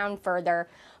slowing down further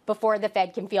before the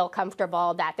Fed can feel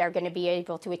comfortable that they're going to be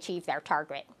able to achieve their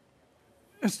target.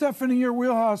 Stephanie, your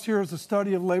wheelhouse here is the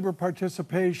study of labor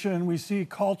participation. We see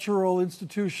cultural,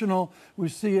 institutional. We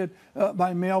see it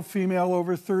by male, female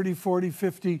over 30, 40,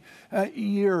 50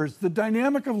 years. The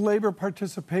dynamic of labor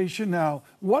participation now,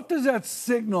 what does that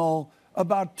signal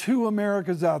about two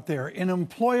Americas out there, an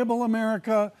employable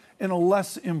America and a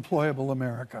less employable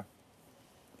America?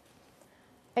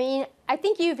 I mean, I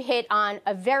think you've hit on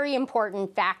a very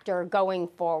important factor going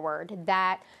forward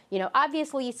that,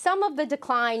 obviously some of the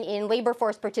decline in labor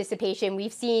force participation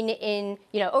we've seen in,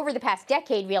 over the past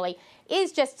decade really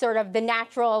is just sort of the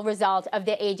natural result of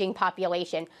the aging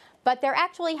population. But there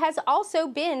actually has also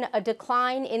been a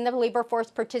decline in the labor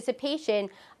force participation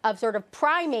of sort of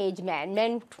prime age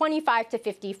men 25 to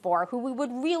 54, who we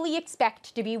would really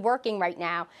expect to be working right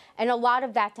now. And a lot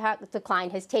of that decline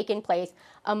has taken place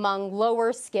among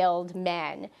lower skilled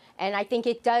men. And I think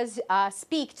it does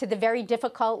speak to the very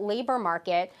difficult labor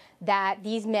market that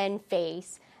these men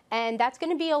face. And that's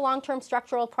going to be a long-term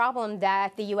structural problem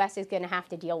that the U.S. is going to have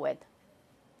to deal with.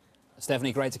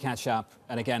 Stephanie, great to catch up.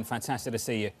 And again, fantastic to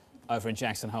see you over in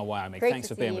Jackson Hole, Wyoming. Great Thanks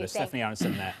for being with us. Stephanie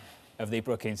Aronson there of the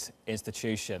Brookings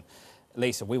Institution.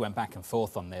 Lisa, we went back and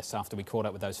forth on this after we caught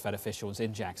up with those Fed officials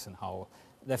in Jackson Hole.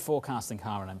 They're forecasting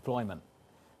higher unemployment.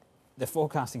 They're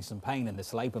forecasting some pain in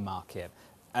this labour market.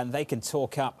 And they can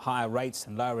talk up higher rates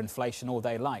and lower inflation all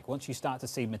they like. Once you start to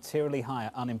see materially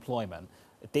higher unemployment,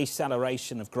 a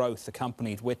deceleration of growth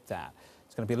accompanied with that,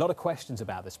 there's going to be a lot of questions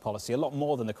about this policy, a lot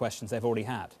more than the questions they've already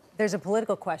had. There's a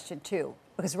political question, too,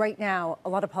 because right now a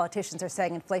lot of politicians are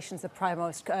saying inflation's the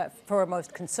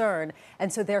foremost concern,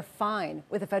 and so they're fine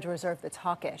with a Federal Reserve that's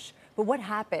hawkish. But what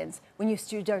happens when you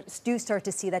do start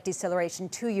to see that deceleration?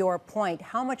 To your point,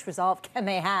 how much resolve can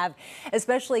they have,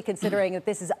 especially considering that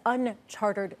this is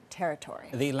uncharted territory?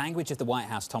 The language of the White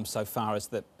House, Tom, so far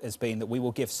has been that we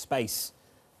will give space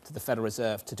to the Federal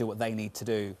Reserve to do what they need to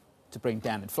do to bring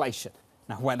down inflation.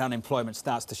 Now, when unemployment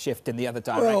starts to shift in the other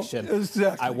direction,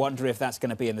 I wonder if that's going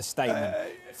to be in the statement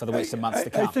for the weeks and months to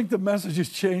come. I think the message has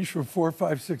changed from 4,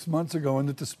 5, 6 months ago, and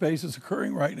that the space is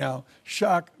occurring right now.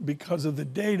 Shock because of the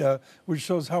data, which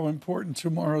shows how important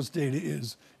tomorrow's data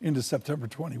is into September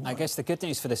 21. I guess the good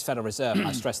news for this Federal Reserve, and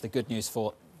I stress the good news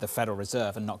for the Federal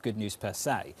Reserve and not good news per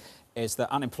se, is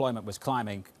that unemployment was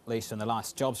climbing, at least in the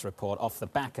last jobs report, off the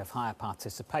back of higher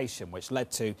participation, which led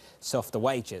to softer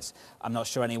wages. I'm not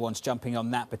sure anyone's jumping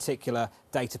on that particular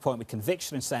data point with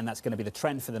conviction and saying that's going to be the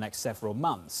trend for the next several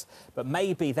months. But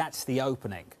maybe that's the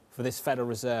opening for this Federal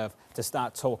Reserve to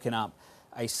start talking up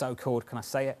a so-called, can I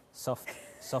say it,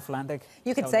 soft landing?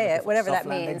 You could say it, whatever that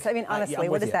means. I mean, honestly,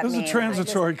 what does that mean? This is a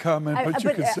transitory comment, but you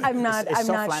can say it. I'm not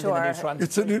sure.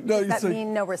 Does that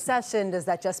mean no recession? Does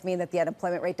that just mean that the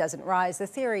unemployment rate doesn't rise? The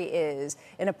theory is,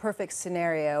 in a perfect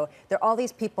scenario, there are all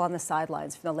these people on the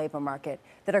sidelines from the labor market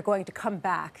that are going to come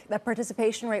back. That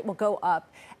participation rate will go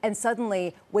up, and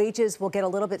suddenly wages will get a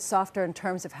little bit softer in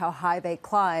terms of how high they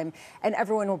climb, and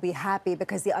everyone will be happy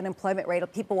because the unemployment rate,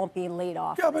 people won't be laid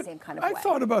off in the same kind of way. I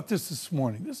thought about this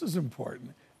morning. This is important.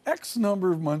 X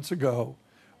number of months ago,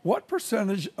 what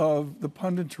percentage of the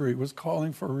punditry was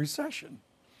calling for a recession?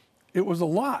 It was a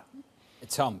lot.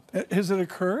 Tom, has it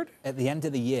occurred? At the end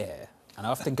of the year, and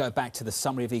I often go back to the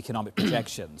summary of economic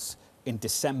projections in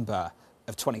December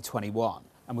of 2021,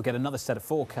 and we'll get another set of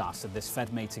forecasts at this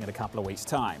Fed meeting in a couple of weeks'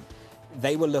 time.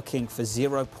 They were looking for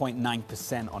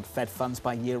 0.9% on Fed funds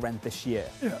by year end this year.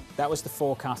 Yeah. That was the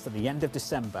forecast at the end of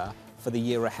December for the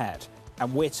year ahead.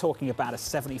 And we're talking about a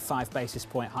 75 basis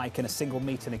point hike in a single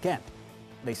meeting again.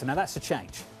 Lisa, now that's a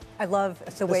change. I love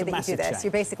the way that you do this. Change.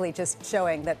 You're basically just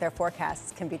showing that their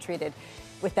forecasts can be treated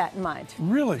with that in mind.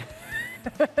 Really?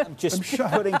 I'm just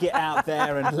putting it out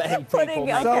there and letting people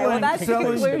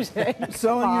make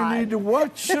selling you need to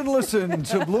watch and listen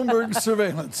to Bloomberg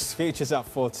Surveillance. Futures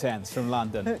up 4/10 from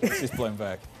London. This is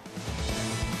Bloomberg.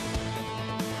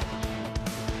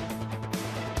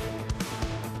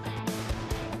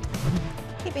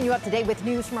 Keeping you up to date with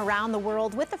news from around the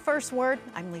world with the first word,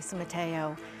 I'm Lisa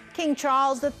Mateo. King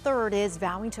Charles III is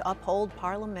vowing to uphold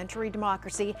parliamentary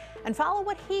democracy and follow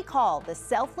what he called the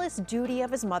selfless duty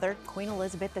of his mother, Queen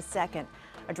Elizabeth II.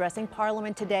 Addressing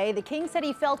Parliament today, the King said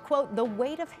he felt, quote, the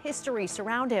weight of history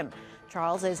surround him.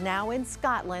 Charles is now in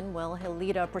Scotland, where he'll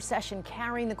lead a procession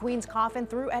carrying the Queen's coffin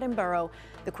through Edinburgh.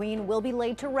 The Queen will be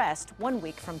laid to rest 1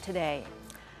 week from today.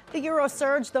 The euro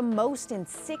surged the most in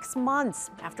 6 months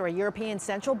after a European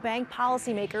central bank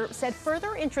policymaker said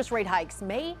further interest rate hikes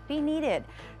may be needed.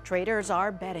 Traders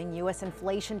are betting U.S.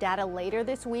 inflation data later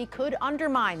this week could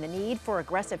undermine the need for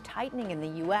aggressive tightening in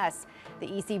the U.S. The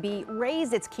ECB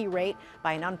raised its key rate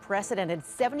by an unprecedented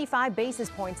 75 basis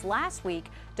points last week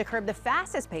to curb the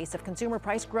fastest pace of consumer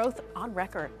price growth on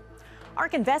record.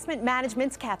 ARK Investment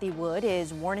Management's Kathy Wood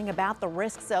is warning about the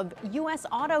risks of U.S.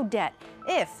 auto debt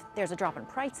if there's a drop in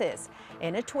prices.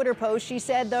 In a Twitter post, she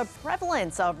said the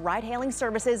prevalence of ride-hailing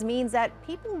services means that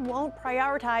people won't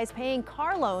prioritize paying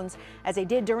car loans as they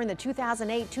did during the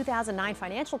 2008-2009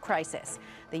 financial crisis.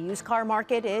 The used car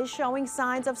market is showing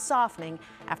signs of softening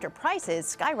after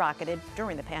prices skyrocketed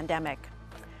during the pandemic.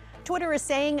 Twitter is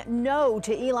saying no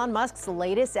to Elon Musk's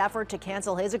latest effort to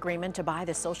cancel his agreement to buy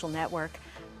the social network.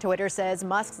 Twitter says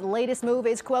Musk's latest move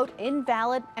is, quote,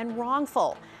 invalid and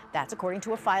wrongful. That's according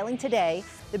to a filing today.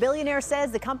 The billionaire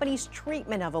says the company's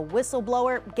treatment of a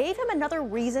whistleblower gave him another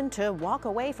reason to walk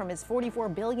away from his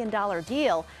 $44 billion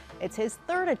deal. It's his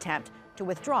third attempt to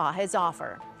withdraw his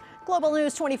offer. Global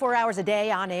news 24 hours a day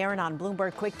on air and on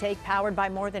Bloomberg Quick Take, powered by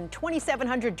more than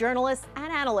 2,700 journalists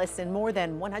and analysts in more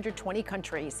than 120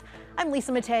 countries. I'm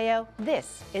Lisa Mateo.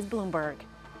 This is Bloomberg.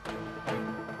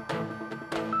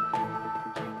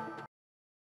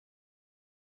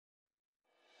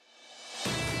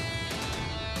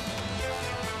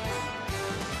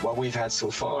 What we've had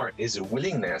so far is a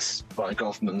willingness by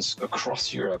governments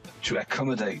across Europe to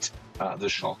accommodate the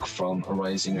shock from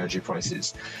rising energy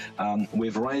prices.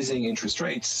 With rising interest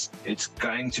rates, it's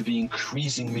going to be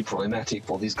increasingly problematic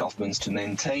for these governments to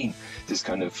maintain this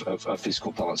kind of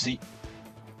fiscal policy.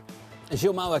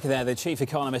 Gilles Marwaker there, the chief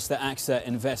economist at AXA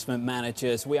Investment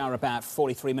Managers. We are about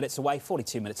 42 minutes away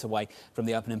from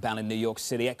the opening bell in New York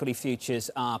City. Equity futures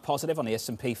are positive on the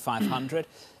S&P 500.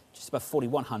 Just about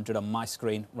 4,100 on my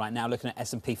screen right now. Looking at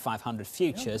S&P 500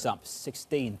 futures, up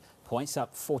 16 points,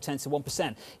 up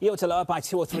 0.4%. Yield to lower by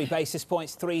 2 or 3 basis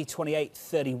points,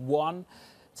 328.31.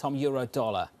 Tom, euro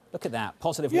dollar. Look at that,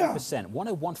 positive 1%,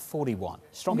 101.41.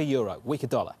 Stronger euro, weaker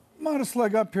dollar. Modest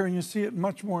leg up here, and you see it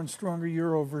much more in stronger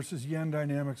euro versus yen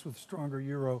dynamics with stronger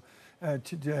euro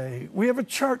today. We have a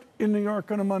chart in New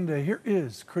York on a Monday. Here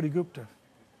is Kriti Gupta.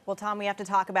 Well, Tom, we have to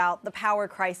talk about the power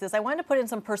crisis. I wanted to put in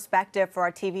some perspective for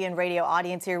our TV and radio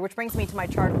audience here, which brings me to my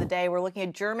chart of the day. We're looking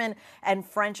at German and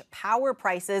French power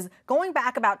prices going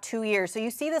back about 2 years. So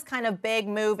you see this kind of big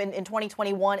move in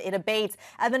 2021, it abates,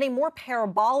 and then a more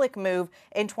parabolic move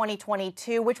in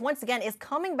 2022, which once again is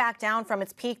coming back down from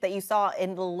its peak that you saw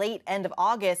in the late end of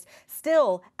August,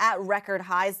 still at record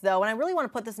highs, though. And I really want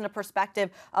to put this into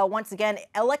perspective once again.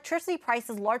 Electricity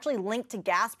prices largely linked to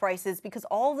gas prices because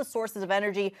all of the sources of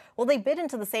energy, well, they bid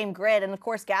into the same grid. And of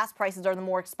course, gas prices are the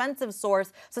more expensive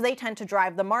source, so they tend to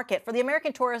drive the market. For the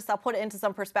American tourists, I'll put it into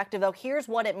some perspective, though. Here's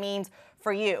what it means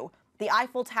for you. The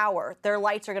Eiffel Tower, their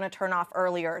lights are going to turn off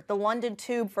earlier. The London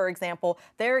Tube, for example,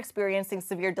 they're experiencing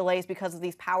severe delays because of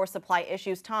these power supply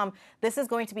issues. Tom, this is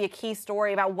going to be a key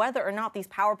story about whether or not these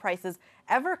power prices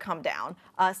ever come down,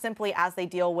 simply as they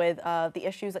deal with the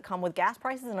issues that come with gas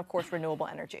prices and, of course, renewable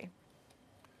energy.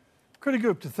 Kriti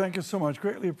Gupta, thank you so much.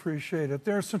 Greatly appreciate it.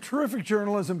 There's some terrific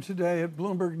journalism today at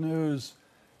Bloomberg News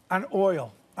on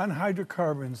oil, on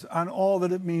hydrocarbons, on all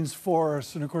that it means for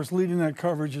us. And of course, leading that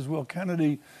coverage is Will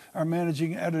Kennedy, our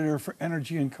managing editor for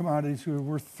energy and commodities, who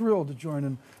we're thrilled to join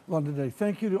in London today.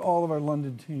 Thank you to all of our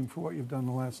London team for what you've done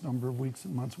the last number of weeks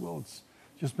and months, Will. It's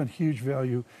just been huge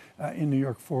value in New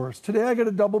York for us. Today, I get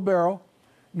a double barrel.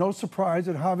 No surprise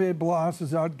that Javier Blas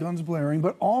is out guns blaring,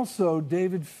 but also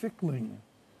David Fickling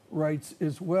writes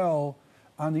as well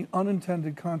on the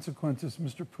unintended consequences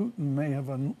Mr. Putin may have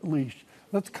unleashed.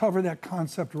 Let's cover that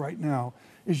concept right now.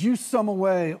 As you sum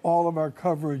away all of our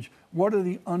coverage, what are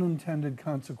the unintended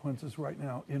consequences right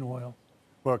now in oil?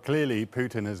 Well, clearly,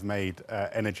 Putin has made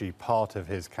energy part of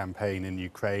his campaign in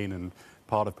Ukraine and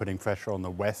part of putting pressure on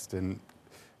the West in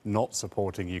not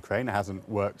supporting Ukraine. It hasn't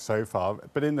worked so far.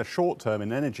 But in the short term,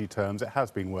 in energy terms, it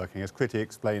has been working. As Kriti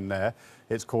explained there,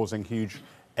 it's causing huge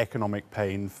economic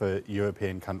pain for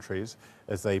European countries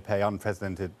as they pay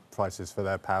unprecedented prices for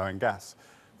their power and gas.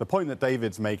 The point that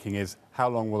David's making is how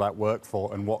long will that work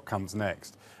for and what comes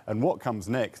next? And what comes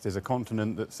next is a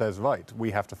continent that says, right,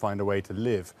 we have to find a way to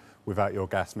live without your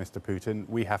gas, Mr. Putin.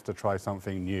 We have to try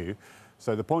something new.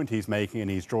 So the point he's making,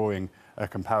 and he's drawing a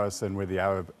comparison with the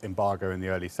Arab embargo in the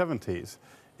early 70s,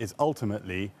 is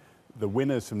ultimately the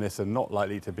winners from this are not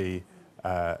likely to be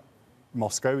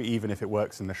Moscow, even if it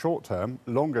works in the short term.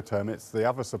 Longer term, it's the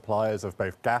other suppliers of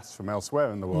both gas from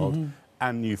elsewhere in the world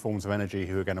and new forms of energy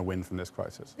who are going to win from this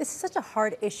crisis. This is such a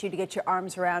hard issue to get your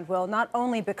arms around, Will, not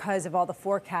only because of all the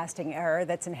forecasting error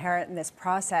that's inherent in this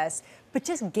process, but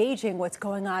just gauging what's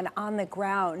going on the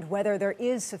ground, whether there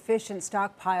is sufficient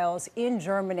stockpiles in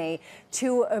Germany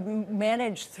to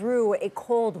manage through a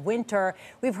cold winter.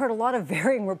 We've heard a lot of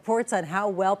varying reports on how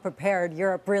well prepared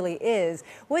Europe really is.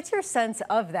 What's your sense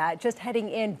of that, just heading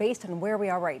in based on where we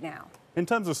are right now? In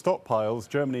terms of stockpiles,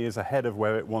 Germany is ahead of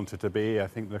where it wanted to be. I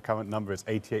think the current number is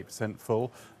 88%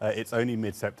 full. It's only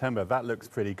mid-September. That looks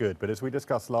pretty good. But as we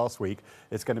discussed last week,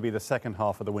 it's going to be the second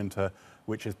half of the winter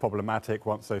which is problematic.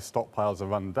 Once those stockpiles are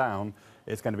run down,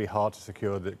 it's going to be hard to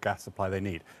secure the gas supply they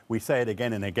need. We say it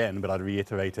again and again, but I'd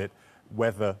reiterate it.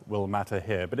 Weather will matter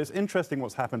here. But it's interesting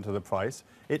what's happened to the price.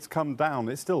 It's come down.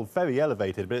 It's still very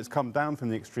elevated, but it's come down from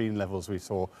the extreme levels we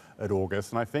saw at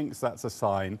August. And I think that's a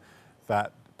sign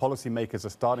that policymakers are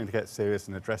starting to get serious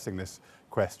in addressing this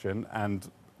question, and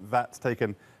that's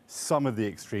taken some of the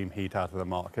extreme heat out of the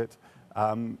market.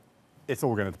 It's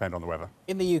all going to depend on the weather.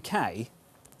 In the UK,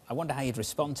 I wonder how you'd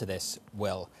respond to this,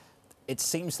 Will. It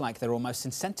seems like they're almost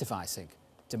incentivising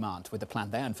demand with the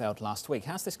plan they unveiled last week.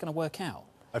 How's this going to work out?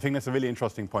 I think that's a really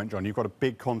interesting point, John. You've got a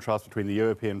big contrast between the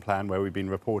European plan, where we've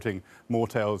been reporting more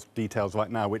details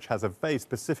right now, which has a very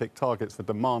specific targets for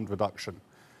demand reduction.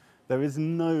 There is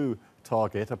no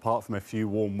target, apart from a few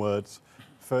warm words,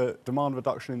 for demand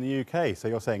reduction in the UK. So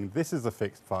you're saying this is a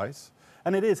fixed price,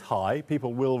 and it is high.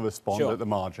 People will respond at the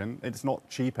margin. It's not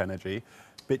cheap energy,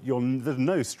 but there's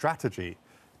no strategy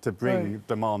to bring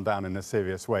demand down in a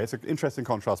serious way. It's an interesting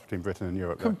contrast between Britain and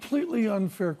Europe. Completely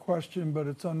unfair question, but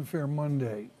it's Unfair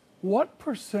Monday. What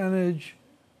percentage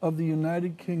of the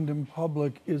United Kingdom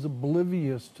public is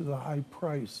oblivious to the high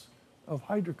price of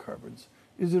hydrocarbons?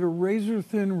 Is it a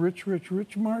razor-thin, rich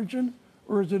margin,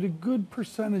 or is it a good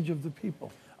percentage of the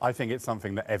people? I think it's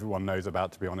something that everyone knows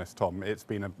about, to be honest, Tom. It's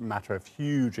been a matter of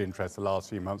huge interest the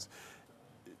last few months.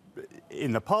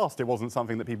 In the past, it wasn't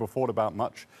something that people thought about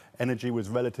much. Energy was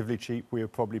relatively cheap. We were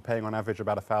probably paying on average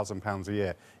about £1,000 a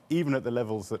year. Even at the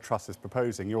levels that Truss is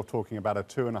proposing, you're talking about a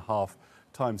 2.5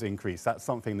 times increase. That's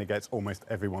something that gets almost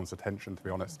everyone's attention, to be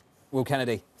honest. Will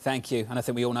Kennedy, thank you. And I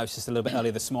think we all noticed a little bit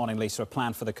earlier this morning, Lisa, a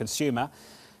plan for the consumer.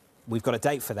 We've got a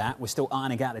date for that. We're still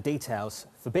ironing out the details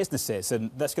for businesses.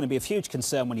 And that's going to be a huge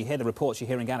concern when you hear the reports you're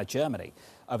hearing out of Germany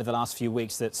over the last few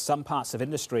weeks that some parts of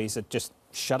industries are just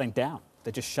shutting down.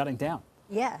 They're just shutting down.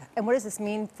 Yeah, and what does this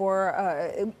mean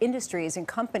for industries and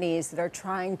companies that are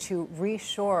trying to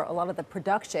reshore a lot of the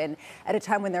production at a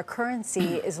time when their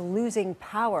currency is losing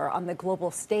power on the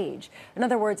global stage? In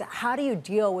other words, how do you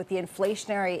deal with the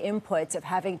inflationary inputs of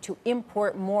having to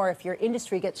import more if your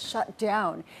industry gets shut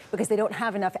down because they don't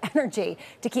have enough energy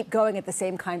to keep going at the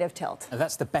same kind of tilt? And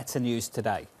that's the better news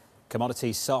today.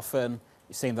 Commodities soften.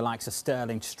 You're seeing the likes of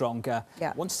sterling stronger.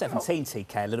 Yeah. 117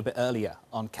 TK a little bit earlier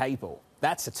on cable.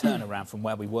 That's a turnaround from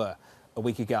where we were a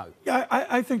week ago. Yeah,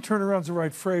 I think turnaround's the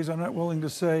right phrase. I'm not willing to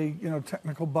say,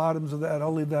 technical bottoms of that.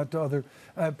 I'll leave that to other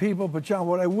people. But, John,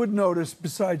 what I would notice,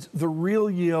 besides the real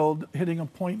yield hitting a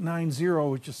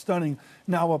 0.90, which is stunning,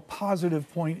 now a positive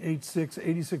 0.86,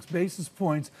 86 basis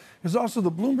points, is also the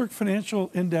Bloomberg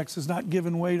Financial Index has not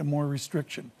given way to more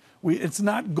restriction. It's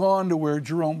not gone to where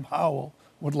Jerome Powell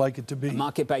would like it to be.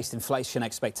 Market-based inflation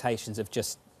expectations have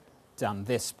just done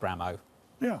this, Bramo.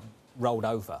 Yeah. Rolled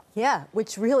over. Yeah,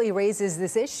 which really raises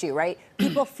this issue, right?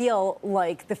 People feel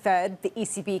like the Fed, the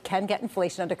ECB can get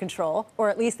inflation under control, or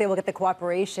at least they will get the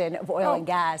cooperation of oil and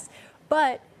gas,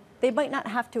 but they might not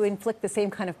have to inflict the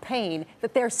same kind of pain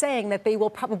that they're saying that they will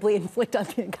probably inflict on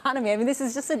the economy. I mean, this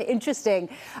is just an interesting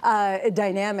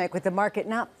dynamic with the market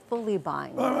not fully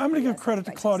buying. Well, I'm going to give credit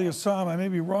to Claudia Sahm. I may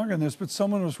be wrong on this, but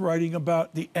someone was writing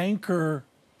about the anchor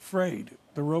frayed,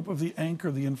 the rope of the anchor,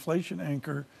 the inflation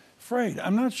anchor frayed.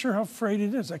 I'm not sure how frayed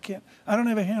it is. I don't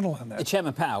have a handle on that.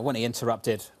 Chairman Powell, when he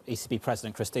interrupted ECB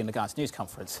President Christine Lagarde's news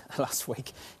conference last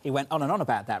week, he went on and on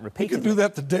about that repeatedly. He could do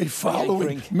that the day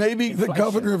following. Maybe the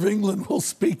Governor of England will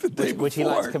speak the day before. Would he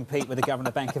like to compete with the Governor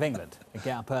of the Bank of England and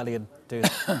get up early and do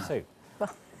that too?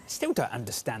 Well, I still don't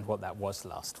understand what that was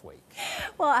last week.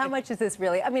 Well, how much is this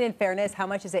really? I mean, in fairness, how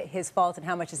much is it his fault and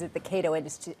how much is it the Cato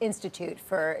Institute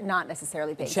for not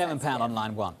necessarily being Chairman Powell on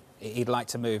line one, he'd like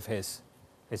to move his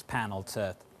panel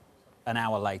to an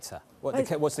hour later.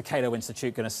 What's the Cato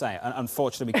Institute going to say?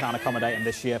 Unfortunately, we can't accommodate him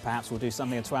this year. Perhaps we'll do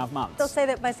something in 12 months. They'll say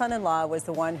that my son-in-law was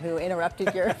the one who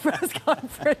interrupted your press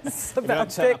conference about Bitcoin. If you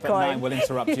don't turn up at 9, we'll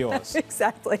interrupt yours.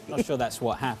 Exactly. Not sure that's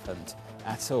what happened.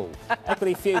 at all.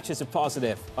 Equity futures are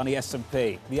positive on the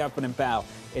S&P. The opening bell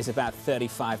is about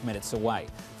 35 minutes away.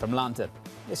 From London,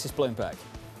 this is Bloomberg.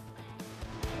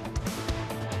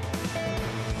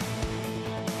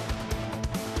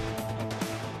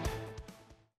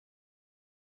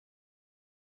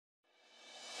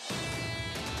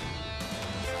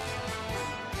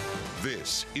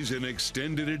 This is an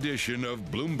extended edition of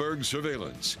Bloomberg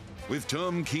Surveillance with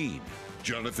Tom Keene,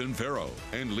 Jonathan Ferro,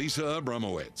 and Lisa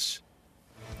Abramowicz.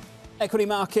 Equity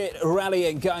market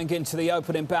rallying going into the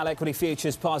opening bell. Equity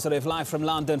futures positive. Live from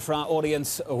London for our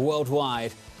audience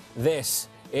worldwide. This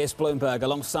is Bloomberg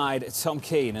alongside Tom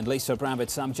Keene and Lisa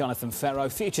Abramowicz. I'm Jonathan Ferro.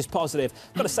 Futures positive.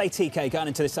 Got to say, TK, going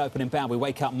into this opening bell, we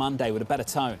wake up Monday with a better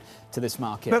tone to this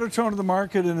market. Better tone of the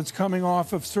market, and it's coming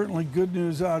off of certainly good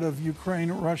news out of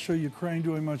Ukraine, Russia. Ukraine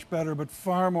doing much better, but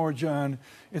far more, John,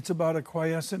 it's about a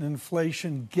quiescent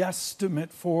inflation guesstimate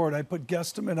forward. I put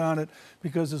guesstimate on it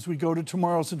because as we go to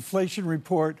tomorrow's inflation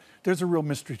report, there's a real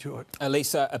mystery to it.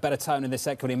 Lisa, a better tone in this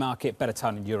equity market, better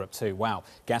tone in Europe too. Wow.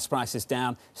 Gas prices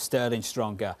down, sterling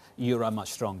stronger, euro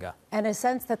much stronger. And a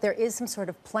sense that there is some sort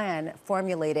of plan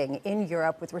formulating in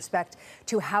Europe with respect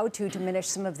to how to diminish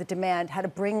some of the demand, how to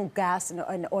bring gas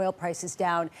and oil prices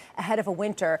down ahead of a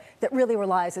winter that really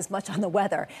relies as much on the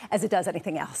weather as it does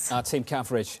anything else. Our team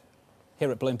coverage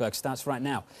here at Bloomberg starts right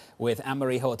now with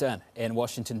Anne-Marie Hordern in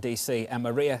Washington, D.C. and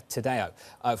Maria Tadeo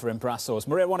over in Brussels.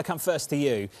 Maria, I want to come first to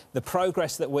you. The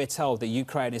progress that we're told that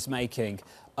Ukraine is making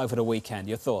over the weekend,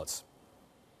 your thoughts?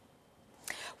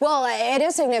 Well, it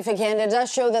is significant. It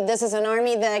does show that this is an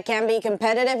army that can be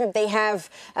competitive if they have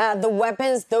the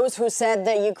weapons. Those who said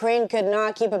that Ukraine could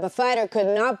not keep up a fight or could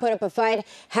not put up a fight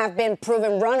have been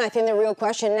proven wrong. I think the real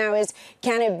question now is,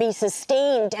 can it be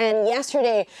sustained? And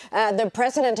yesterday, the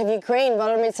president of Ukraine,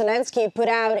 Volodymyr Zelensky, put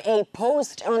out a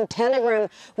post on Telegram,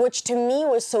 which to me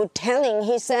was so telling.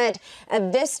 He said,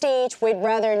 at this stage, we'd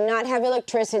rather not have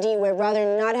electricity, we'd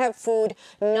rather not have food,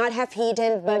 not have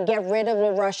heating, but get rid of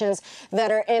the Russians that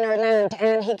are in our land.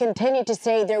 And he continued to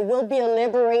say there will be a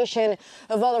liberation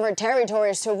of all of our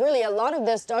territories. So really, a lot of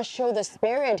this does show the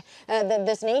spirit that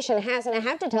this nation has. And I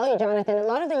have to tell you, Jonathan, a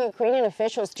lot of the Ukrainian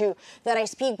officials, too, that I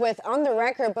speak with on the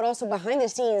record, but also behind the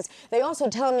scenes, they also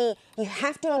tell me, you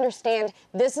have to understand,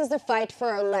 this is the fight for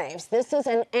our lives. This is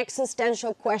an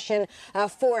existential question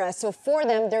for us. So for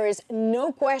them, there is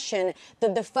no question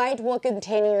that the fight will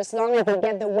continue as long as they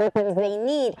get the weapons they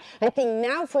need. I think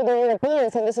now for the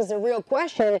Europeans, and this is a real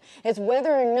question, is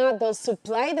whether or not they'll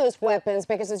supply those weapons,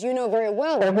 because as you know very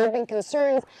well, there have been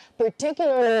concerns,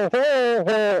 particularly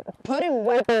where putting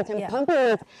weapons and pumping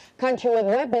this country with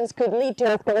weapons could lead to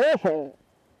escalation.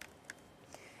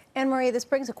 Anne-Marie, this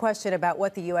brings a question about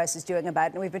what the U.S. is doing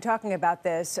about it, and we've been talking about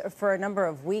this for a number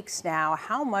of weeks now.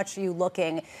 How much are you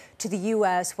looking to the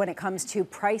U.S. when it comes to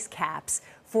price caps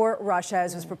for Russia,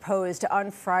 as was proposed on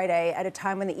Friday, at a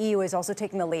time when the EU is also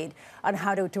taking the lead on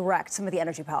how to direct some of the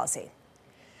energy policy?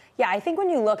 Yeah, I think when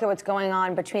you look at what's going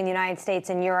on between the United States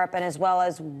and Europe, and as well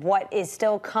as what is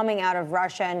still coming out of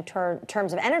Russia in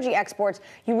terms of energy exports,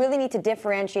 you really need to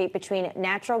differentiate between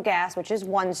natural gas, which is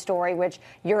one story, which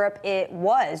Europe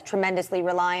was tremendously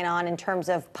reliant on in terms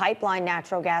of pipeline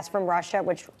natural gas from Russia,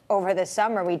 which over the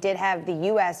summer we did have the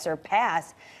U.S.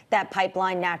 surpass that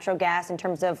pipeline natural gas in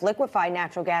terms of liquefied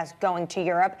natural gas going to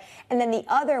Europe. And then the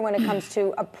other, when it comes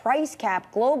to a price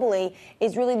cap globally,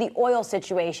 is really the oil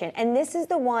situation. And this is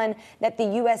the one that the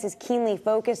U.S. is keenly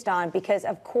focused on because,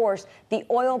 of course, the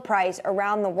oil price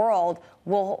around the world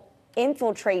will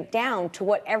infiltrate down to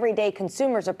what everyday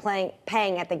consumers are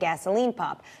paying at the gasoline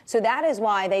pump. So that is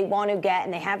why they want to get,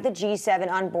 and they have the G7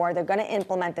 on board, they're going to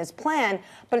implement this plan,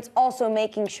 but it's also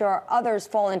making sure others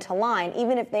fall into line,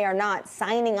 even if they are not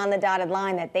signing on the dotted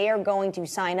line, that they are going to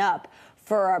sign up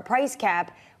for a price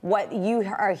cap. What you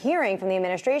are hearing from the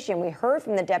administration, we heard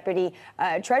from the Deputy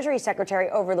Treasury Secretary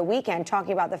over the weekend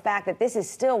talking about the fact that this is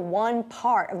still one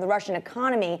part of the Russian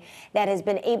economy that has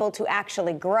been able to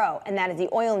actually grow, and that is the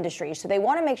oil industry. So they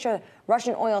want to make sure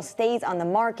Russian oil stays on the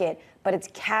market, but it's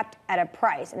capped at a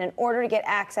price. And in order to get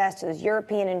access to this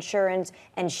European insurance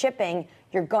and shipping,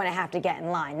 you're going to have to get in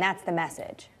line. That's the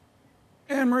message.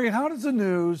 Anne-Marie, how does the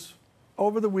news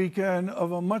over the weekend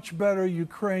of a much better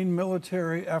Ukraine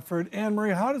military effort,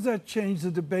 Anne-Marie, how does that change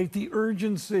the debate, the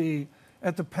urgency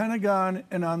at the Pentagon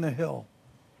and on the Hill?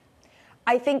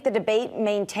 I think the debate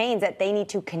maintains that they need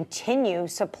to continue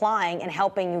supplying and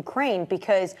helping Ukraine,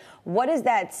 because what does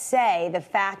that say, the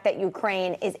fact that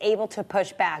Ukraine is able to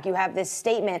push back? You have this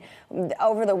statement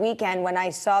over the weekend when I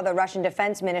saw the Russian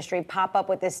Defense Ministry pop up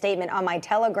with this statement on my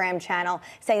Telegram channel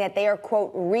saying that they are,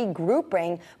 quote,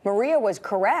 regrouping. Maria was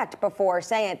correct before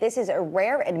saying that this is a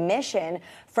rare admission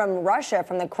from Russia,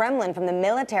 from the Kremlin, from the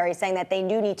military, saying that they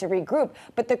do need to regroup.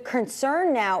 But the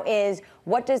concern now is,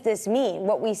 what does this mean?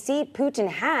 What we see Putin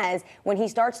has when he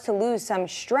starts to lose some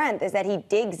strength is that he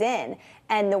digs in.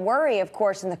 And the worry, of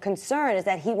course, and the concern is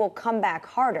that he will come back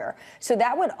harder. So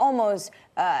that would almost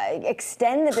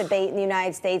extend the debate in the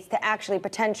United States to actually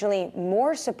potentially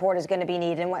more support is going to be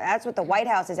needed. And that's what the White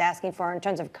House is asking for in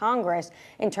terms of Congress,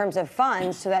 in terms of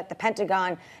funds, so that the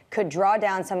Pentagon could draw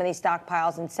down some of these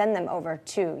stockpiles and send them over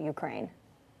to Ukraine.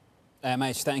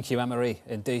 MH, thank you. Anne-Marie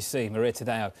in D.C., Maria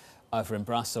Tadeo over in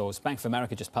Brussels. Bank of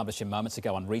America just published moments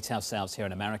ago on retail sales here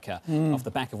in America off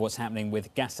the back of what's happening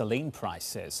with gasoline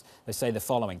prices. They say the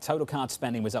following: total card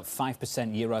spending was up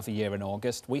 5% year over year in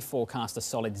August. We forecast a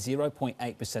solid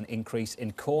 0.8% increase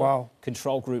in core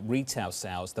control group retail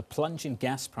sales. The plunge in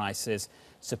gas prices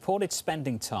supported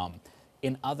spending, Tom,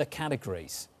 in other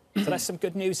categories. So that's some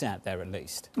good news out there, at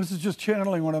least. This is just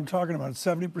channeling what I'm talking about.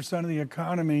 70% of the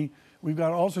economy. We've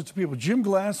got all sorts of people. Jim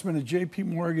Glassman at J.P.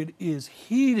 Morgan is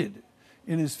heated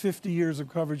in his 50 years of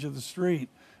coverage of the street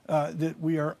that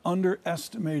we are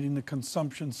underestimating the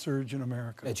consumption surge in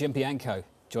America. Jim Bianco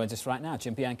joins us right now.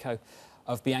 Jim Bianco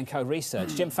of Bianco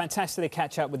Research. Jim, fantastic to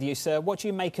catch up with you, sir. What do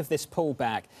you make of this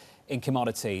pullback in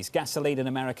commodities? Gasoline in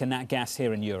America, nat gas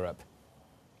here in Europe.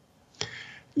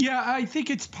 Yeah, I think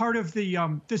it's part of the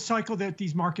cycle that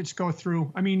these markets go through.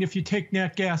 I mean, if you take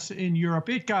nat gas in Europe,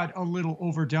 it got a little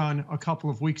overdone a couple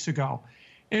of weeks ago.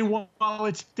 And while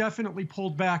it's definitely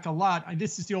pulled back a lot,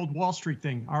 this is the old Wall Street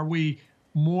thing. Are we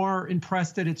more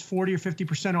impressed that it's 40 or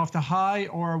 50% off the high,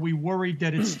 or are we worried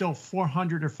that it's still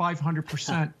 400 or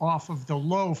 500% off of the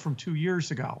low from 2 years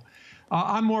ago?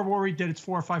 I'm more worried that it's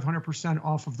 400 or 500%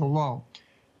 off of the low.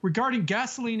 Regarding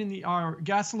gasoline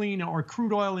gasoline or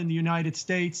crude oil in the United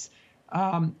States,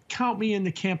 count me in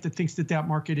the camp that thinks that that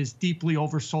market is deeply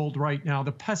oversold right now.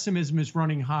 The pessimism is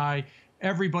running high.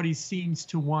 Everybody seems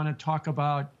to want to talk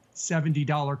about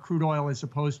 $70 crude oil as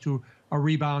opposed to a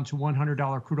rebound to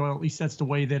 $100 crude oil. At least that's the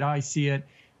way that I see it.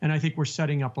 And I think we're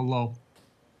setting up a low.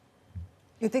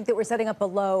 You think that we're setting up a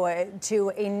low to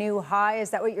a new high? Is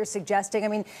that what you're suggesting? I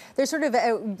mean, there's sort of,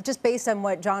 just based on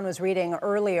what John was reading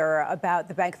earlier about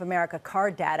the Bank of America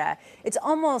card data, it's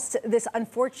almost this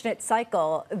unfortunate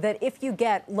cycle that if you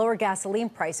get lower gasoline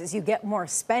prices, you get more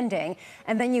spending,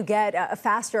 and then you get a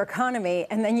faster economy,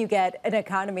 and then you get an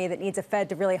economy that needs a Fed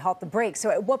to really halt the brakes. So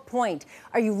at what point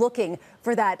are you looking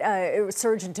for that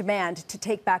surge in demand to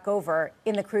take back over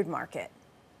in the crude market?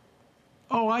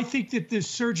 Oh, I think that this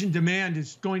surge in demand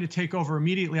is going to take over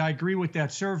immediately. I agree with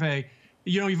that survey.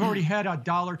 You know, you've already had a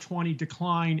 $1.20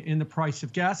 decline in the price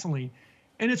of gasoline.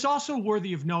 And it's also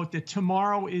worthy of note that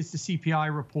tomorrow is the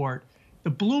CPI report. The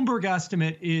Bloomberg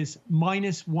estimate is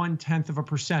minus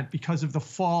 0.1% because of the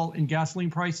fall in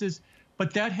gasoline prices.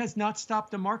 But that has not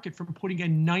stopped the market from putting a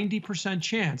 90%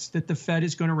 chance that the Fed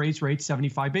is going to raise rates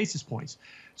 75 basis points.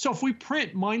 So if we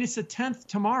print minus 0.1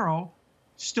 tomorrow,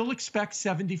 still expect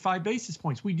 75 basis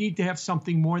points. We need to have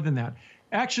something more than that.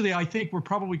 Actually, I think we're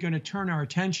probably going to turn our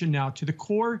attention now to the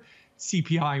core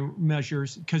CPI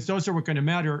measures, because those are what's going to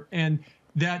matter. And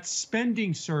that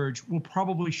spending surge will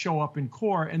probably show up in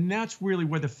core. And that's really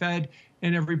where the Fed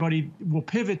and everybody will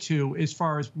pivot to as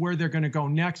far as where they're going to go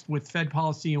next with Fed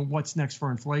policy and what's next for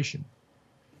inflation.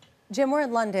 Jim, we're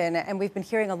in London, and we've been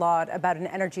hearing a lot about an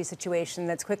energy situation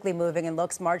that's quickly moving and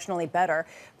looks marginally better.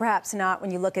 Perhaps not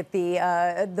when you look at the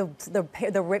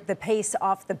pace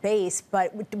off the base,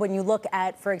 but when you look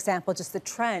at, for example, just the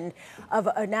trend of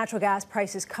natural gas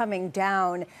prices coming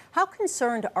down. How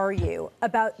concerned are you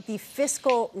about the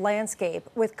fiscal landscape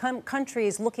with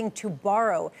countries looking to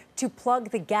borrow to plug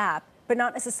the gap, but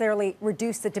not necessarily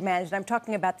reduce the demand? And I'm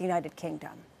talking about the United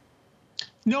Kingdom.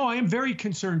 No, I am very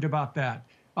concerned about that.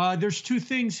 There's two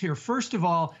things here. First of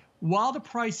all, while the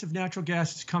price of natural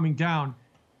gas is coming down,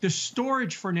 the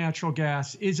storage for natural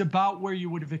gas is about where you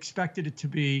would have expected it to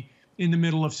be in the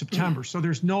middle of September. So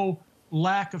there's no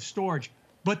lack of storage.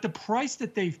 But the price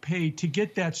that they've paid to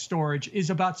get that storage is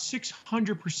about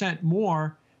 600%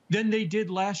 more than they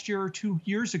did last year or 2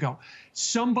 years ago.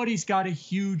 Somebody's got a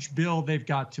huge bill they've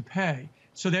got to pay.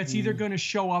 So that's either going to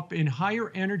show up in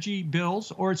higher energy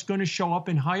bills or it's going to show up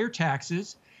in higher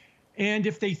taxes. And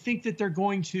if they think that they're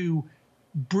going to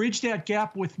bridge that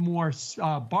gap with more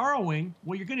borrowing,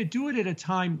 well, you're going to do it at a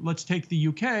time, let's take the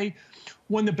UK,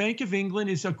 when the Bank of England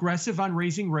is aggressive on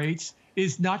raising rates,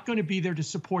 is not going to be there to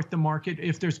support the market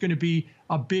if there's going to be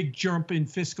a big jump in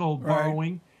fiscal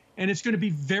borrowing. And it's going to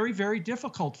be very, very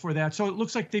difficult for that. So it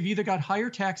looks like they've either got higher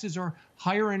taxes or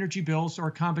higher energy bills or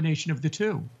a combination of the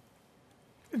two.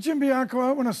 Jim Bianco,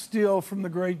 I want to steal from the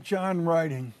great John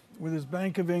Writing with his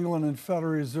Bank of England and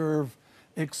Federal Reserve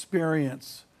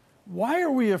experience. Why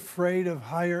are we afraid of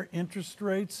higher interest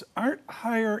rates? Aren't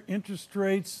higher interest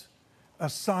rates a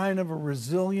sign of a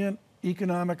resilient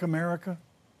economic America?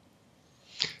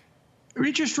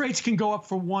 Interest rates can go up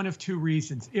for one of two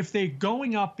reasons. If they're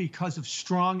going up because of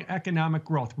strong economic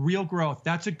growth, real growth,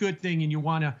 that's a good thing, and you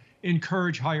want to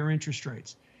encourage higher interest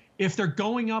rates. If they're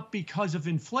going up because of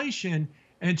inflation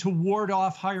and to ward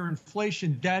off higher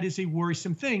inflation, that is a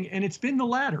worrisome thing. And it's been the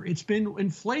latter. It's been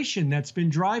inflation that's been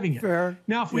driving it. Fair.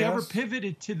 Now, if we ever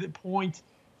pivoted to the point,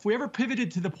 where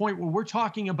we're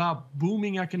talking about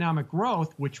booming economic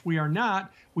growth, which we are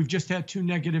not, we've just had 2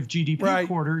 negative GDP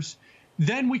quarters,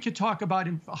 then we could talk about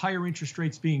higher interest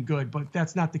rates being good, but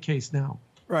that's not the case now.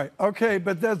 Right. Okay,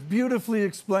 but that's beautifully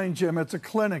explained, Jim. It's a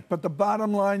clinic. But the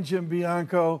bottom line, Jim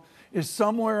Bianco, is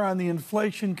somewhere on the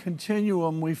inflation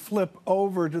continuum we flip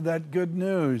over to that good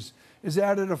news. Is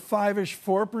that at a 5-ish,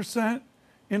 4%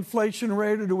 inflation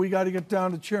rate, or do we got to get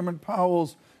down to Chairman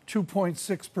Powell's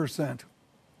 2.6%?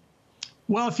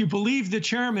 Well, if you believe the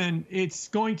chairman, it's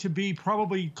going to be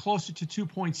probably closer to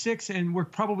 2.6, and we're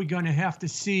probably going to have to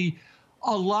see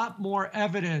a lot more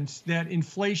evidence that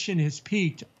inflation has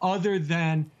peaked other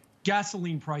than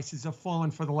gasoline prices have fallen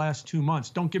for the last 2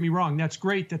 months. Don't get me wrong, that's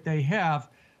great that they have,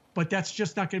 but that's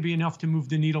just not going to be enough to move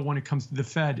the needle when it comes to the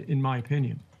Fed, in my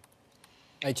opinion.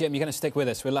 Hey, Jim, you're going to stick with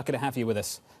us. We're lucky to have you with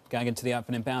us going into the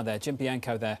opening bell there. Jim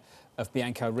Bianco there of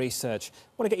Bianco Research. I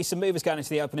want to get you some movers going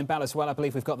into the opening bell as well. I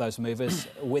believe we've got those movers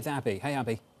with Abby. Hey,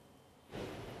 Abby.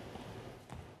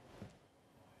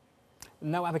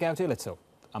 No Abigail Doolittle,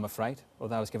 I'm afraid,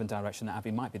 although I was given direction that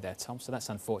Abby might be there, Tom, so that's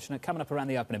unfortunate. Coming up around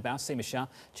the opening bell, Seema Shah,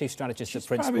 Chief Strategist at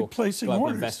Principal Global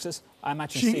Investors. I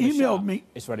imagine Seema Shah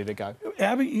is ready to go.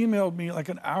 Abby emailed me like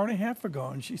an hour and a half ago,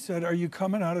 and she said, are you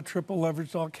coming out of triple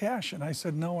leveraged all cash? And I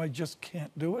said, no, I just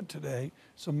can't do it today.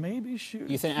 So maybe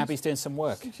You think Abby's doing some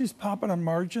work? She's popping on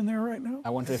margin there right now? I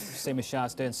wonder if Seema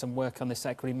Shah's doing some work on this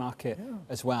equity market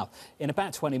as well. In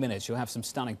about 20 minutes, you'll have some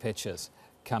stunning pictures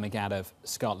coming out of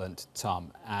Scotland,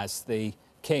 Tom, as the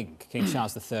King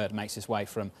Charles III, makes his way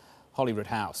from Holyrood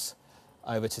House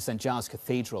over to St Giles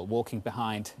Cathedral, walking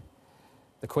behind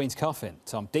the Queen's coffin.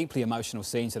 Tom, deeply emotional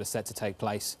scenes that are set to take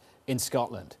place in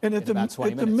Scotland and in about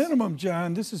 20 minutes. At the minimum,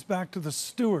 John, this is back to the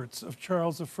Stuarts of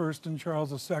Charles I and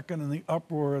Charles II and the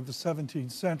uproar of the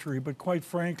 17th century. But quite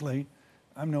frankly,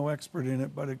 I'm no expert in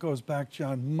it, but it goes back,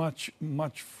 John, much,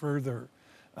 much further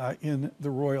in the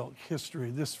royal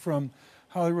history. This from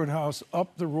Holyrood House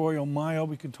up the Royal Mile.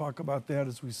 We can talk about that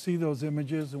as we see those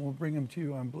images, and we'll bring them to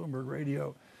you on Bloomberg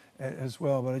Radio as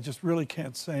well. But I just really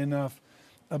can't say enough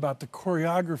about the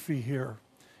choreography here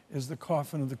as the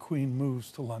coffin of the Queen moves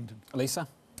to London. Lisa?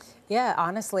 Yeah,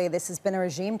 honestly, this has been a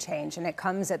regime change, and it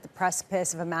comes at the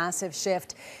precipice of a massive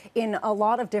shift in a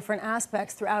lot of different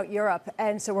aspects throughout Europe.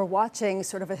 And so we're watching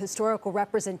sort of a historical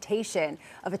representation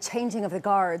of a changing of the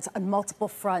guards on multiple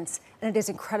fronts, and it is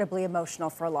incredibly emotional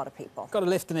for a lot of people. Got a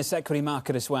lift in this equity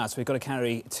market as well, so we've got to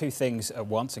carry 2 things at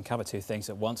once and cover 2 things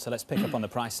at once. So let's pick up on the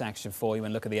price action for you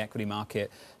and look at the equity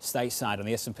market stateside. On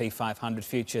the S&P 500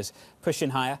 futures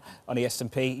pushing higher, on the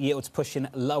S&P yields pushing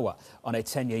lower on a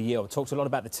 10-year yield. Talked a lot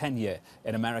about the 10-year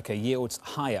in America, yields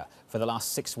higher for the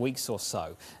last 6 weeks or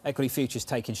so. Equity futures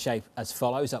taking shape as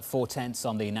follows, up 0.4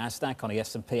 on the Nasdaq, on the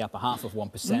S&P up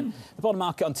 0.5%. The bond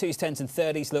market on 2s, 10s and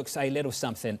 30s looks a little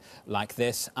something like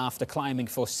this after climbing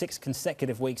for 6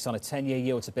 consecutive weeks on a 10-year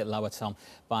yield. It's a bit lower, Tom,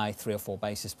 by 3 or 4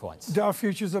 basis points. Dow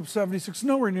futures up 76,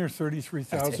 nowhere near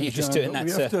 33,000. You're just doing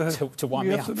that to wind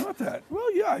me up. We have to note that.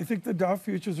 Well, yeah, I think the Dow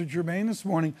futures are germane this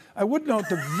morning. I would note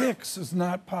the VIX has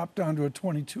not popped down to a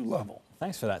 22 level.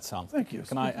 Thanks for that, Tom. Thank you.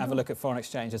 Can I have a look at foreign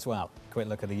exchange as well? Quick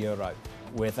look at the euro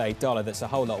with a dollar that's a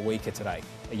whole lot weaker today.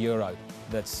 A euro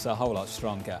that's a whole lot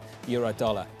stronger. Euro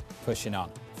dollar pushing on.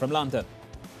 From London,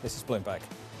 this is Bloomberg.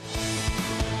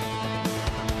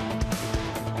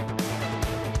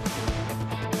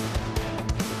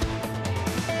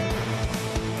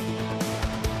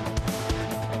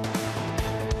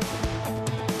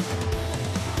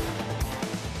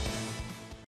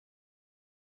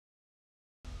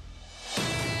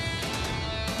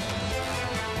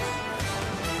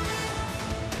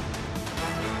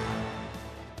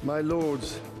 My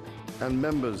Lords and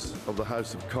members of the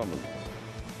House of Commons,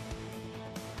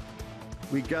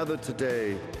 We gather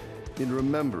today in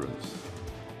remembrance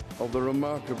of the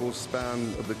remarkable span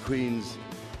of the Queen's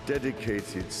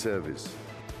dedicated service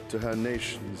to her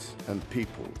nations and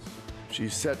peoples. She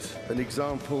set an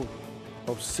example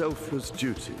of selfless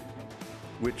duty,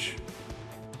 which,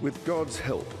 with God's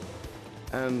help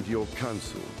and your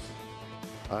counsels,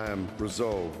 I am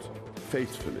resolved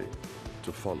faithfully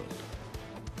to follow.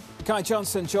 Guy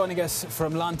Johnson joining us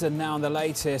from London now on the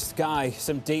latest. Guy,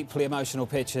 some deeply emotional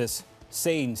pictures,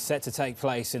 scenes set to take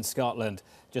place in Scotland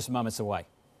just moments away.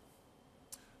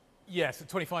 Yes, at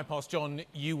 25 past, John,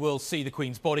 you will see the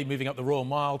Queen's body moving up the Royal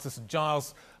Mile to St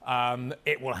Giles.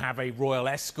 It will have a royal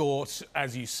escort.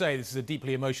 As you say, this is a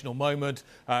deeply emotional moment.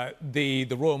 The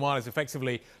Royal Mile is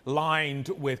effectively lined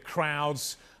with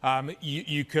crowds.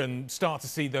 You can start to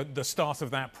see the start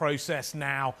of that process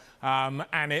now,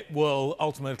 and it will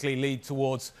ultimately lead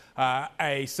towards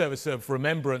a service of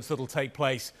remembrance that will take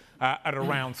place at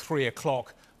around 3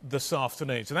 o'clock this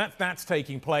afternoon. So that's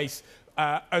taking place.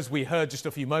 As we heard just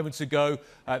a few moments ago,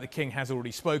 the King has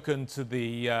already spoken to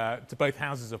both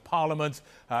Houses of Parliament,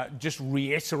 just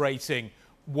reiterating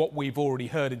what we've already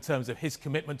heard in terms of his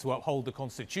commitment to uphold the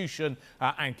Constitution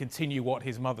and continue what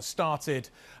his mother started.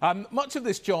 Much of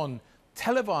this, John,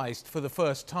 televised for the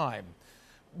first time.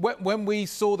 When we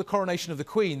saw the coronation of the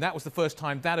Queen, that was the first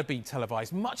time that had been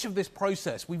televised. Much of this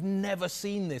process, we've never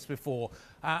seen this before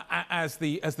as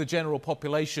the general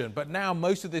population, but now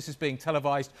most of this is being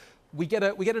televised. We get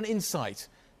an insight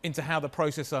into how the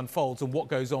process unfolds and what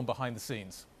goes on behind the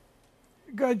scenes.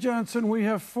 Guy Johnson, we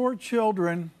have 4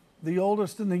 children, the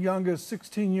oldest and the youngest,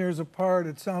 16 years apart.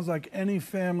 It sounds like any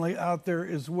family out there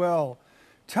as well.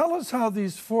 Tell us how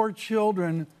these 4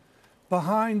 children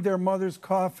behind their mother's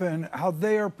coffin, how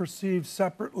they are perceived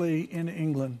separately in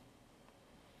England.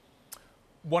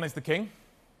 One is the King.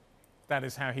 That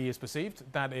is how he is perceived.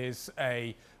 That is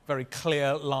a very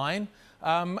clear line.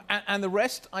 And the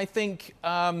rest, I think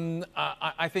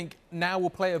now will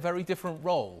play a very different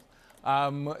role.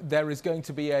 There is going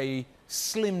to be a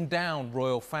slimmed down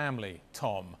royal family,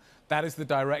 Tom. That is the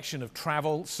direction of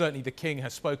travel. Certainly the King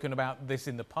has spoken about this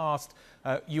in the past.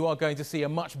 You are going to see a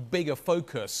much bigger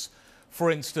focus, for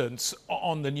instance,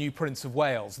 on the new Prince of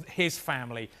Wales, his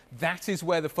family. That is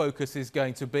where the focus is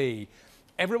going to be.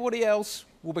 Everybody else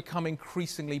will become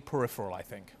increasingly peripheral, I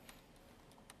think.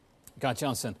 Guy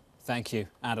Johnson, thank you.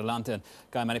 Out of London.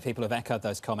 Guy, many people have echoed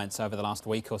those comments over the last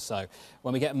week or so.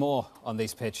 When we get more on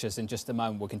these pictures in just a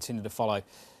moment, we'll continue to follow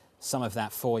some of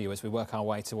that for you as we work our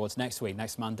way towards next week,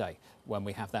 next Monday, when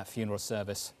we have that funeral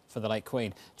service for the late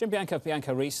Queen. Jim Bianco of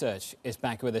Bianco Research is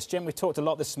back with us. Jim, we talked a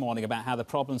lot this morning about how the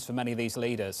problems for many of these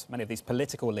leaders, many of these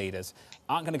political leaders,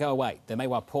 aren't going to go away. They may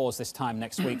well pause this time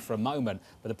next week for a moment,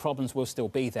 but the problems will still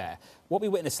be there. What we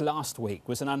witnessed last week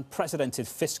was an unprecedented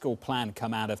fiscal plan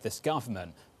come out of this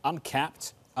government.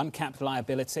 Uncapped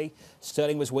liability.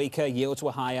 Sterling was weaker, yields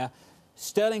were higher.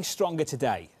 Sterling's stronger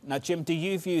today. Now, Jim, do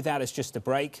you view that as just a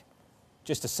break,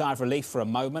 just a sigh of relief for a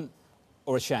moment,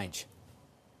 or a change?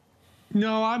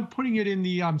 No, I'm putting it in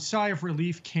the sigh of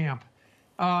relief camp.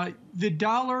 The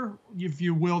dollar, if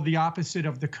you will, the opposite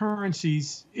of the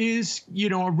currencies, is,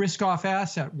 a risk-off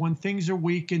asset. When things are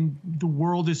weak and the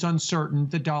world is uncertain,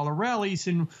 the dollar rallies.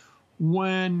 And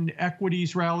when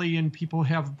equities rally and people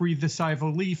have breathed a sigh of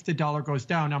relief, the dollar goes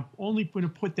down. I'm only going to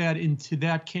put that into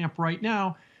that camp right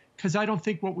now because I don't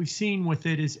think what we've seen with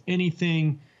it is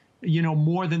anything,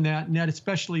 more than that. And that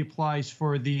especially applies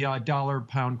for the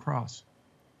dollar-pound cross.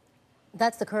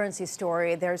 That's the currency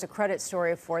story. There's a credit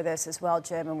story for this as well,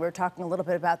 Jim, and we were talking a little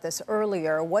bit about this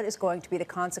earlier. What is going to be the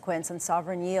consequence on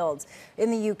sovereign yields in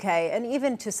the UK and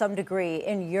even to some degree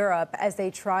in Europe as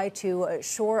they try to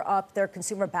shore up their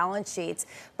consumer balance sheets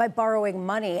by borrowing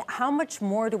money? How much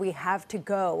more do we have to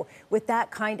go with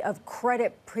that kind of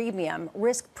credit premium,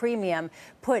 risk premium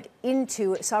put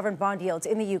into sovereign bond yields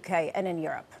in the UK and in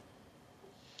Europe?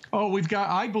 Oh,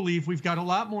 I believe we've got a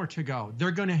lot more to go. They're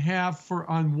going to have,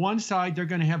 on one side, they're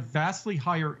going to have vastly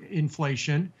higher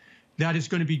inflation. That is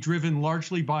going to be driven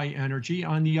largely by energy.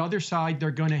 On the other side, they're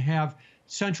going to have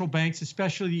central banks,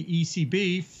 especially the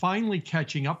ECB, finally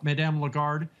catching up. Madame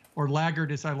Lagarde, or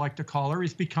Laggard as I like to call her,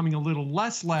 is becoming a little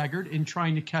less laggard in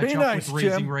trying to catch up with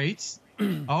raising rates.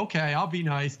 Okay, I'll be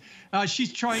nice.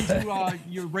 She's trying to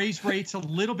raise rates a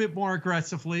little bit more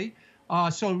aggressively.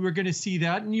 So we're going to see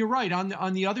that. And you're right.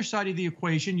 On the other side of the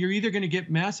equation, you're either going to get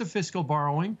massive fiscal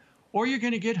borrowing or you're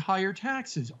going to get higher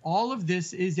taxes. All of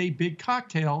this is a big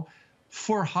cocktail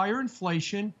for higher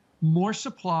inflation, more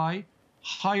supply,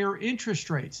 higher interest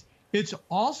rates. It's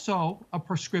also a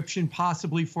prescription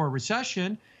possibly for a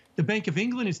recession. The Bank of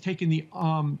England has taken the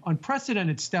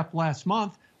unprecedented step last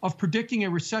month of predicting a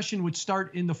recession would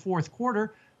start in the fourth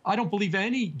quarter. I don't believe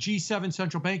any G7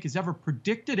 central bank has ever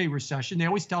predicted a recession. They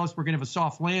always tell us we're going to have a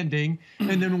soft landing,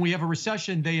 and then when we have a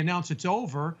recession, they announce it's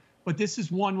over. But this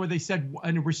is one where they said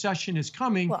a recession is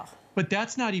coming, but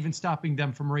that's not even stopping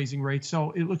them from raising rates.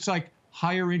 So it looks like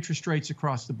higher interest rates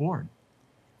across the board.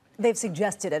 They've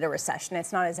suggested it a recession.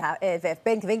 It's not as if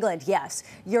Bank of England, yes.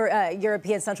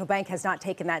 European Central Bank has not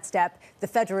taken that step. The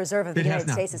Federal Reserve of the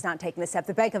United States has not taken the step.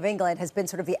 The Bank of England has been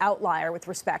sort of the outlier with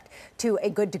respect to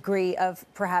a good degree of,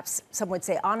 perhaps some would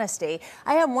say, honesty.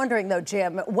 I am wondering, though,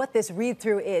 Jim, what this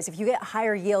read-through is. If you get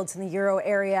higher yields in the euro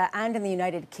area and in the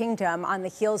United Kingdom on the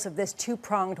heels of this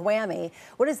two-pronged whammy,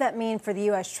 what does that mean for the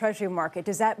U.S. Treasury market?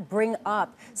 Does that bring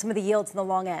up some of the yields in the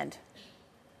long end?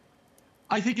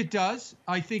 I think it does.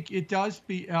 I think it does.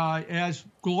 As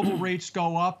global rates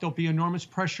go up, there'll be enormous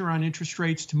pressure on interest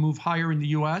rates to move higher in the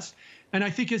U.S. And I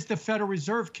think as the Federal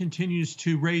Reserve continues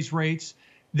to raise rates,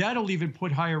 that'll even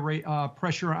put higher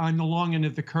pressure on the long end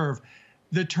of the curve.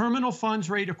 The terminal funds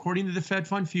rate, according to the Fed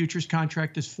Fund futures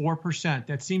contract, is 4%.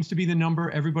 That seems to be the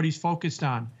number everybody's focused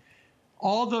on.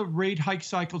 All the rate hike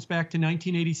cycles back to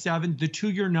 1987, the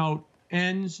two-year note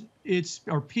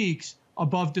peaks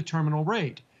above the terminal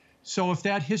rate. So if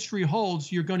that history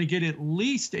holds, you're going to get at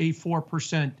least a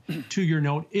 4% two-year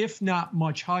note, if not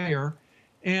much higher.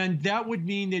 And that would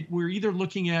mean that we're either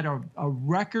looking at a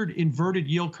record inverted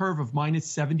yield curve of minus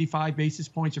 75 basis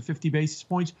points or 50 basis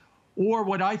points, or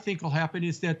what I think will happen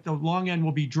is that the long end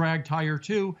will be dragged higher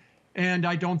too. And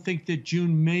I don't think that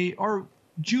June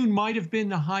might have been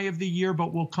the high of the year,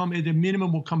 but will come at a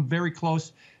minimum, will come very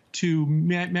close to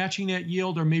matching that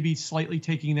yield or maybe slightly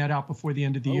taking that out before the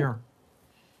end of the year.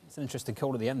 It's an interesting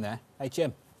call at the end there. Hey,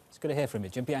 Jim, it's good to hear from you.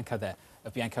 Jim Bianco there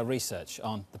of Bianco Research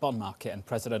on the bond market and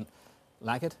President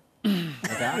Lagarde.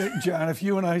 John, if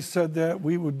you and I said that,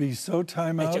 we would be so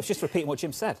time out. Hey, just repeating what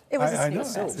Jim said. It was I know.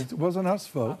 It wasn't us,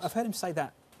 folks. I've heard him say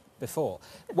that before.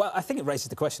 Well, I think it raises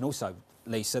the question also,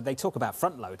 Lisa. They talk about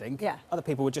front loading. Yeah. Other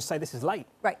people would just say this is late.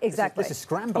 Right, exactly. This is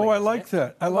scrambling. Oh, I like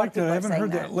that. I like that. I haven't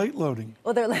heard that. Late loading.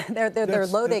 Well, they're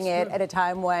loading it at a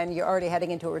time when you're already heading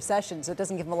into a recession, so it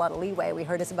doesn't give them a lot of leeway. We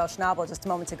heard Isabel Schnabel just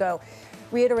moments ago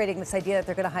reiterating this idea that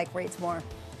they're going to hike rates more.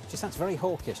 She sounds very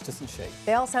hawkish, doesn't she?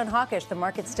 They all sound hawkish. The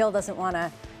market still doesn't want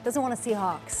to see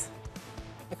hawks.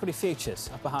 Equity futures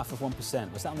up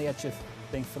 0.5%. Was that on the edge of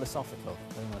being philosophical?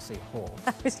 I don't want to see hawks.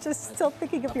 I was just still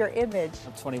thinking of your image.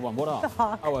 I'm 21. What off? The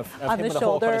hawk of on him the with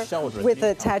shoulder, a hawk on his shoulder with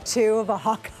a tattoo of a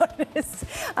hawk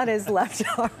on his left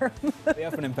arm. The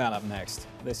opening bell up next.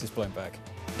 This is Bloomberg.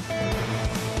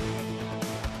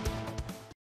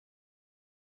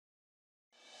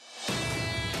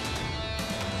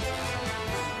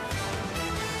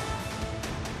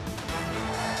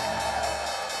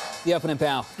 The opening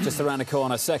bell just around the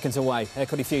corner, seconds away.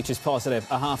 Equity futures positive,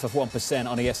 0.5%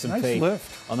 on the S&P. Nice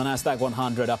lift. On the Nasdaq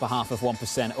 100, up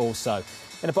 0.5% also.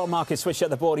 In the bond market, switch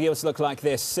at the board, yields look like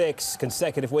this. 6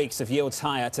 consecutive weeks of yields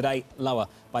higher. Today, lower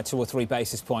by 2 or 3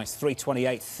 basis points,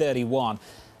 328.31.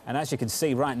 And as you can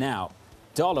see right now,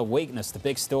 dollar weakness, the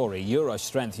big story. Euro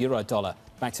strength, euro dollar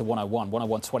back to 101,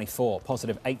 101.24,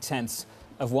 positive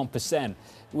 0.8%.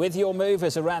 With your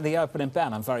movers around the opening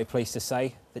bell, I'm very pleased to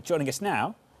say that joining us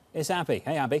now is Abby.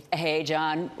 Hey, Abby. Hey,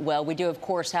 John. Well, we do, of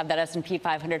course, have that S&P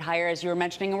 500 higher, as you were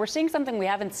mentioning, and we're seeing something we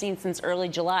haven't seen since early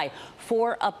July.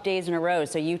 4 up days in a row.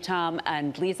 So you, Tom,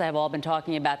 and Lisa have all been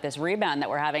talking about this rebound that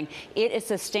we're having. It is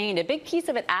sustained. A big piece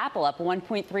of it, Apple, up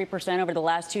 1.3% over the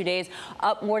last 2 days,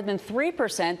 up more than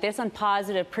 3%. This on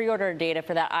positive pre-order data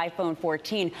for that iPhone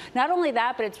 14. Not only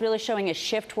that, but it's really showing a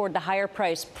shift toward the higher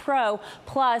price Pro.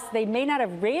 Plus, they may not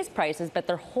have raised prices, but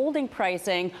they're holding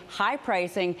pricing, high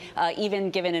pricing, even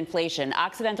given inflation.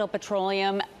 Occidental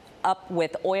Petroleum up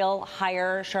with oil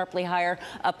higher, sharply higher,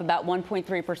 up about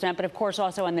 1.3%. But of course,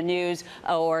 also on the news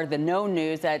or the known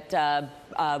news that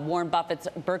Warren Buffett's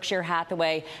Berkshire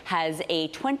Hathaway has a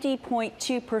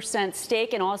 20.2%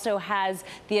 stake and also has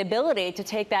the ability to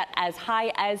take that as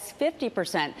high as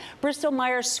 50%. Bristol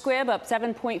Myers Squibb up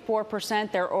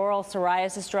 7.4%. Their oral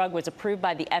psoriasis drug was approved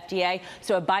by the FDA.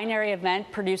 So a binary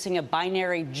event producing a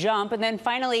binary jump. And then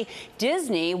finally,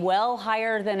 Disney, well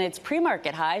higher than its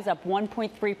pre-market highs, up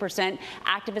 1.3%.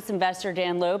 Activist investor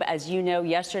Dan Loeb, as you know,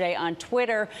 yesterday on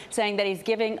Twitter, saying that he's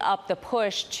giving up the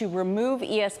push to remove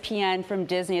ESPN from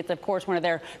Disney. It's, of course, one of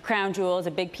their crown jewels,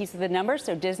 a big piece of the numbers.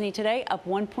 So Disney today up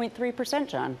 1.3%,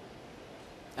 John.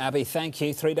 Abby, thank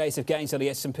you. 3 days of gains on the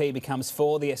S&P becomes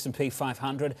 4. The S&P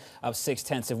 500 up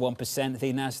 0.6%.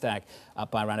 The Nasdaq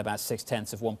up by around about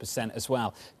 0.6% as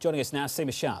well. Joining us now,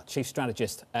 Seema Shah, Chief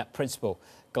Strategist at Principal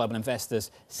Global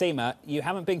Investors. Seema, you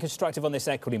haven't been constructive on this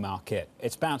equity market.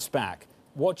 It's bounced back.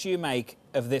 What do you make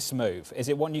of this move? Is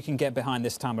it one you can get behind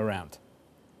this time around?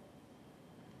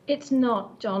 It's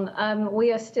not, John.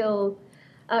 We are still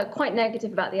quite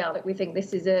negative about the outlook. We think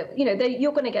this is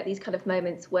you're going to get these kind of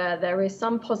moments where there is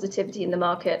some positivity in the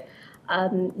market.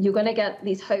 You're going to get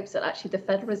these hopes that actually the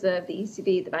Federal Reserve, the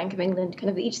ECB, the Bank of England, kind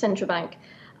of each central bank,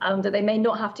 that they may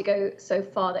not have to go so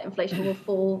far, that inflation will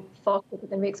fall far quicker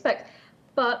than we expect.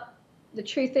 But the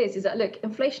truth is that, look,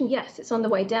 inflation, yes, it's on the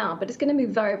way down, but it's going to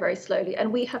move very, very slowly.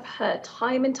 And we have heard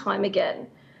time and time again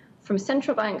from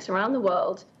central banks around the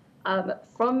world,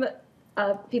 from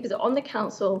people that are on the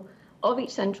council of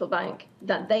each central bank,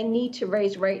 that they need to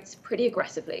raise rates pretty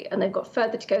aggressively, and they've got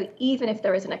further to go, even if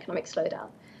there is an economic slowdown.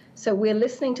 So we're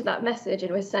listening to that message,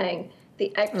 and we're saying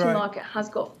the equity market has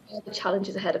got further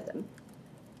challenges ahead of them.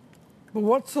 But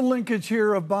what's the linkage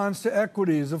here of bonds to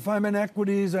equities? If I'm in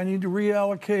equities, I need to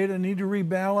reallocate, I need to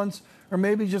rebalance, or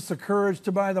maybe just the courage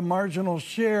to buy the marginal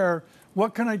share.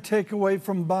 What can I take away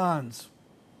from bonds?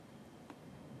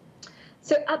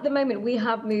 So at the moment, we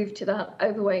have moved to that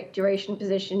overweight duration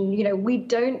position. We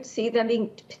don't see them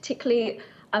being particularly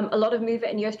a lot of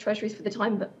movement in US Treasuries for the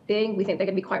time being. We think they're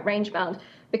going to be quite range bound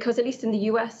because, at least in the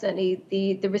US, certainly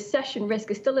the recession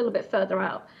risk is still a little bit further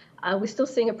out. We're still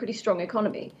seeing a pretty strong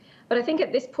economy. But I think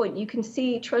at this point, you can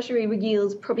see Treasury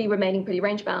yields probably remaining pretty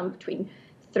range bound between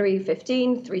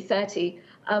 315, 330.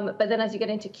 But then as you get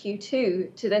into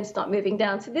Q2, to then start moving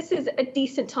down. So this is a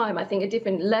decent time, I think, a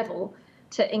different level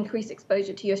to increase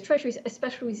exposure to US Treasuries,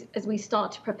 especially as we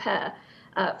start to prepare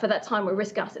for that time where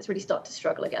risk assets really start to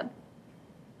struggle again.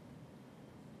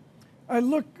 I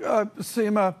look,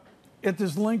 Seema, at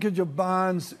this linkage of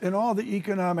bonds and all the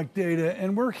economic data,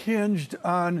 and we're hinged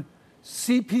on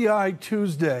CPI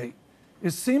Tuesday.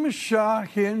 Is Seema Shah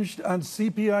hinged on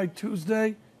CPI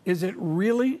Tuesday? Is it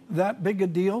really that big a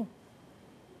deal?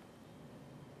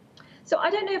 So I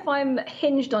don't know if I'm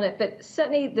hinged on it, but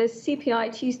certainly the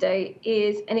CPI Tuesday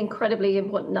is an incredibly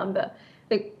important number.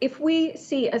 Look, if we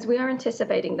see, as we are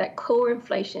anticipating, that core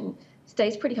inflation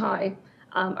stays pretty high,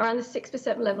 around the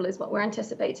 6% level is what we're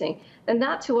anticipating, then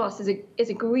that to us is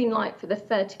a green light for the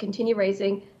Fed to continue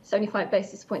raising 75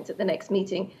 basis points at the next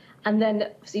meeting, and then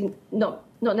obviously not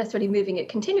necessarily moving it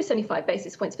continuous 75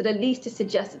 basis points, but at least to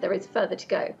suggest that there is further to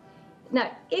go.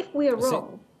 Now, if we are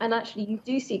wrong, and actually you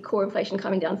do see core inflation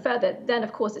coming down further, then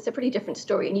of course it's a pretty different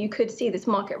story, and you could see this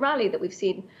market rally that we've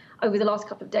seen over the last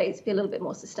couple of days be a little bit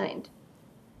more sustained.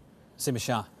 Seema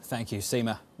Shah, thank you.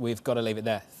 Seema, we've got to leave it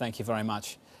there. Thank you very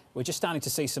much. We're just starting to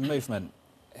see some movement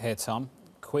here, Tom.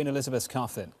 Queen Elizabeth's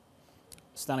coffin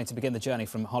starting to begin the journey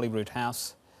from Holyrood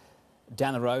House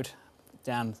down the road,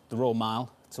 down the Royal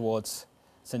Mile towards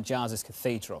St Giles's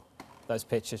Cathedral. Those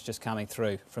pictures just coming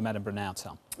through from Edinburgh now,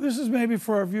 Tom. This is maybe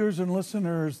for our viewers and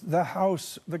listeners, the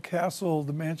house, the castle,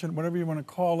 the mansion, whatever you want to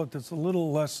call it, that's a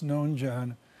little less known,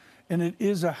 John. And it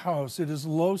is a house. It is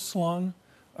low slung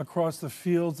across the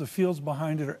fields. The fields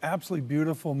behind it are absolutely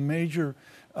beautiful. Major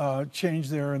change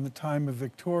there in the time of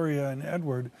Victoria and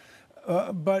Edward.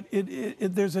 But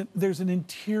there's an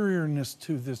interiorness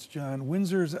to this, John.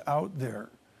 Windsor's out there.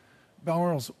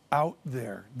 Balmoral's out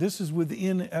there. This is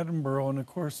within Edinburgh, and of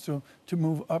course to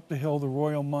move up the hill, the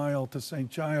Royal Mile to St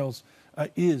Giles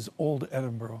is Old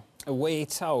Edinburgh. We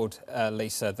told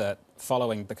Lisa that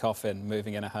following the coffin,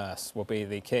 moving in a hearse, will be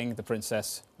the King, the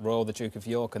Princess Royal, the Duke of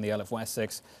York and the Earl of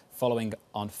Wessex, following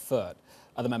on foot.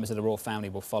 Other members of the royal family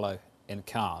will follow in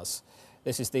cars.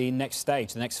 This is the next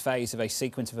stage, the next phase of a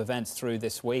sequence of events through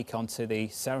this week onto the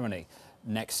ceremony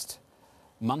next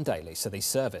Monday, Lisa,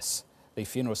 the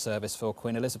funeral service for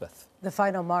Queen Elizabeth. The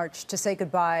final march to say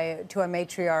goodbye to a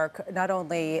matriarch, not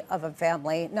only of a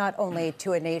family, not only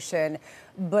to a nation,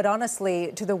 but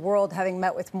honestly to the world, having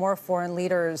met with more foreign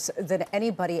leaders than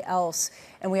anybody else.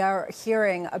 And we are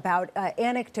hearing about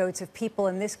anecdotes of people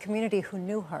in this community who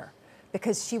knew her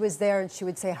because she was there and she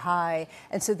would say hi.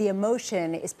 And so the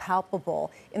emotion is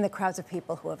palpable in the crowds of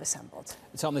people who have assembled.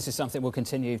 Tom, this is something we'll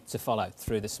continue to follow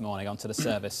through this morning onto the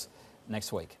service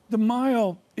next week. The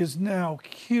Mile is now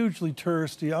hugely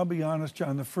touristy. I'll be honest,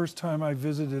 John, the first time I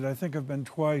visited, I think I've been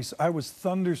twice, I was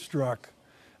thunderstruck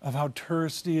of how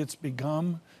touristy it's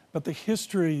become. But the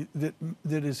history that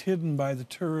is hidden by the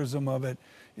tourism of it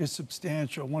is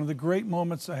substantial. One of the great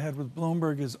moments I had with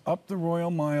Bloomberg is up the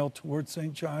Royal Mile towards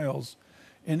St. Giles,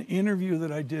 an interview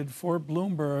that I did for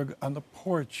Bloomberg on the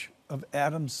porch of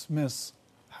Adam Smith's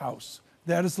house.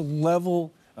 That is the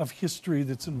level of history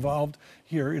that's involved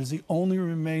here. It is the only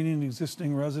remaining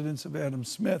existing residence of Adam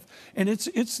Smith. And it's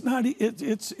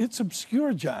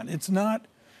obscure, John. It's not,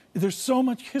 there's so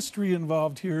much history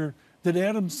involved here that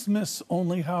Adam Smith's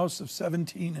only house of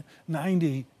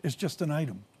 1790 is just an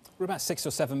item. We're about 6 or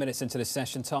 7 minutes into this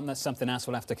session, Tom. That's something else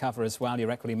we'll have to cover as well.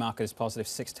 Your equity market is positive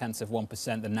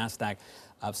 0.6%, the Nasdaq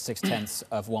up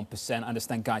 0.6%. I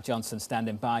understand Guy Johnson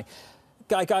standing by.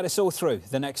 Guy, guide us all through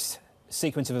the next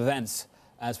sequence of events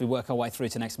as we work our way through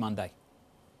to next Monday.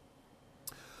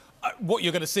 What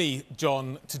you're going to see,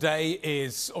 John, today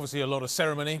is obviously a lot of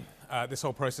ceremony. This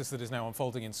whole process that is now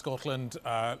unfolding in Scotland,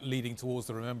 leading towards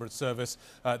the Remembrance Service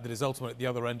that is ultimately at the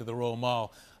other end of the Royal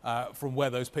Mile. From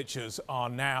where those pictures are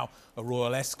now, a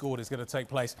royal escort is going to take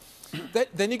place.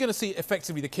 Then you're going to see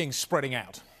effectively the King spreading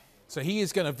out. So he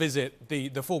is going to visit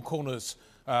the four corners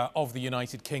of the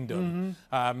United Kingdom.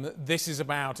 This is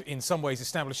about, in some ways,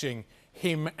 establishing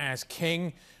him as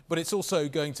king, but it's also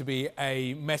going to be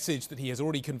a message that he has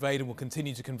already conveyed and will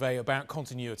continue to convey about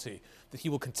continuity, that he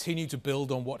will continue to build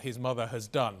on what his mother has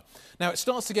done. Now, it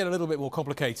starts to get a little bit more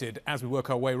complicated as we work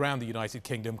our way around the United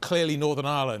Kingdom. Clearly, Northern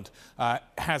Ireland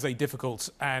has a difficult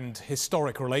and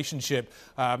historic relationship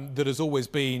that has always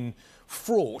been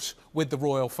fraught with the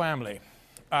royal family.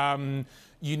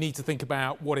 You need to think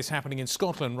about what is happening in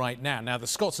Scotland right now. Now, the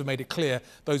Scots have made it clear,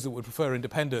 those that would prefer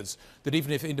independence, that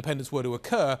even if independence were to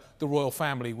occur, the royal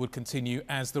family would continue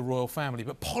as the royal family.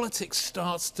 But politics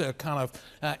starts to kind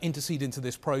of intercede into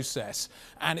this process.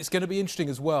 And it's going to be interesting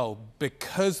as well,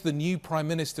 because the new Prime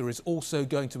Minister is also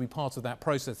going to be part of that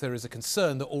process. There is a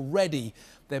concern that already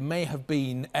there may have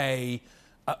been a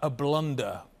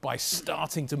blunder by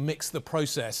starting to mix the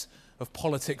process of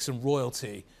politics and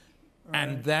royalty.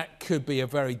 And that could be a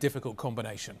very difficult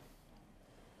combination.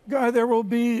 Guy, there will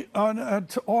be an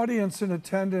audience in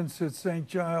attendance at St.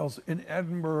 Giles in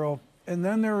Edinburgh, and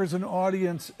then there is an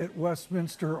audience at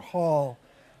Westminster Hall.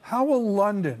 How will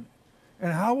London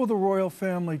and how will the royal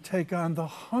family take on the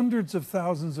hundreds of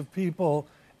thousands of people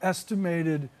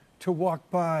estimated to walk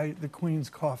by the Queen's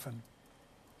coffin?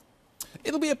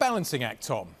 It'll be a balancing act,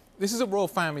 Tom. This is a royal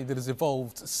family that has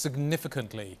evolved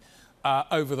significantly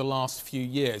over the last few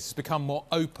years. It's become more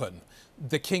open.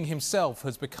 The King himself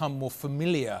has become more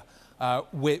familiar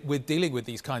with dealing with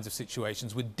these kinds of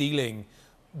situations, with dealing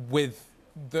with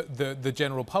the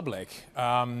general public.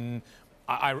 I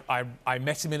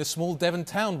met him in a small Devon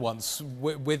town once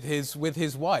with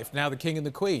his wife, now the King and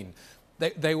the Queen.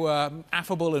 They were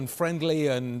affable and friendly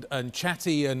and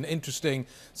chatty and interesting.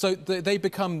 So they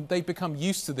become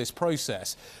used to this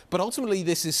process. But ultimately,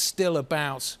 this is still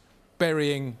about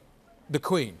burying the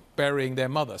Queen, burying their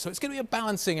mother. So it's going to be a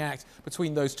balancing act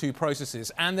between those two processes.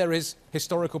 And there is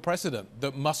historical precedent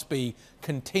that must be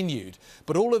continued.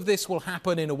 But all of this will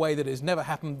happen in a way that has never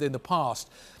happened in the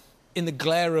past, in the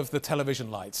glare of the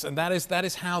television lights. And that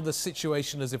is how the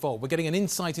situation has evolved. We're getting an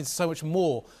insight into so much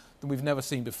more than we've never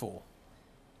seen before.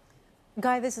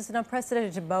 Guy, this is an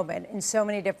unprecedented moment in so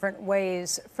many different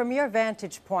ways. From your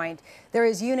vantage point, there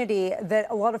is unity that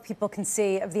a lot of people can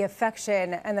see of the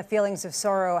affection and the feelings of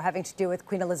sorrow having to do with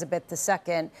Queen Elizabeth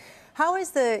II. How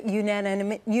is the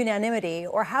unanimity,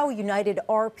 or how united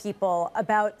are people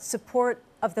about support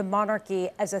of the monarchy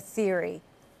as a theory?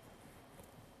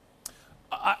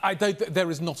 There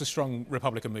is not a strong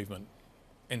Republican movement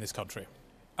in this country.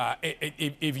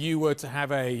 If you were to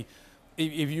have a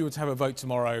vote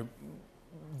tomorrow,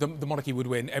 the monarchy would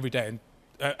win every day,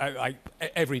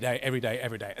 every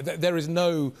day. There is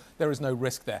no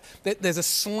risk there. There's a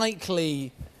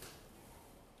slightly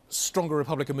stronger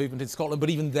Republican movement in Scotland,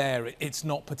 but even there, it's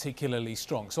not particularly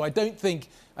strong. So I don't think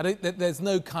there's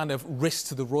no kind of risk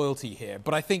to the royalty here.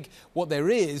 But I think what there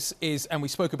is, and we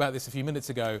spoke about this a few minutes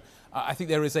ago, I think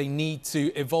there is a need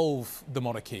to evolve the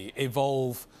monarchy,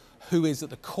 evolve who is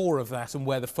at the core of that and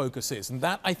where the focus is. And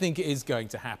that, I think, is going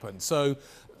to happen. So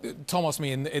Tom asked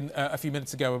me in a few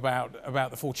minutes ago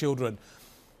about the four children.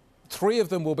 3 of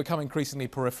them will become increasingly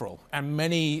peripheral, and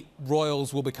many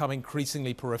royals will become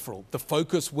increasingly peripheral. The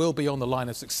focus will be on the line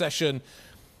of succession.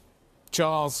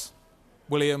 Charles,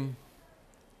 William,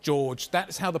 George.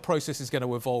 That's how the process is going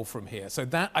to evolve from here. So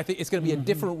that, I think, is going to be a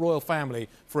different royal family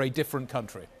for a different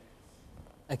country.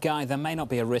 Guy, there may not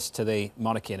be a risk to the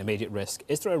monarchy, an immediate risk.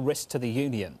 Is there a risk to the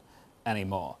Union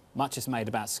anymore? Much is made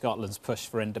about Scotland's push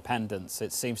for independence.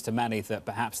 It seems to many that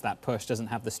perhaps that push doesn't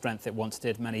have the strength it once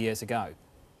did many years ago.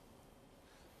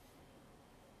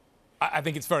 I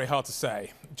think it's very hard to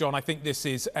say. John, I think this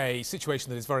is a situation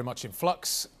that is very much in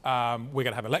flux. We're going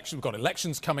to have elections. We've got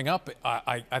elections coming up.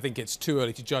 I think it's too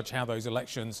early to judge how those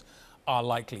elections are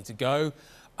likely to go.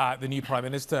 The new Prime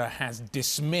Minister has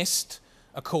dismissed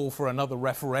a call for another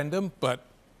referendum, but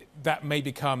that may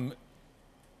become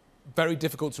very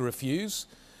difficult to refuse.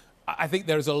 I think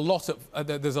there's a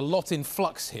lot in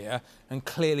flux here, and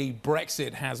clearly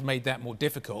Brexit has made that more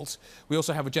difficult. We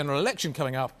also have a general election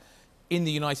coming up in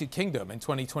the United Kingdom in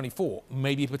 2024,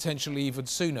 maybe potentially even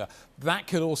sooner. That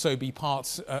could also be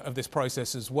part of this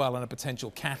process as well, and a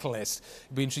potential catalyst.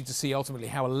 It'd be interesting to see ultimately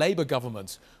how a Labour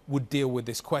government would deal with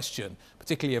this question,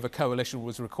 particularly if a coalition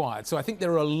was required. So I think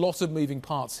there are a lot of moving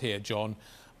parts here, John.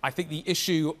 I think the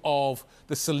issue of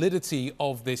the solidity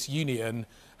of this union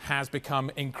has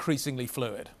become increasingly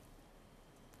fluid.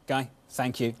 Guy,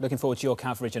 thank you. Looking forward to your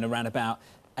coverage in around about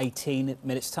 18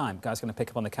 minutes' time. Guy's going to pick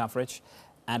up on the coverage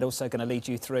and also going to lead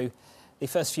you through the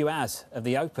first few hours of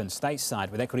the Open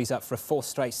stateside, with equities up for a fourth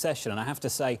straight session. And I have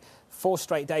to say, 4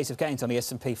 straight days of gains on the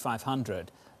S&P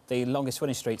 500. The longest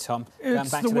winning streak, Tom, going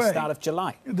back to the start of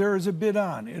July. There is a bid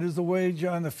on. It is the way,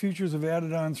 John. The futures have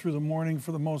added on through the morning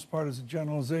for the most part as a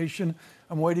generalization.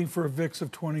 I'm waiting for a VIX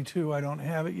of 22. I don't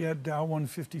have it yet. Dow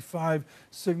 155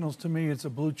 signals to me it's a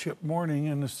blue chip morning,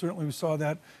 and certainly we saw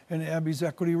that in Abby's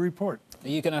equity report. Are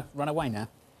you going to run away now?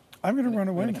 I'm going to run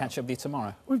away. I'm going to catch up with you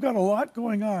tomorrow. We've got a lot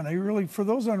going on. For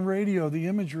those on radio, the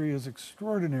imagery is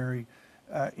extraordinary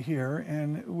here.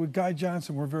 And with Guy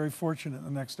Johnson, we're very fortunate in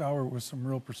the next hour with some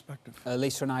real perspective.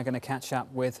 Lisa and I are going to catch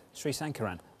up with Sri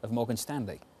Sankaran of Morgan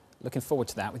Stanley. Looking forward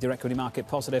to that with your equity market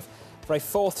positive for a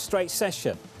fourth straight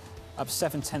session, up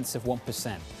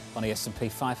 0.7% on the S&P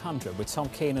 500. With Tom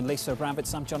Keene and Lisa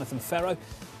Abramowicz, I'm Jonathan Ferro.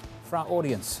 For our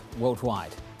audience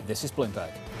worldwide, this is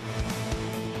Bloomberg.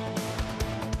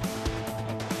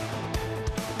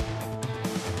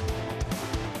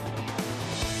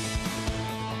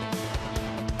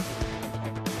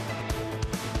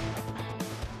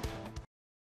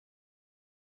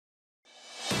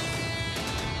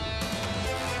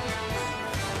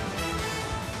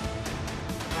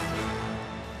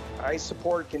 I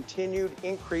support continued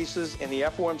increases in the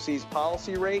FOMC's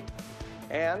policy rate,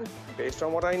 and based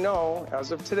on what I know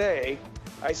as of today,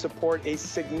 I support a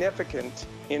significant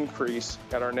increase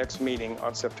at our next meeting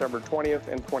on September 20th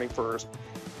and 21st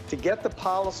to get the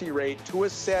policy rate to a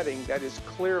setting that is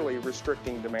clearly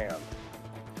restricting demand.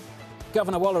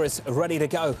 Governor Waller is ready to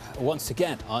go once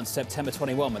again on September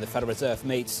 21 when the Federal Reserve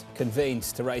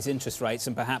convenes to raise interest rates,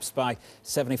 and perhaps by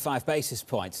 75 basis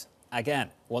points. Again,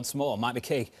 once more, Mike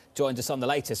McKee joins us on the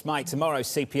latest. Mike, tomorrow's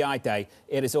CPI day.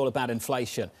 It is all about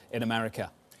inflation in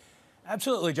America.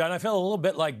 Absolutely, John. I feel a little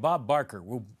bit like Bob Barker,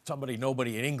 somebody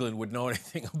nobody in England would know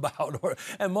anything about.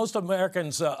 And most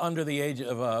Americans under the age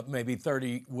of maybe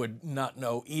 30 would not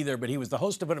know either. But he was the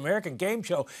host of an American game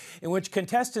show in which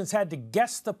contestants had to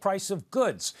guess the price of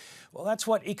goods. Well, that's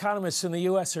what economists in the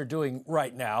U.S. are doing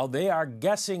right now. They are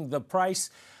guessing the price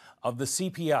of the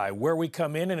CPI, where we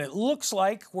come in, and it looks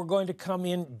like we're going to come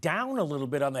in down a little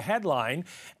bit on the headline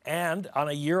and on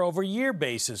a year-over-year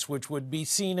basis, which would be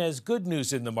seen as good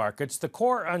news in the markets. The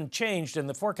core unchanged, and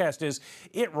the forecast is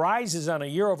it rises on a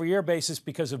year-over-year basis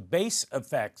because of base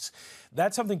effects.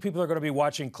 That's something people are going to be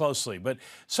watching closely. But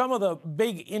some of the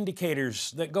big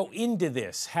indicators that go into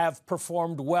this have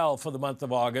performed well for the month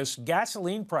of August.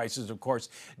 Gasoline prices, of course,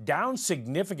 down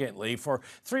significantly for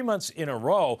 3 months in a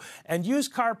row. And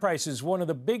used car prices, one of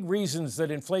the big reasons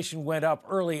that inflation went up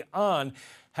early on,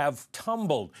 have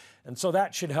tumbled. And so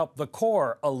that should help the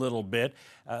core a little bit.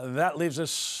 That leaves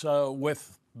us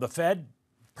with the Fed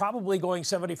probably going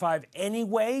 75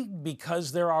 anyway,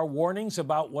 because there are warnings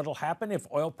about what will happen if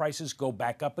oil prices go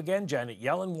back up again. Janet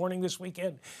Yellen warning this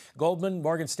weekend. Goldman,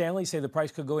 Morgan Stanley say the price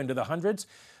could go into the hundreds.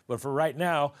 But for right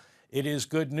now, it is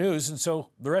good news. And so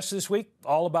the rest of this week,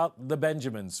 all about the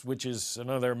Benjamins, which is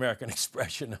another American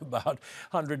expression about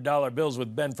 $100 bills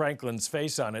with Ben Franklin's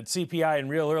face on it. CPI and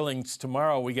real earnings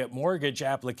tomorrow. We get mortgage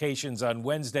applications on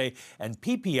Wednesday and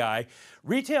PPI.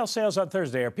 Retail sales on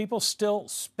Thursday. Are people still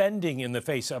spending in the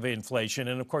face of inflation?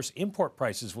 And, of course, import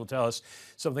prices will tell us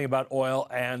something about oil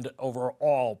and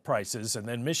overall prices. And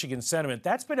then Michigan sentiment.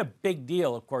 That's been a big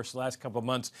deal, of course, the last couple of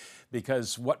months,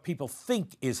 because what people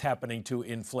think is happening to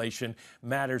inflation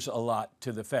matters a lot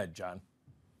to the Fed, John.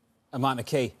 And Mike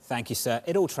McKee, thank you, sir.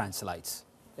 It all translates.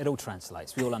 It all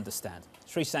translates. We all understand.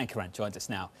 Sri Sankaran joins us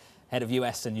now, head of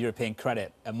US and European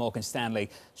credit at Morgan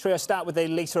Stanley. Sri, I'll start with the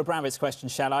Lisa Abramowicz question,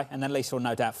 shall I? And then Lisa will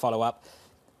no doubt follow up.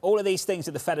 All of these things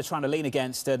that the Fed are trying to lean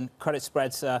against, and credit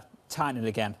spreads are tightening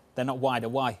again. They're not wider.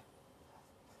 Why?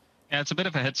 Yeah, it's a bit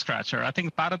of a head scratcher. I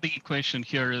think part of the equation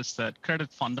here is that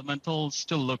credit fundamentals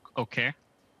still look okay.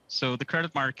 So the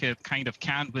credit market kind of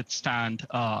can withstand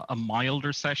a mild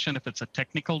recession if it's a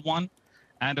technical one.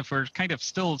 And if we're kind of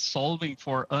still solving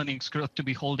for earnings growth to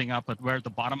be holding up at where the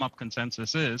bottom-up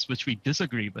consensus is, which we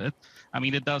disagree with, I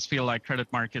mean, it does feel like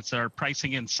credit markets are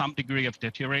pricing in some degree of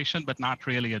deterioration, but not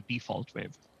really a default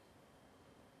wave.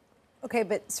 Okay,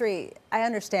 but Sri, I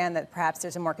understand that perhaps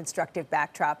there's a more constructive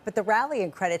backdrop, but the rally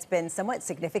in credit's been somewhat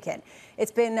significant.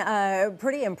 It's been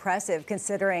pretty impressive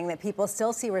considering that people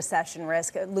still see recession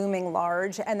risk looming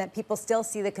large and that people still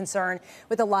see the concern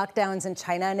with the lockdowns in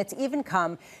China. And it's even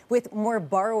come with more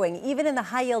borrowing, even in the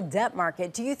high yield debt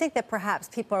market. Do you think that perhaps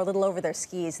people are a little over their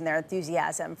skis in their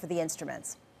enthusiasm for the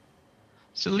instruments?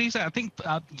 So, Lisa, I think,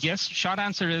 yes, short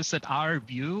answer is that our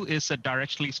view is that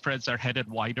directionally spreads are headed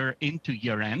wider into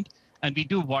year end. And we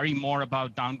do worry more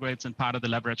about downgrades and part of the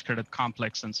leverage credit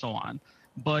complex and so on.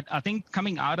 But I think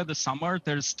coming out of the summer,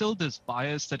 there's still this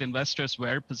bias that investors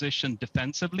were positioned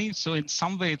defensively. So in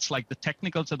some way, it's like the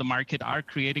technicals of the market are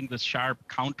creating this sharp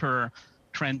counter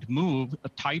trend move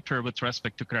tighter with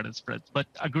respect to credit spreads. But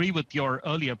agree with your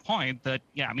earlier point that,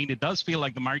 yeah, I mean, it does feel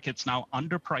like the market's now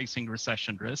underpricing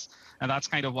recession risk. And that's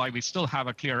kind of why we still have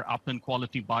a clear up in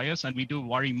quality bias. And we do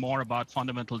worry more about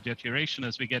fundamental deterioration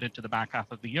as we get into the back half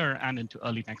of the year and into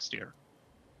early next year.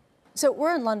 So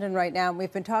we're in London right now, and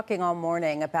we've been talking all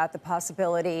morning about the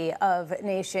possibility of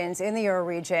nations in the euro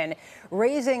region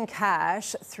raising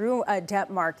cash through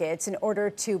debt markets in order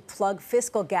to plug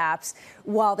fiscal gaps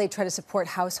while they try to support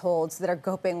households that are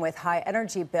coping with high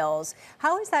energy bills.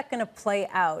 How is that going to play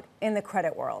out in the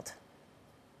credit world?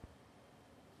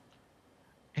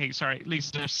 Hey, sorry, at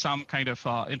least there's some kind of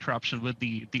interruption with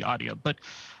the audio. But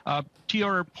to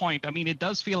your point, I mean, it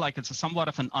does feel like it's somewhat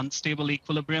of an unstable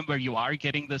equilibrium where you are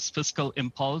getting this fiscal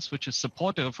impulse, which is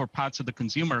supportive for parts of the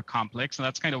consumer complex. And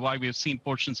that's kind of why we've seen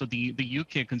portions of the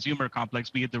UK consumer complex,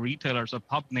 be it the retailers or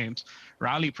pub names,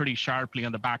 rally pretty sharply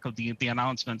on the back of the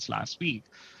announcements last week.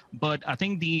 But I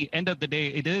think the end of the day,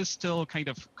 it is still kind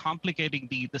of complicating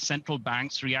the central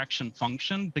bank's reaction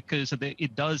function because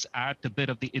it does add a bit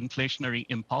of the inflationary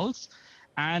impulse.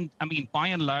 And I mean, by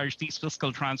and large, these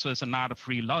fiscal transfers are not a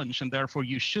free lunch, and therefore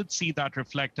you should see that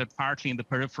reflected partly in the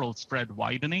peripheral spread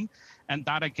widening. And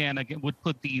that again would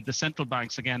put the central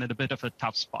banks again in a bit of a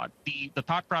tough spot. The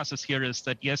thought process here is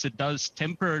that, yes, it does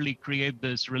temporarily create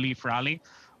this relief rally,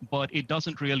 but it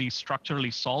doesn't really structurally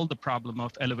solve the problem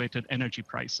of elevated energy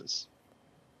prices.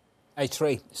 Hey,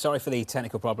 Sri, sorry for the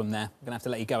technical problem there. We're going to have to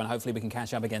let you go, and hopefully we can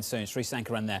catch up again soon. Sri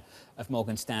Sankaran there of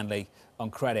Morgan Stanley on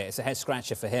credit. It's a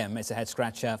head-scratcher for him. It's a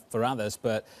head-scratcher for others,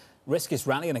 but risk is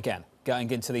rallying again,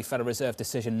 going into the Federal Reserve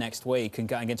decision next week and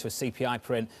going into a CPI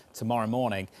print tomorrow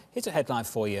morning. Here's a headline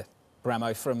for you,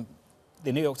 Bramo, from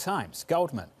the New York Times.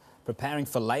 Goldman preparing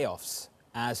for layoffs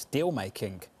as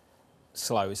deal-making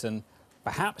slows, and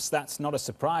perhaps that's not a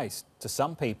surprise to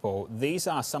some people. These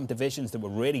are some divisions that were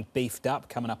really beefed up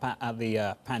coming up out of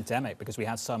the pandemic because we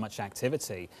had so much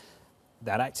activity.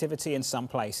 That activity in some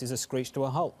places has screeched to a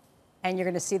halt. And you're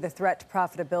going to see the threat to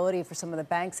profitability for some of the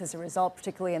banks as a result,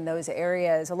 particularly in those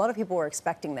areas. A lot of people were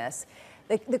expecting this.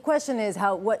 The question is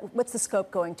what's the scope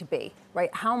going to be,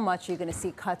 right? How much are you going to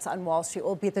see cuts on Wall Street?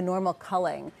 Will it be the normal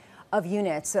culling of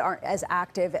units that aren't as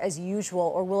active as usual,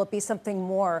 or will it be something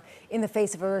more in the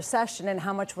face of a recession, and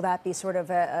how much will that be sort of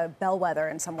a bellwether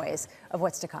in some ways of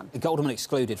what's to come? Goldman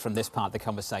excluded from this part of the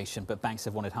conversation, but banks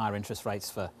have wanted higher interest rates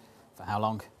for how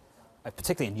long?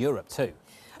 Particularly in Europe too.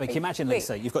 I mean, can you imagine,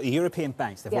 Lisa, you've got the European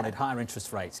banks, they've wanted higher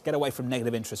interest rates, get away from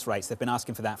negative interest rates. They've been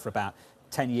asking for that for about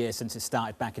 10 years since it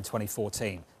started back in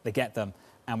 2014. They get them,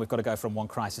 and we've got to go from one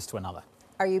crisis to another.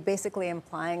 Are you basically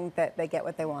implying that they get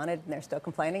what they wanted and they're still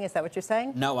complaining? Is that what you're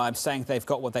saying? No, I'm saying they've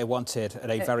got what they wanted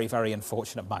at a very, very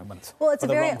unfortunate moment. Well, it's for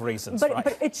the wrong reasons, right?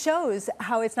 But it shows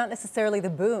how it's not necessarily the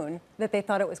boon that they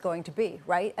thought it was going to be,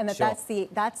 right? And that's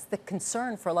the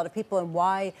concern for a lot of people, and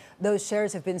why those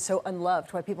shares have been so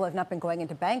unloved, why people have not been going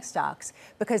into bank stocks,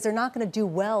 because they're not going to do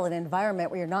well in an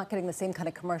environment where you're not getting the same kind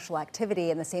of commercial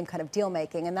activity and the same kind of deal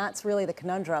making. And that's really the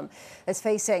conundrum that's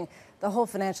facing the whole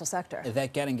financial sector. They're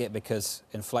getting it because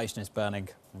inflation is burning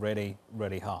really,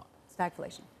 really hot.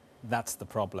 Stagflation. That's the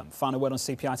problem. Final word on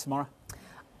CPI tomorrow?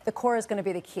 The core is going to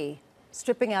be the key.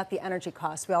 Stripping out the energy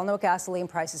costs. We all know what gasoline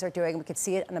prices are doing. We could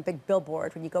see it on a big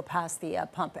billboard when you go past the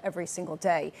pump every single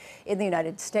day in the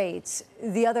United States.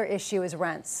 The other issue is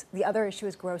rents. The other issue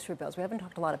is grocery bills. We haven't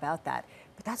talked a lot about that,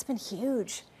 but that's been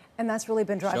huge. And that's really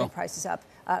been driving prices up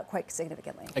quite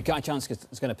significantly. Guy Johnson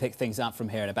is going to pick things up from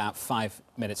here in about 5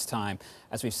 minutes' time.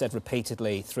 As we've said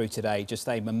repeatedly through today, just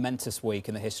a momentous week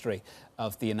in the history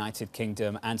of the United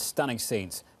Kingdom, and stunning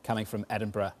scenes coming from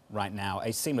Edinburgh right now.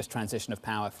 A seamless transition of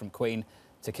power from Queen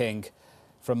to King,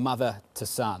 from mother to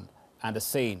son, and a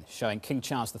scene showing King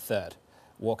Charles III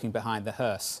walking behind the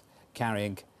hearse,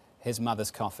 carrying his mother's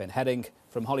coffin, heading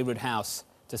from Holyrood House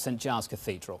to St Giles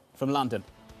Cathedral. From London,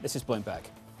 this is Bloomberg.